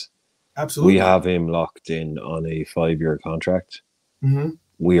players. Absolutely. We have him locked in on a 5-year contract. Mm-hmm.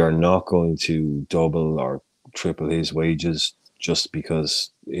 We are not going to double or triple his wages just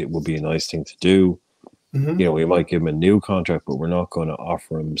because it would be a nice thing to do. Mm-hmm. You know, we might give him a new contract, but we're not going to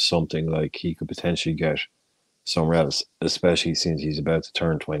offer him something like he could potentially get somewhere else, especially since he's about to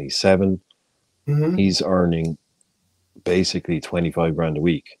turn 27. Mm-hmm. He's earning basically 25 grand a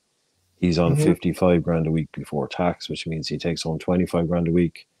week. He's on 55 grand a week before tax, which means he takes home 25 grand a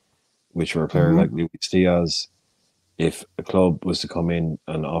week, which for a player like Luis Diaz, if a club was to come in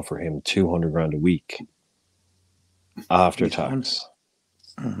and offer him 200 grand a week after tax.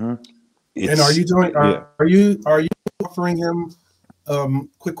 And are you doing, are you offering him,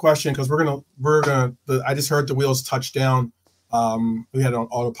 quick question, because I just heard the wheels touch down. We had it on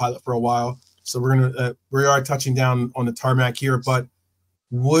autopilot for a while. So we are touching down on the tarmac here, but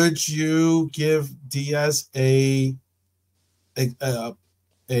would you give Diaz a bump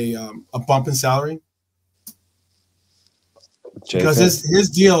in salary? Because his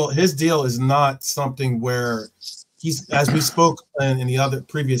deal is not something where he's, as we spoke in the other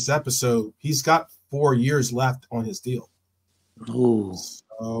previous episode, he's got 4 years left on his deal. Ooh.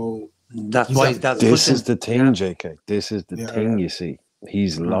 So that's why this is the thing, JK. This is the thing, you see.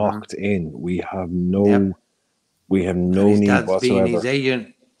 He's locked in. We have no need whatsoever.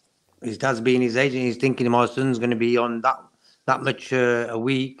 His dad's being his agent. He's thinking my son's going to be on that much a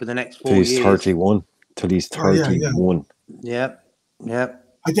week for the next 4 years. Till he's 31. Till he's 31. Yep. I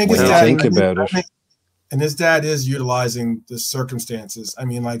think his dad. And his dad is utilizing the circumstances. I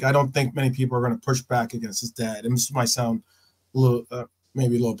mean, like, I don't think many people are going to push back against his dad. And this might sound a little,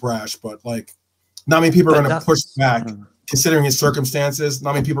 maybe a little brash, but like, not many people are going to push back. Considering his circumstances,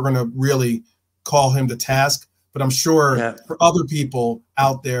 not many people are going to really call him to task. But I'm sure for other people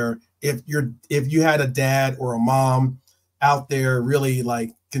out there, if you had a dad or a mom out there really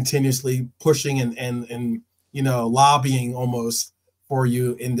like continuously pushing and you know, lobbying almost for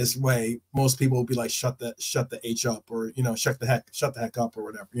you in this way, most people will be like, shut the H up, or, you know, shut the heck up, or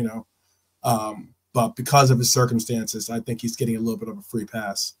whatever, you know. But because of his circumstances, I think he's getting a little bit of a free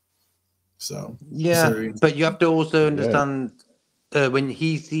pass. So yeah, but you have to also understand when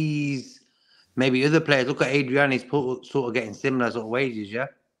he sees maybe other players. Look at Adrian; he's sort of getting similar sort of wages,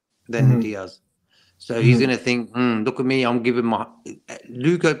 than Diaz. So he's gonna think, look at me, I'm giving my.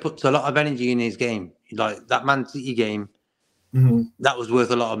 Luka puts a lot of energy in his game. Like that Man City game, that was worth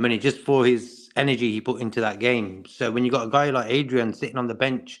a lot of money just for his energy he put into that game. So when you got a guy like Adrian sitting on the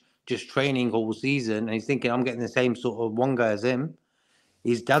bench just training all season, and he's thinking, I'm getting the same sort of wonga as him,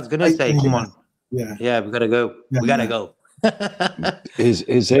 his dad's gonna say, "Come on, yeah, we gotta go, we gotta go." His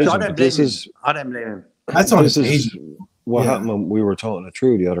agent. So I don't blame him. I don't blame him. That's on his agent. What happened when we were talking it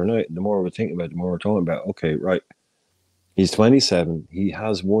through the other night. The more we're thinking about it, the more we're talking about, okay, right. He's 27. He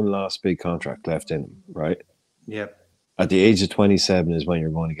has one last big contract left in him, right? Yeah. At the age of 27 is when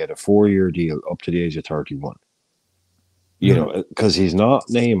you're going to get a 4-year deal up to the age of 31. You know, because he's not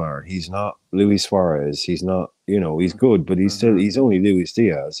Neymar. He's not Luis Suarez. He's not, you know, he's good, but he's only Luis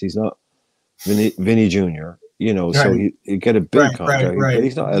Diaz. He's not Vinny Jr., you know, so he get a big contract, but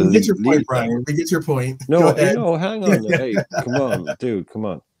he's not elite. We get your point, Brian. We get your point. No, hang on. Hey, come on, dude, come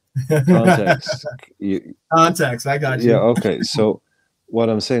on. Context. Context, I got you. Yeah, okay. So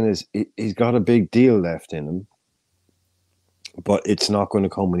what I'm saying is he's got a big deal left in him, but it's not going to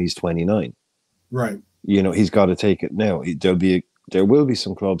come when he's 29. Right. You know, he's got to take it now. There will be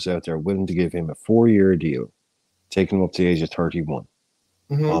some clubs out there willing to give him a 4-year deal, taking him up to the age of 31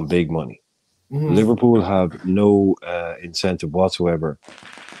 on big money. Liverpool have no incentive whatsoever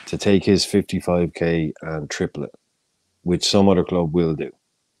to take his 55k and triple it, which some other club will do.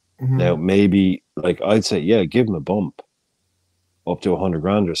 Now, maybe, like, I'd say, yeah, give him a bump up to 100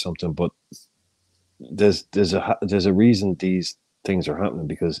 grand or something, but there's a reason these things are happening,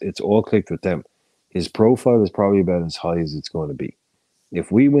 because it's all clicked with them. His profile is probably about as high as it's going to be.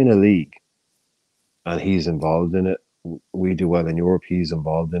 If we win a league and he's involved in it, we do well in Europe, he's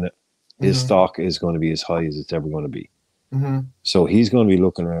involved in it, his stock is going to be as high as it's ever going to be. So he's going to be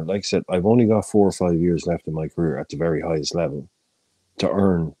looking around. Like I said, I've only got 4 or 5 years left in my career at the very highest level to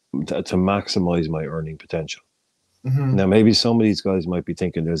maximize my earning potential. Now, maybe some of these guys might be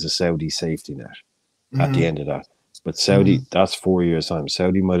thinking there's a Saudi safety net at the end of that. But Saudi, that's 4 years' time.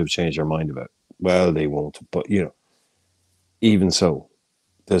 Saudi might have changed their mind about it. Well, they won't. But, you know, even so,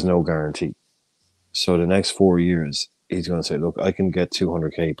 there's no guarantee. So the next 4 years, he's going to say, look, I can get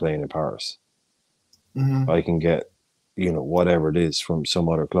 200k playing in Paris. I can get, you know, whatever it is from some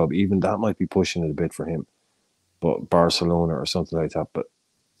other club. Even that might be pushing it a bit for him. But Barcelona or something like that. But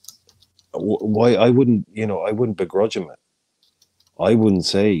why I wouldn't begrudge him it. I wouldn't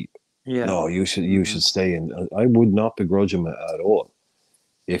say, no, you should stay in. I would not begrudge him at all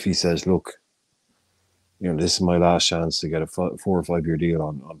if he says, look, you know, this is my last chance to get a 4 or 5 year deal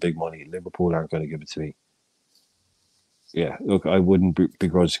on big money. Liverpool aren't going to give it to me. Yeah, look, I wouldn't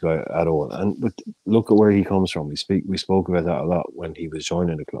begrudge the guy at all. And look at where he comes from. We spoke about that a lot when he was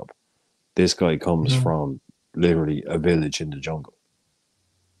joining the club. This guy comes from literally a village in the jungle.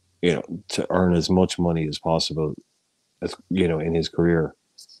 You know, to earn as much money as possible, as, you know, in his career,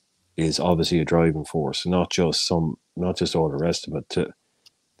 is obviously a driving force. Not just all the rest of it.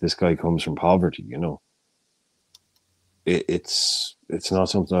 This guy comes from poverty. You know, it's not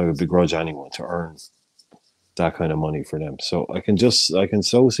something I would begrudge anyone to earn that kind of money for them. So I can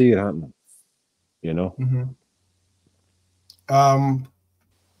so see it happening. You know.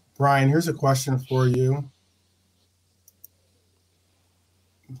 Brian, here's a question for you.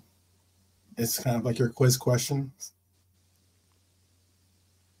 It's kind of like your quiz question.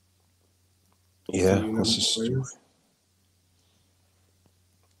 Yeah.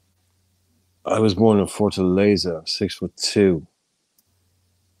 I was born in Fortaleza, 6'2".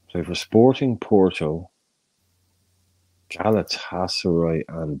 Played for Sporting Porto, Galatasaray,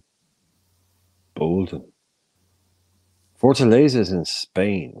 and Bolton. Fortaleza is in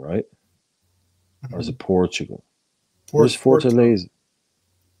Spain, right? Or is it Portugal? Where's Fortaleza?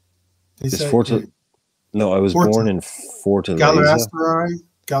 No, I was born in Fortaleza.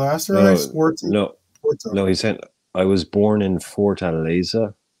 Galatasaray, Sporting. No, he said I was born in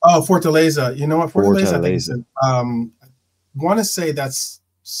Fortaleza. Oh, Fortaleza. You know what? Fortaleza. I think I want to say that's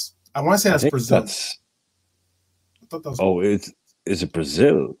Brazil. I thought that was is it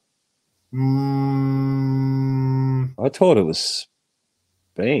Brazil? I thought it was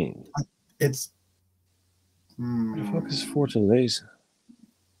Spain. It's What the fuck is Fortaleza?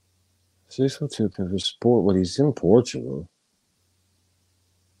 6'2" for sport. Well, he's in Portugal.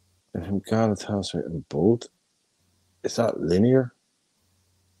 Galatasaray and both. Is that linear?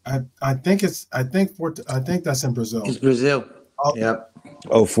 I think that's in Brazil. It's Brazil. Oh, Yeah.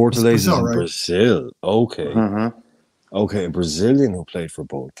 Oh, Fortaleza is in right? Brazil. Okay. Okay, a Brazilian who played for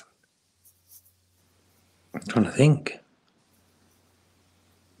both. I'm trying to think.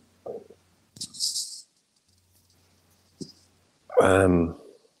 A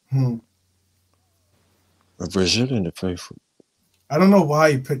Brazilian to play for. I don't know why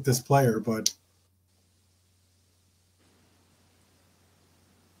you picked this player, but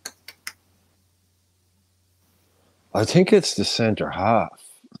I think it's the center half.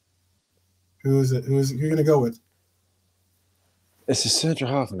 who is it? Who are you gonna go with? It's the center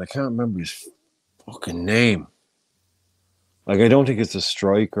half, and I can't remember his fucking name. Like, I don't think it's a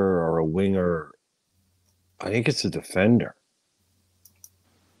striker or a winger. I think it's a defender.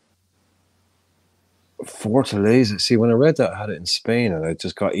 Fortaleza. See, when I read that, I had it in Spain, and I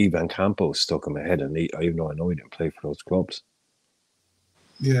just got Ivan Campos stuck in my head, and even though I know he didn't play for those clubs.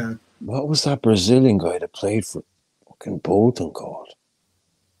 Yeah. What was that Brazilian guy that played for fucking Bolton called?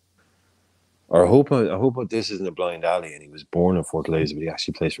 Or I hope this isn't a blind alley, and he was born in Fortaleza, but he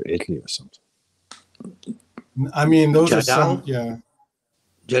actually plays for Italy or something. I mean, those Jadal? are some. Yeah.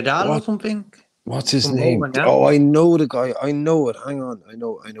 Jadal or something? What's his From name? Bolton, yeah? Oh, I know the guy. I know it. Hang on. I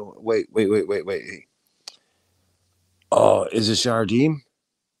know. Wait. Oh, is it Jardim?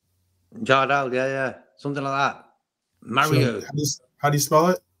 Jadal, yeah. Something like that. Mario. So, how do you spell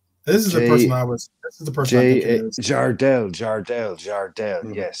it? This is the person I was. This is the person I think it is. Jardel. Yes, Jardel.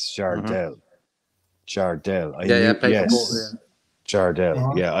 Jardel. Yes.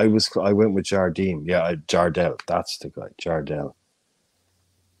 Jardel. Yeah, I went with Jardim. Yeah, Jardel. That's the guy. Jardel.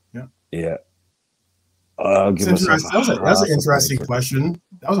 Yeah. I'll give myself that was an interesting question.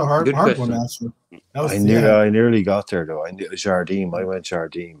 That was a hard one to answer. I nearly got there though. I knew Jardim. I went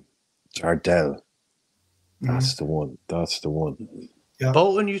Jardim. Jardel. That's the one. Yeah.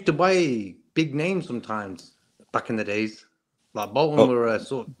 Bolton used to buy big names sometimes back in the days. Like Bolton were a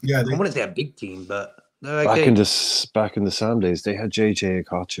sort of, I wouldn't say a big team, but they're okay. Back in the Sam days, they had JJ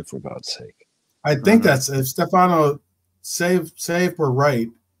Okocha, for God's sake. I think that's if Stefano say if we're right.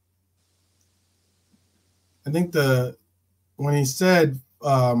 I think when he said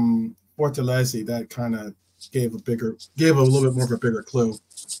Fortaleza, that kind of gave a little bit more of a bigger clue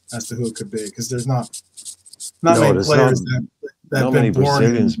as to who it could be, because there's not many players that not many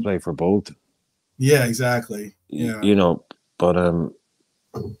Brazilians play for both. Yeah, exactly. Yeah, but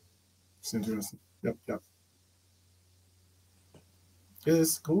it's interesting. Yep. Yeah,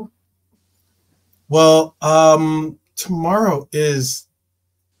 it's cool. Well, tomorrow is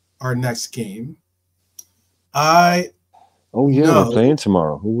our next game. We're playing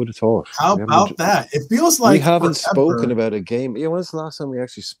tomorrow. Who would have thought? How about that? It feels like we haven't spoken about a game. Yeah, when's the last time we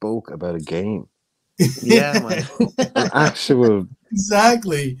actually spoke about a game? Yeah, man. An actual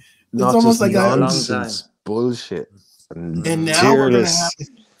exactly. It's not almost just like nonsense bullshit. And now we're gonna have.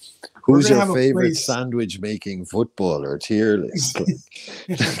 Who's your favorite sandwich making footballer? Tier list.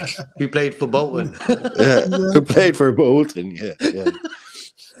 Who played for Bolton? Who played for Bolton? Yeah.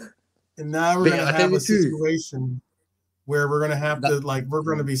 And now we're gonna have a situation where we're gonna have to we're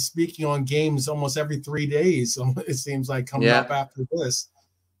gonna be speaking on games almost every 3 days. So it seems like coming up after this.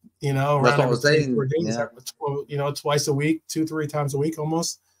 Around that's what I was saying. 3-4 days, twice a week, 2-3 times a week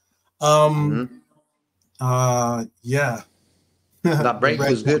almost. Yeah. That break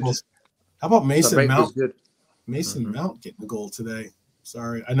was good. How about Mason Mount? Mason Mount getting the goal today.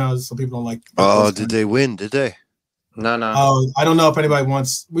 Sorry, I know some people don't like. Oh, did they win? Did they? No. Oh, I don't know if anybody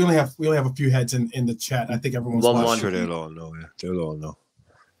wants. We only have a few heads in the chat. I think everyone's 1-1. Sure, they'll all know. Yeah, they'll all know.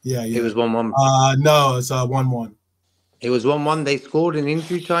 Yeah. It was 1-1. No, it's 1-1. It was 1-1. They scored in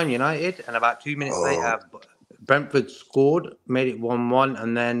injury time, United, and about 2 minutes later, Brentford scored, made it 1-1,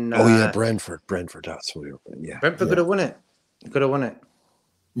 and then. Brentford. That's what we were playing. Yeah. Brentford could have won it.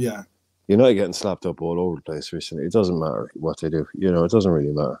 Yeah. United getting slapped up all over the place recently. It doesn't matter what they do. It doesn't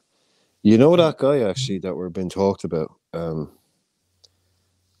really matter. You know that guy actually that we've been talked about,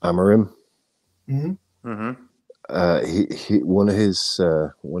 Amarim. He one of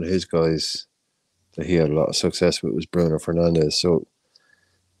his guys that he had a lot of success with was Bruno Fernandes. So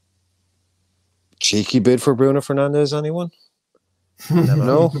cheeky bid for Bruno Fernandes, anyone?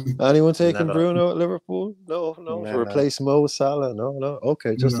 No? Anyone taking Bruno at Liverpool? No. To replace Mo Salah? No.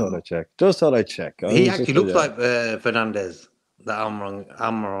 Okay, thought I'd check. He actually looks like Fernandes, the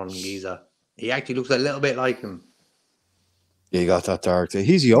Almiron geezer. He actually looks a little bit like him. Yeah, he got that dark.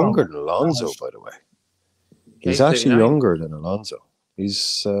 He's younger than Alonso, by the way. He's actually younger than Alonso.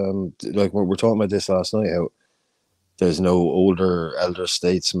 He's like we were talking about this last night. How There's no older elder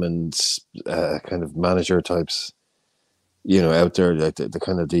statesmen, kind of manager types, out there, like the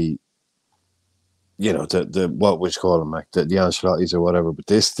kind of the what would you call them, like the Ancelottis or whatever. But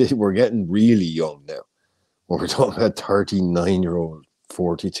we're getting really young now. When we're talking about 39-year-old,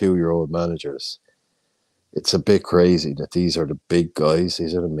 42-year-old managers, it's a bit crazy that these are the big guys.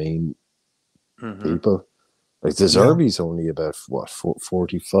 These are the main people. Like the Zerbi's only about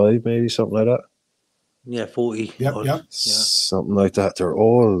 45, maybe something like that. Yeah, 40. Yep. Something like that. They're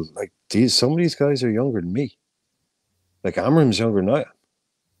all like these. Some of these guys are younger than me. Like Amram's younger than I am.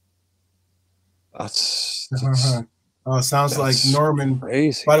 That's oh, it sounds like Norman.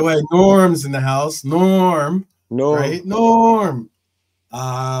 Crazy. By the way, Norm's in the house. Norm. Right? Norm.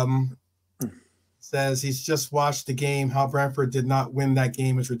 Says he's just watched the game. How Brentford did not win that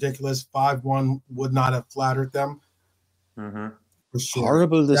game is ridiculous. 5-1 would not have flattered them. For sure.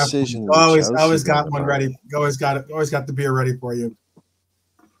 Horrible decision. Always got one ready. Always got the beer ready for you.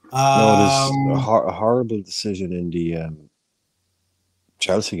 No, there's a horrible decision in the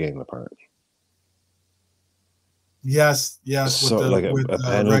Chelsea game, apparently. Yes. So like a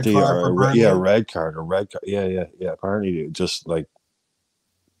penalty or a red card. Yeah. Apparently, just like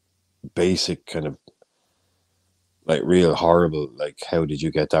basic kind of like real horrible. Like, how did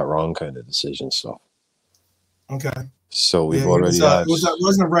you get that wrong? Kind of decision stuff. Okay. So we've already had.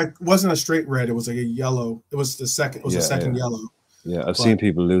 It wasn't a straight red. It was like a yellow. It was the second. It was a second yellow. Yeah, I've seen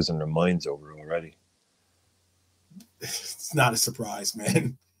people losing their minds over it already. It's not a surprise,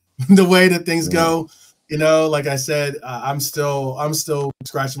 man. The way that things go, like I said, I'm still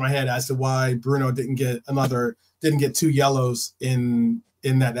scratching my head as to why Bruno didn't get two yellows in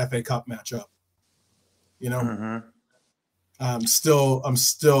that FA Cup matchup. I'm still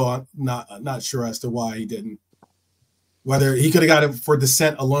not sure as to why he didn't. Whether he could have got it for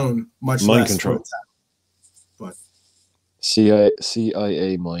dissent alone, much mind less control. But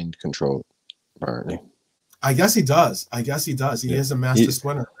CIA mind control, apparently. I guess he does. He is a master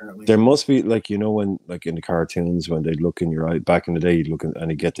swimmer, apparently. There must be, like, when, like in the cartoons, when they'd look in your eye, back in the day, you'd look and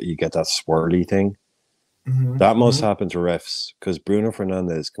you get that swirly thing. That must happen to refs, because Bruno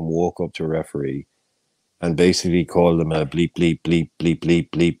Fernandes can walk up to a referee and basically call them a bleep, bleep, bleep, bleep, bleep,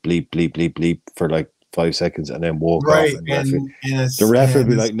 bleep, bleep, bleep, bleep, bleep for like 5 seconds and then walk off. And the ref would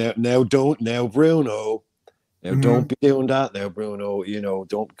be like, now Bruno. Now don't be doing that now, Bruno.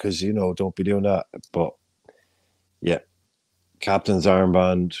 Don't be doing that. But yeah, captain's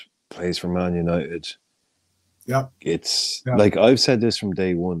armband, plays for Man United. Yep. It's like I've said this from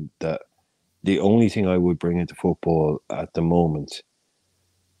day one, that the only thing I would bring into football at the moment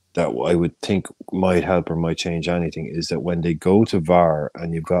that I would think might help or might change anything is that when they go to VAR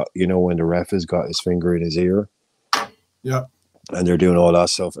and you've got, when the ref has got his finger in his ear. Yeah. And they're doing all that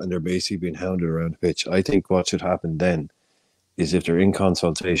stuff and they're basically being hounded around the pitch. I think what should happen then is, if they're in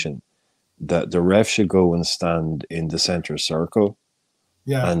consultation, that the ref should go and stand in the center circle.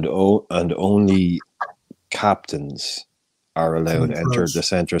 Yeah. And only captains are allowed to enter the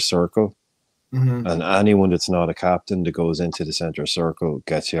center circle. And anyone that's not a captain that goes into the center circle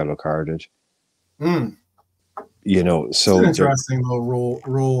gets yellow carded. So it's an interesting little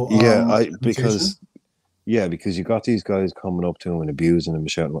rule. Because you got these guys coming up to him and abusing him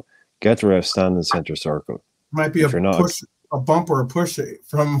and shouting. Get the ref, stand in the center circle. Might be a bump or a push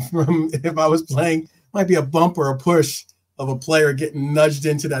from if I was playing. Might be a bump or a push of a player getting nudged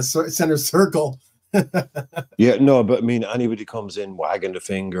into that center circle. Yeah, no, but I mean, anybody comes in wagging the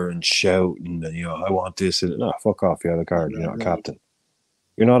finger and shouting, and I want this, and no, fuck off, you're the card. You're not a captain.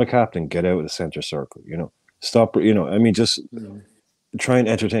 You're not a captain. Get out of the center circle. Stop. I mean, just try and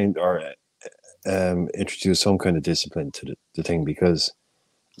entertain or introduce some kind of discipline to the thing, because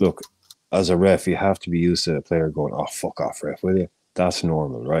look, as a ref, you have to be used to a player going, "Oh, fuck off, ref, will you?" That's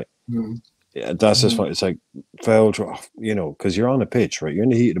normal, right? Yeah, that's just fine. It's like foul draw, because you're on a pitch, right? You're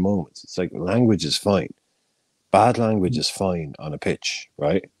in the heat of the moment. It's like language is fine. Bad language is fine on a pitch,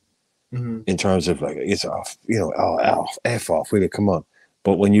 right? In terms of like, it's off, F off, will you? Come on.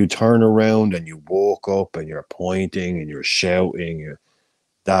 But when you turn around and you walk up and you're pointing and you're shouting,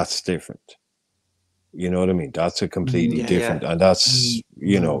 that's different. You know what I mean? That's a completely different, and that's,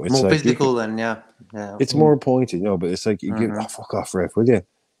 it's more like physical than, it's more pointed, but it's like you give, fuck off, ref, will you?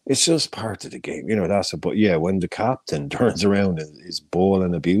 It's just part of the game, that's it. But yeah, when the captain turns around and is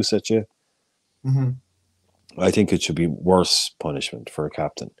bawling abuse at you, I think it should be worse punishment for a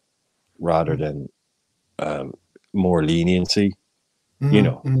captain rather than more leniency.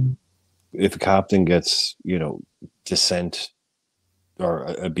 If a captain gets, dissent or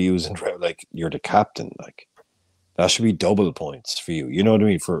abuse and like, you're the captain, like that should be double points for you. You know what I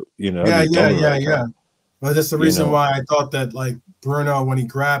mean? For But that's the reason why I thought that, like, Bruno, when he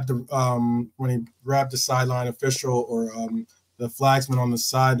grabbed the sideline official or the flagsman on the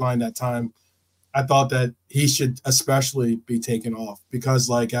sideline that time, I thought that he should especially be taken off, because,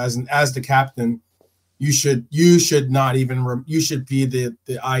 like, as the captain, you should not even you should be the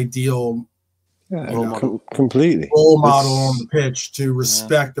ideal completely role model on the pitch to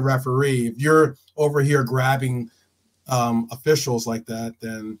respect the referee. If you're over here grabbing officials like that,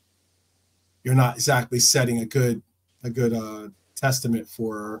 then you're not exactly setting a good testament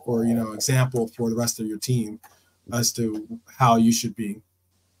for, or example for the rest of your team as to how you should be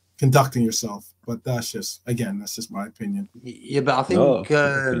conducting yourself. But that's just my opinion. Yeah, but I think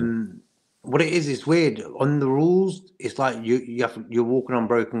what it is, it's weird on the rules. It's like you're walking on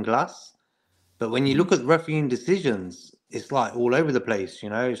broken glass. But when you look at refereeing decisions, it's like all over the place.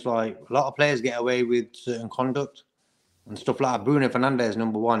 It's like a lot of players get away with certain conduct and stuff like that. Bruno Fernandes,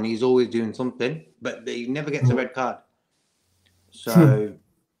 number one, he's always doing something, but he never gets a red card. So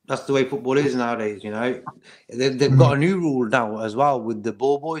that's the way football is nowadays. They've got a new rule now as well with the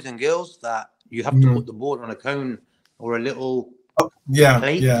ball boys and girls, that you have to put the ball on a cone or a little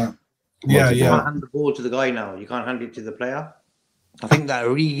plate. You can't hand the ball to the guy now. You can't hand it to the player. I think that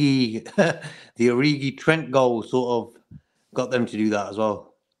the Origi Trent goal sort of got them to do that as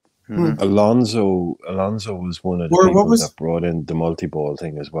well. Alonso was one of the people that brought in the multi-ball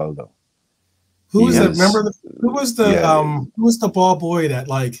thing as well, though. Who was that? Remember who was the ball boy that,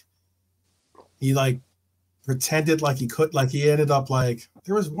 like, he, like, pretended like he could, like, he ended up, like,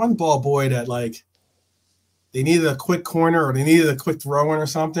 there was one ball boy that, like, they needed a quick corner or they needed a quick throw in or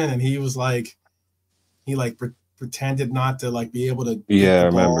something, and he was like, pretended not to, like, be able to. I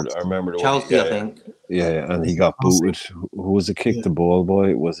remember Chelsea, I think. Yeah, and he got booted. Who was it? Kicked the ball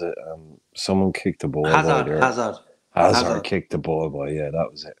boy? Was it someone kicked the ball boy there? Hazard kicked the ball boy. Yeah,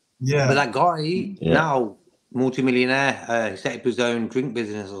 that was it. Yeah, but that guy now multimillionaire, he set up his own drink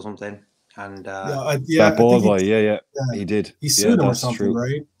business or something, and that ball boy, he did. He sued him or something,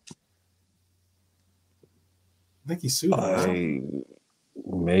 right? I think he sued him.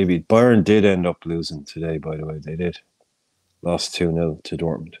 Maybe Bayern did end up losing today. By the way, they did. Lost 2-0 to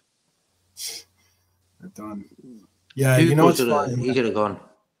Dortmund. They're done. Yeah, it's funny. He should have gone.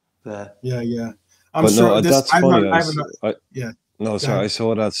 Yeah. I'm sure that's funny. No, sorry. I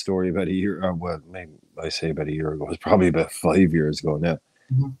saw that story about a year. Well, maybe I say about a year ago. It was probably about 5 years ago now.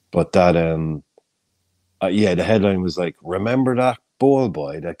 But that, the headline was like, "Remember that ball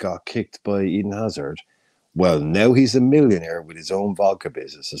boy that got kicked by Eden Hazard? Well, now he's a millionaire with his own vodka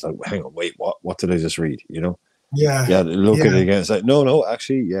business." It's like, hang on, wait, what? What did I just read? Yeah. Look at it again. It's like, no,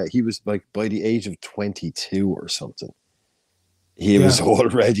 actually, he was like by the age of 22 or something. He was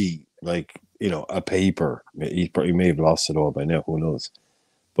already like, a paper. He may have lost it all by now. Who knows?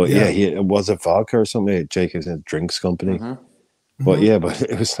 But it was a vodka or something. Jacob's drinks company. But but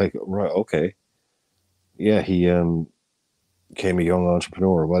it was like, right, okay. Yeah, he became a young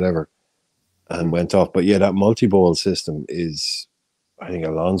entrepreneur or whatever and went off. But that multi-ball system is, I think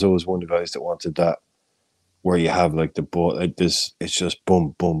Alonso was one of the guys that wanted that, where you have like the ball like this, it's just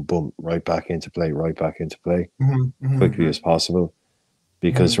boom, boom, boom, right back into play, quickly as possible.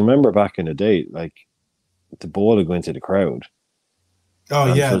 Because remember back in the day, like the ball would go into the crowd.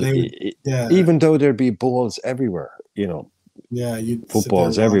 Oh yeah, even though there'd be balls everywhere,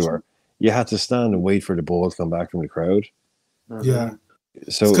 footballs everywhere, you had to stand and wait for the ball to come back from the crowd. Yeah,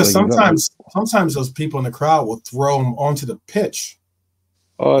 so because sometimes those people in the crowd will throw them onto the pitch.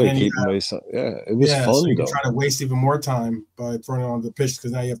 Oh, you keep them away. Yeah, it was fun. So you're trying to waste even more time by throwing it on the pitch,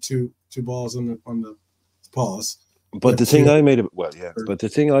 because now you have two balls on the paws. But the thing I made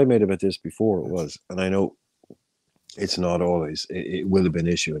about this before was, and I know it's not always, it will have been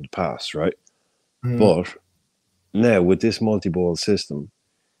an issue in the past, right? But now with this multi-ball system,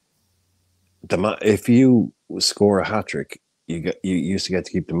 if you score a hat trick, you used to get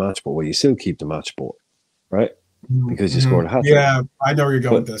to keep the match ball. Well, you still keep the match ball, right? Because you scored a hat trick. Yeah, I know where you're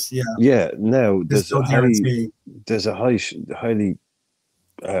going with this. Yeah. Now there's a highly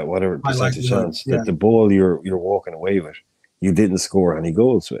whatever percentage chance that the ball you're walking away with, you didn't score any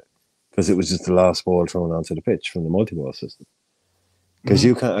goals with, because it was just the last ball thrown onto the pitch from the multi-ball system. Because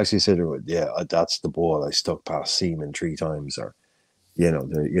you can't actually say, that's the ball I stuck past Seaman 3 times, or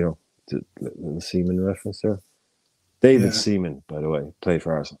the Seaman reference there. David Seaman, by the way, played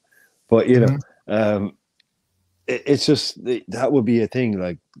for Arsenal. But it's just that would be a thing.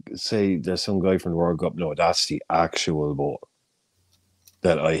 Like, say there's some guy from the World Cup. No, that's the actual ball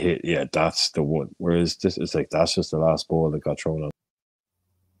that I hit. Yeah, that's the one. Whereas this is like, that's just the last ball that got thrown on.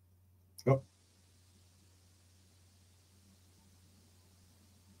 Oh.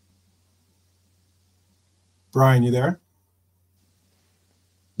 Brian, you there?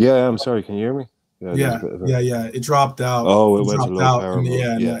 Yeah, I'm sorry. Can you hear me? Yeah. It dropped out. Oh, it It went to dropped low out. power And mode.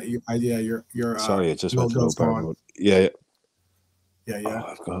 Your Sorry, it just went to low power mode. Yeah. Oh,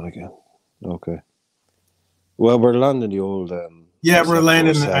 I've gone again. Okay. Well, we're landing the old. Yeah, we're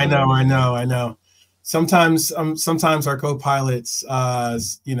landing. I know. Sometimes our co-pilots,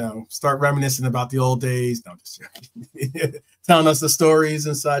 start reminiscing about the old days. No, just telling us the stories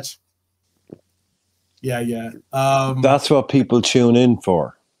and such. Yeah. That's what people tune in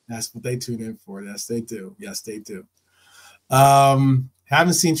for. That's what they tune in for. Yes, they do.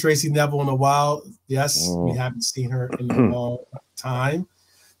 Haven't seen Tracy Neville in a while. Yes, we haven't seen her in a long time.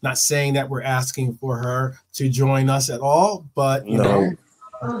 Not saying that we're asking for her to join us at all, but you know.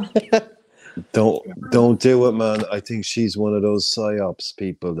 Don't do it, man. I think she's one of those psyops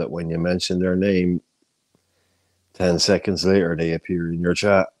people that when you mention their name, 10 seconds later they appear in your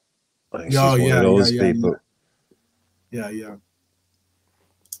chat. She's one of those people. Yeah.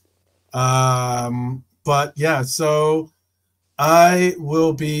 But yeah, so I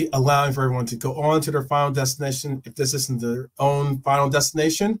will be allowing for everyone to go on to their final destination if this isn't their own final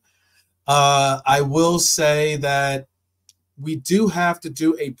destination. I will say that we do have to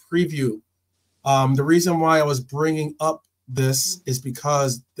do a preview. The reason why I was bringing up this is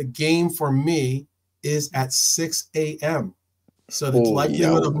because the game for me is at 6 a.m. So the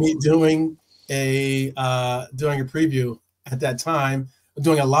likelihood of me doing a preview at that time,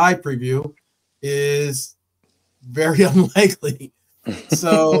 doing a live preview, is very unlikely.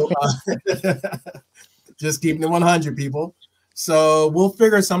 So just keeping it 100, people. So we'll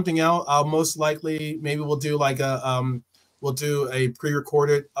figure something out. I'll most likely, maybe we'll do like we'll do a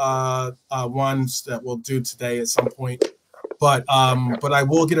pre-recorded ones that we'll do today at some point. But I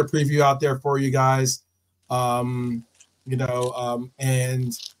will get a preview out there for you guys. And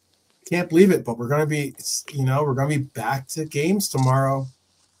can't believe it, but we're gonna be back to games tomorrow.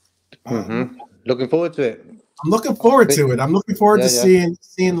 Looking forward to it. I'm looking forward to it. I'm looking forward to seeing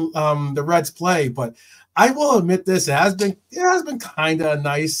the Reds play. But I will admit this: it has been kind of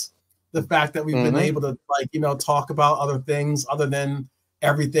nice, the fact that we've been able to talk about other things other than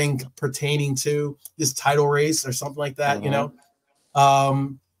everything pertaining to this title race or something like that.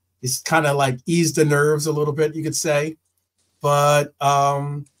 It's kind of like eased the nerves a little bit, you could say. But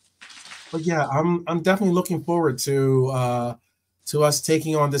yeah, I'm definitely looking forward to us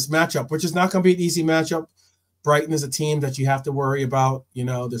taking on this matchup, which is not going to be an easy matchup. Brighton is a team that you have to worry about.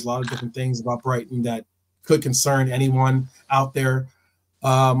 There's a lot of different things about Brighton that could concern anyone out there.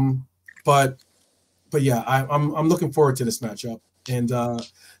 But yeah, I'm looking forward to this matchup. And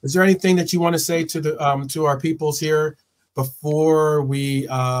is there anything that you want to say to the to our peoples here before we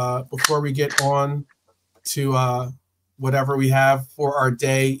get on to whatever we have for our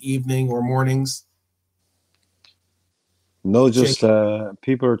day, evening, or mornings? No, just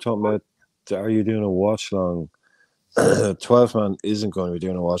people are talking about, are you doing a watch long? 12 man isn't going to be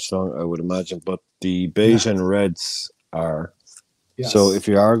doing a watch long, I would imagine, but the Beige and Reds are. Yes. So if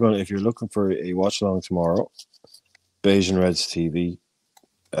you're looking for a watch along tomorrow, Beige and Reds TV,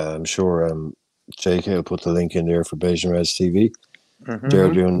 I'm sure JK will put the link in there for Beige and Reds TV.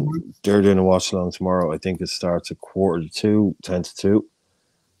 They're doing a watch along tomorrow. I think it starts at 1:45, 10 to 2.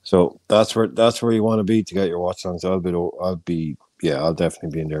 So that's where you want to be to get your watch alongs. I'll definitely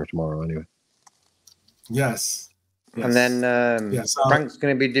be in there tomorrow anyway. Yes. And then Frank's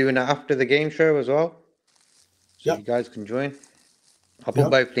going to be doing it after the game show as well. So you guys can join. I'll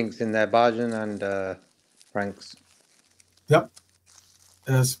put both links in there, Barjan and Frank's. Yep.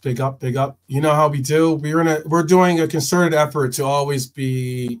 That's big up. You know how we do. We're doing a concerted effort to always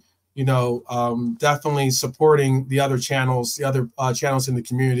be, definitely supporting the other channels, channels in the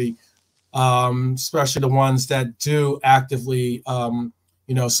community, especially the ones that do actively,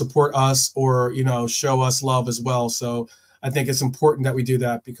 support us or, show us love as well. So I think it's important that we do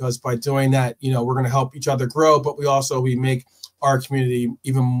that, because by doing that, we're going to help each other grow, but we make our community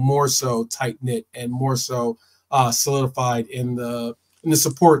even more so tight-knit and more so solidified in the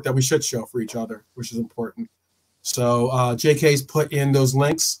support that we should show for each other, which is important. So JK's put in those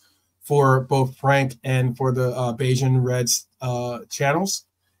links for both Frank and for the Beige and Reds channels.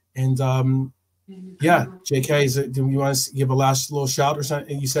 And JK, do you want to give a last little shout or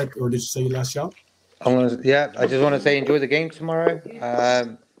something? You said, or did you say your last shout? I just want to say enjoy the game tomorrow,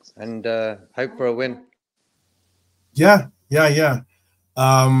 and hope for a win. Yeah.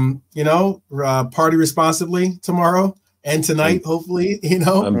 Party responsibly tomorrow and tonight, hopefully.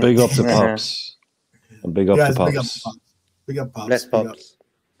 And big up to Pops. And big up to Pops. Big up Pops. Let's Pops.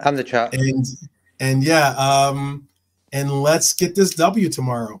 And the chat. And let's get this W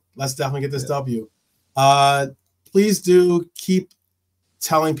tomorrow. Let's definitely get this W. Please do keep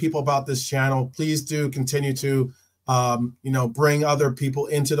telling people about this channel. Please do continue to bring other people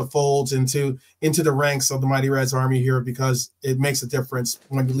into the folds, into the ranks of the Mighty Reds Army here, because it makes a difference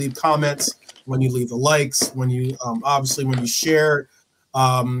when you leave comments, when you leave the likes, when you obviously when you share.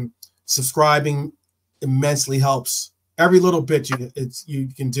 Subscribing immensely helps. Every little bit you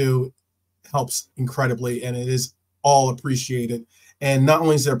can do helps incredibly, and it is all appreciated. And not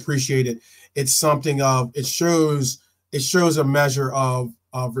only is it appreciated, it's something of it shows a measure of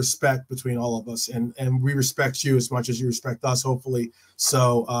respect between all of us, and we respect you as much as you respect us, hopefully.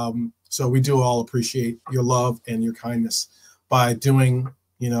 So so we do all appreciate your love and your kindness by doing,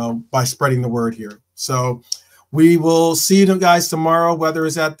 by spreading the word here. So we will see you guys tomorrow, whether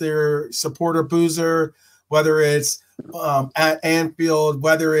it's at their supporter boozer, whether it's at Anfield,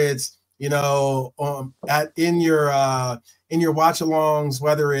 whether it's in your watch-alongs,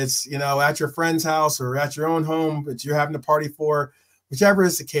 whether it's at your friend's house or at your own home that you're having a party for, whichever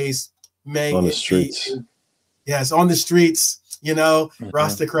is the case. On the streets, yes, on the streets.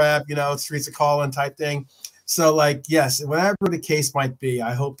 Rasta crab, streets of calling type thing. So, like, yes, whatever the case might be,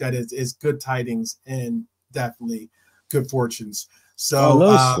 I hope that it's good tidings and definitely good fortunes. So,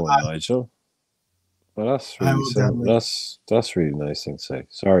 nice one, Nigel. Well, that's really nice thing to say.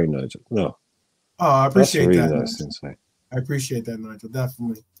 Sorry, Nigel. No. Oh, I appreciate that's that. Really nice thing to say. I appreciate that, Nigel.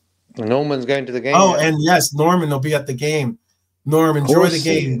 Definitely. Norman's going to the game. Oh, and yes, Norman will be at the game. Norm, enjoy the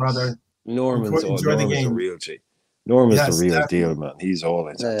game, brother. Norman's the game. Real G. Norman's the real deal, man. He's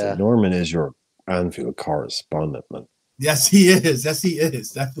always Norman is your Anfield correspondent, man. Yes, he is. Yes, he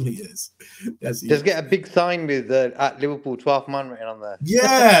is. Definitely is. Yes, he Just get a big sign with at Liverpool 12th man written on there.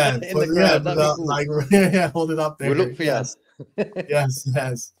 Yeah, in the crowd. Cool. Like, hold it up there. We'll look for you.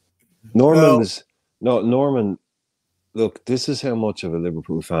 Yes. Norman. Look, this is how much of a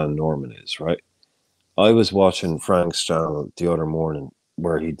Liverpool fan Norman is, right? I was watching Frank's channel the other morning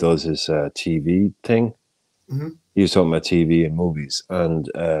where he does his TV thing. Mm-hmm. He was talking about TV and movies, and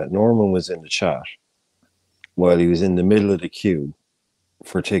Norman was in the chat while he was in the middle of the queue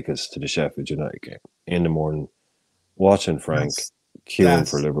for tickets to the Sheffield United game in the morning, watching Frank queuing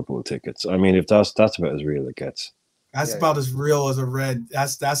for Liverpool tickets. I mean, if that's about as real as it gets. That's about as real as a Red.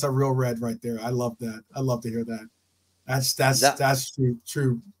 That's a real Red right there. I love that. I love to hear that. That's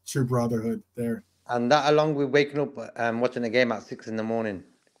true brotherhood there. And that, along with waking up watching the game at 6 in the morning,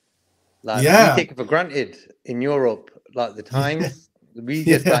 like we take it for granted in Europe. Like the time we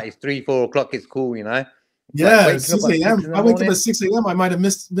just like it's 3-4 o'clock. It's cool, Yeah, like 6 a.m. I wake up at 6 a.m. I might have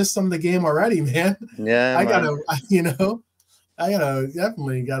missed some of the game already, man. Yeah, I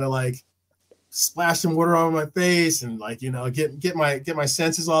definitely gotta like splash some water on my face and like get my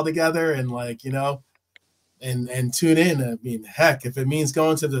senses all together and like and tune in. I mean, heck, if it means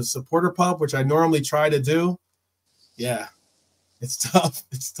going to the supporter pub, which I normally try to do, yeah, it's tough.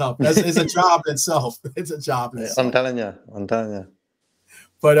 It's tough. It's a job in itself. It's a job in itself. I'm telling you.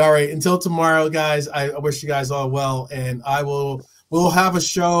 But all right, until tomorrow, guys, I wish you guys all well, and we'll have a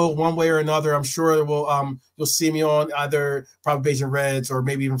show one way or another. I'm sure you'll see me on either probably Beijing Reds or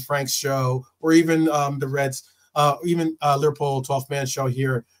maybe even Frank's show or even the Reds, even Liverpool 12th man show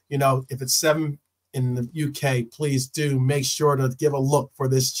here. If it's 7 in the UK, please do make sure to give a look for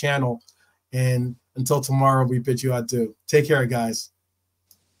this channel. And until tomorrow, we bid you adieu. Take care, guys.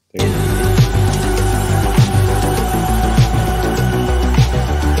 Thank you.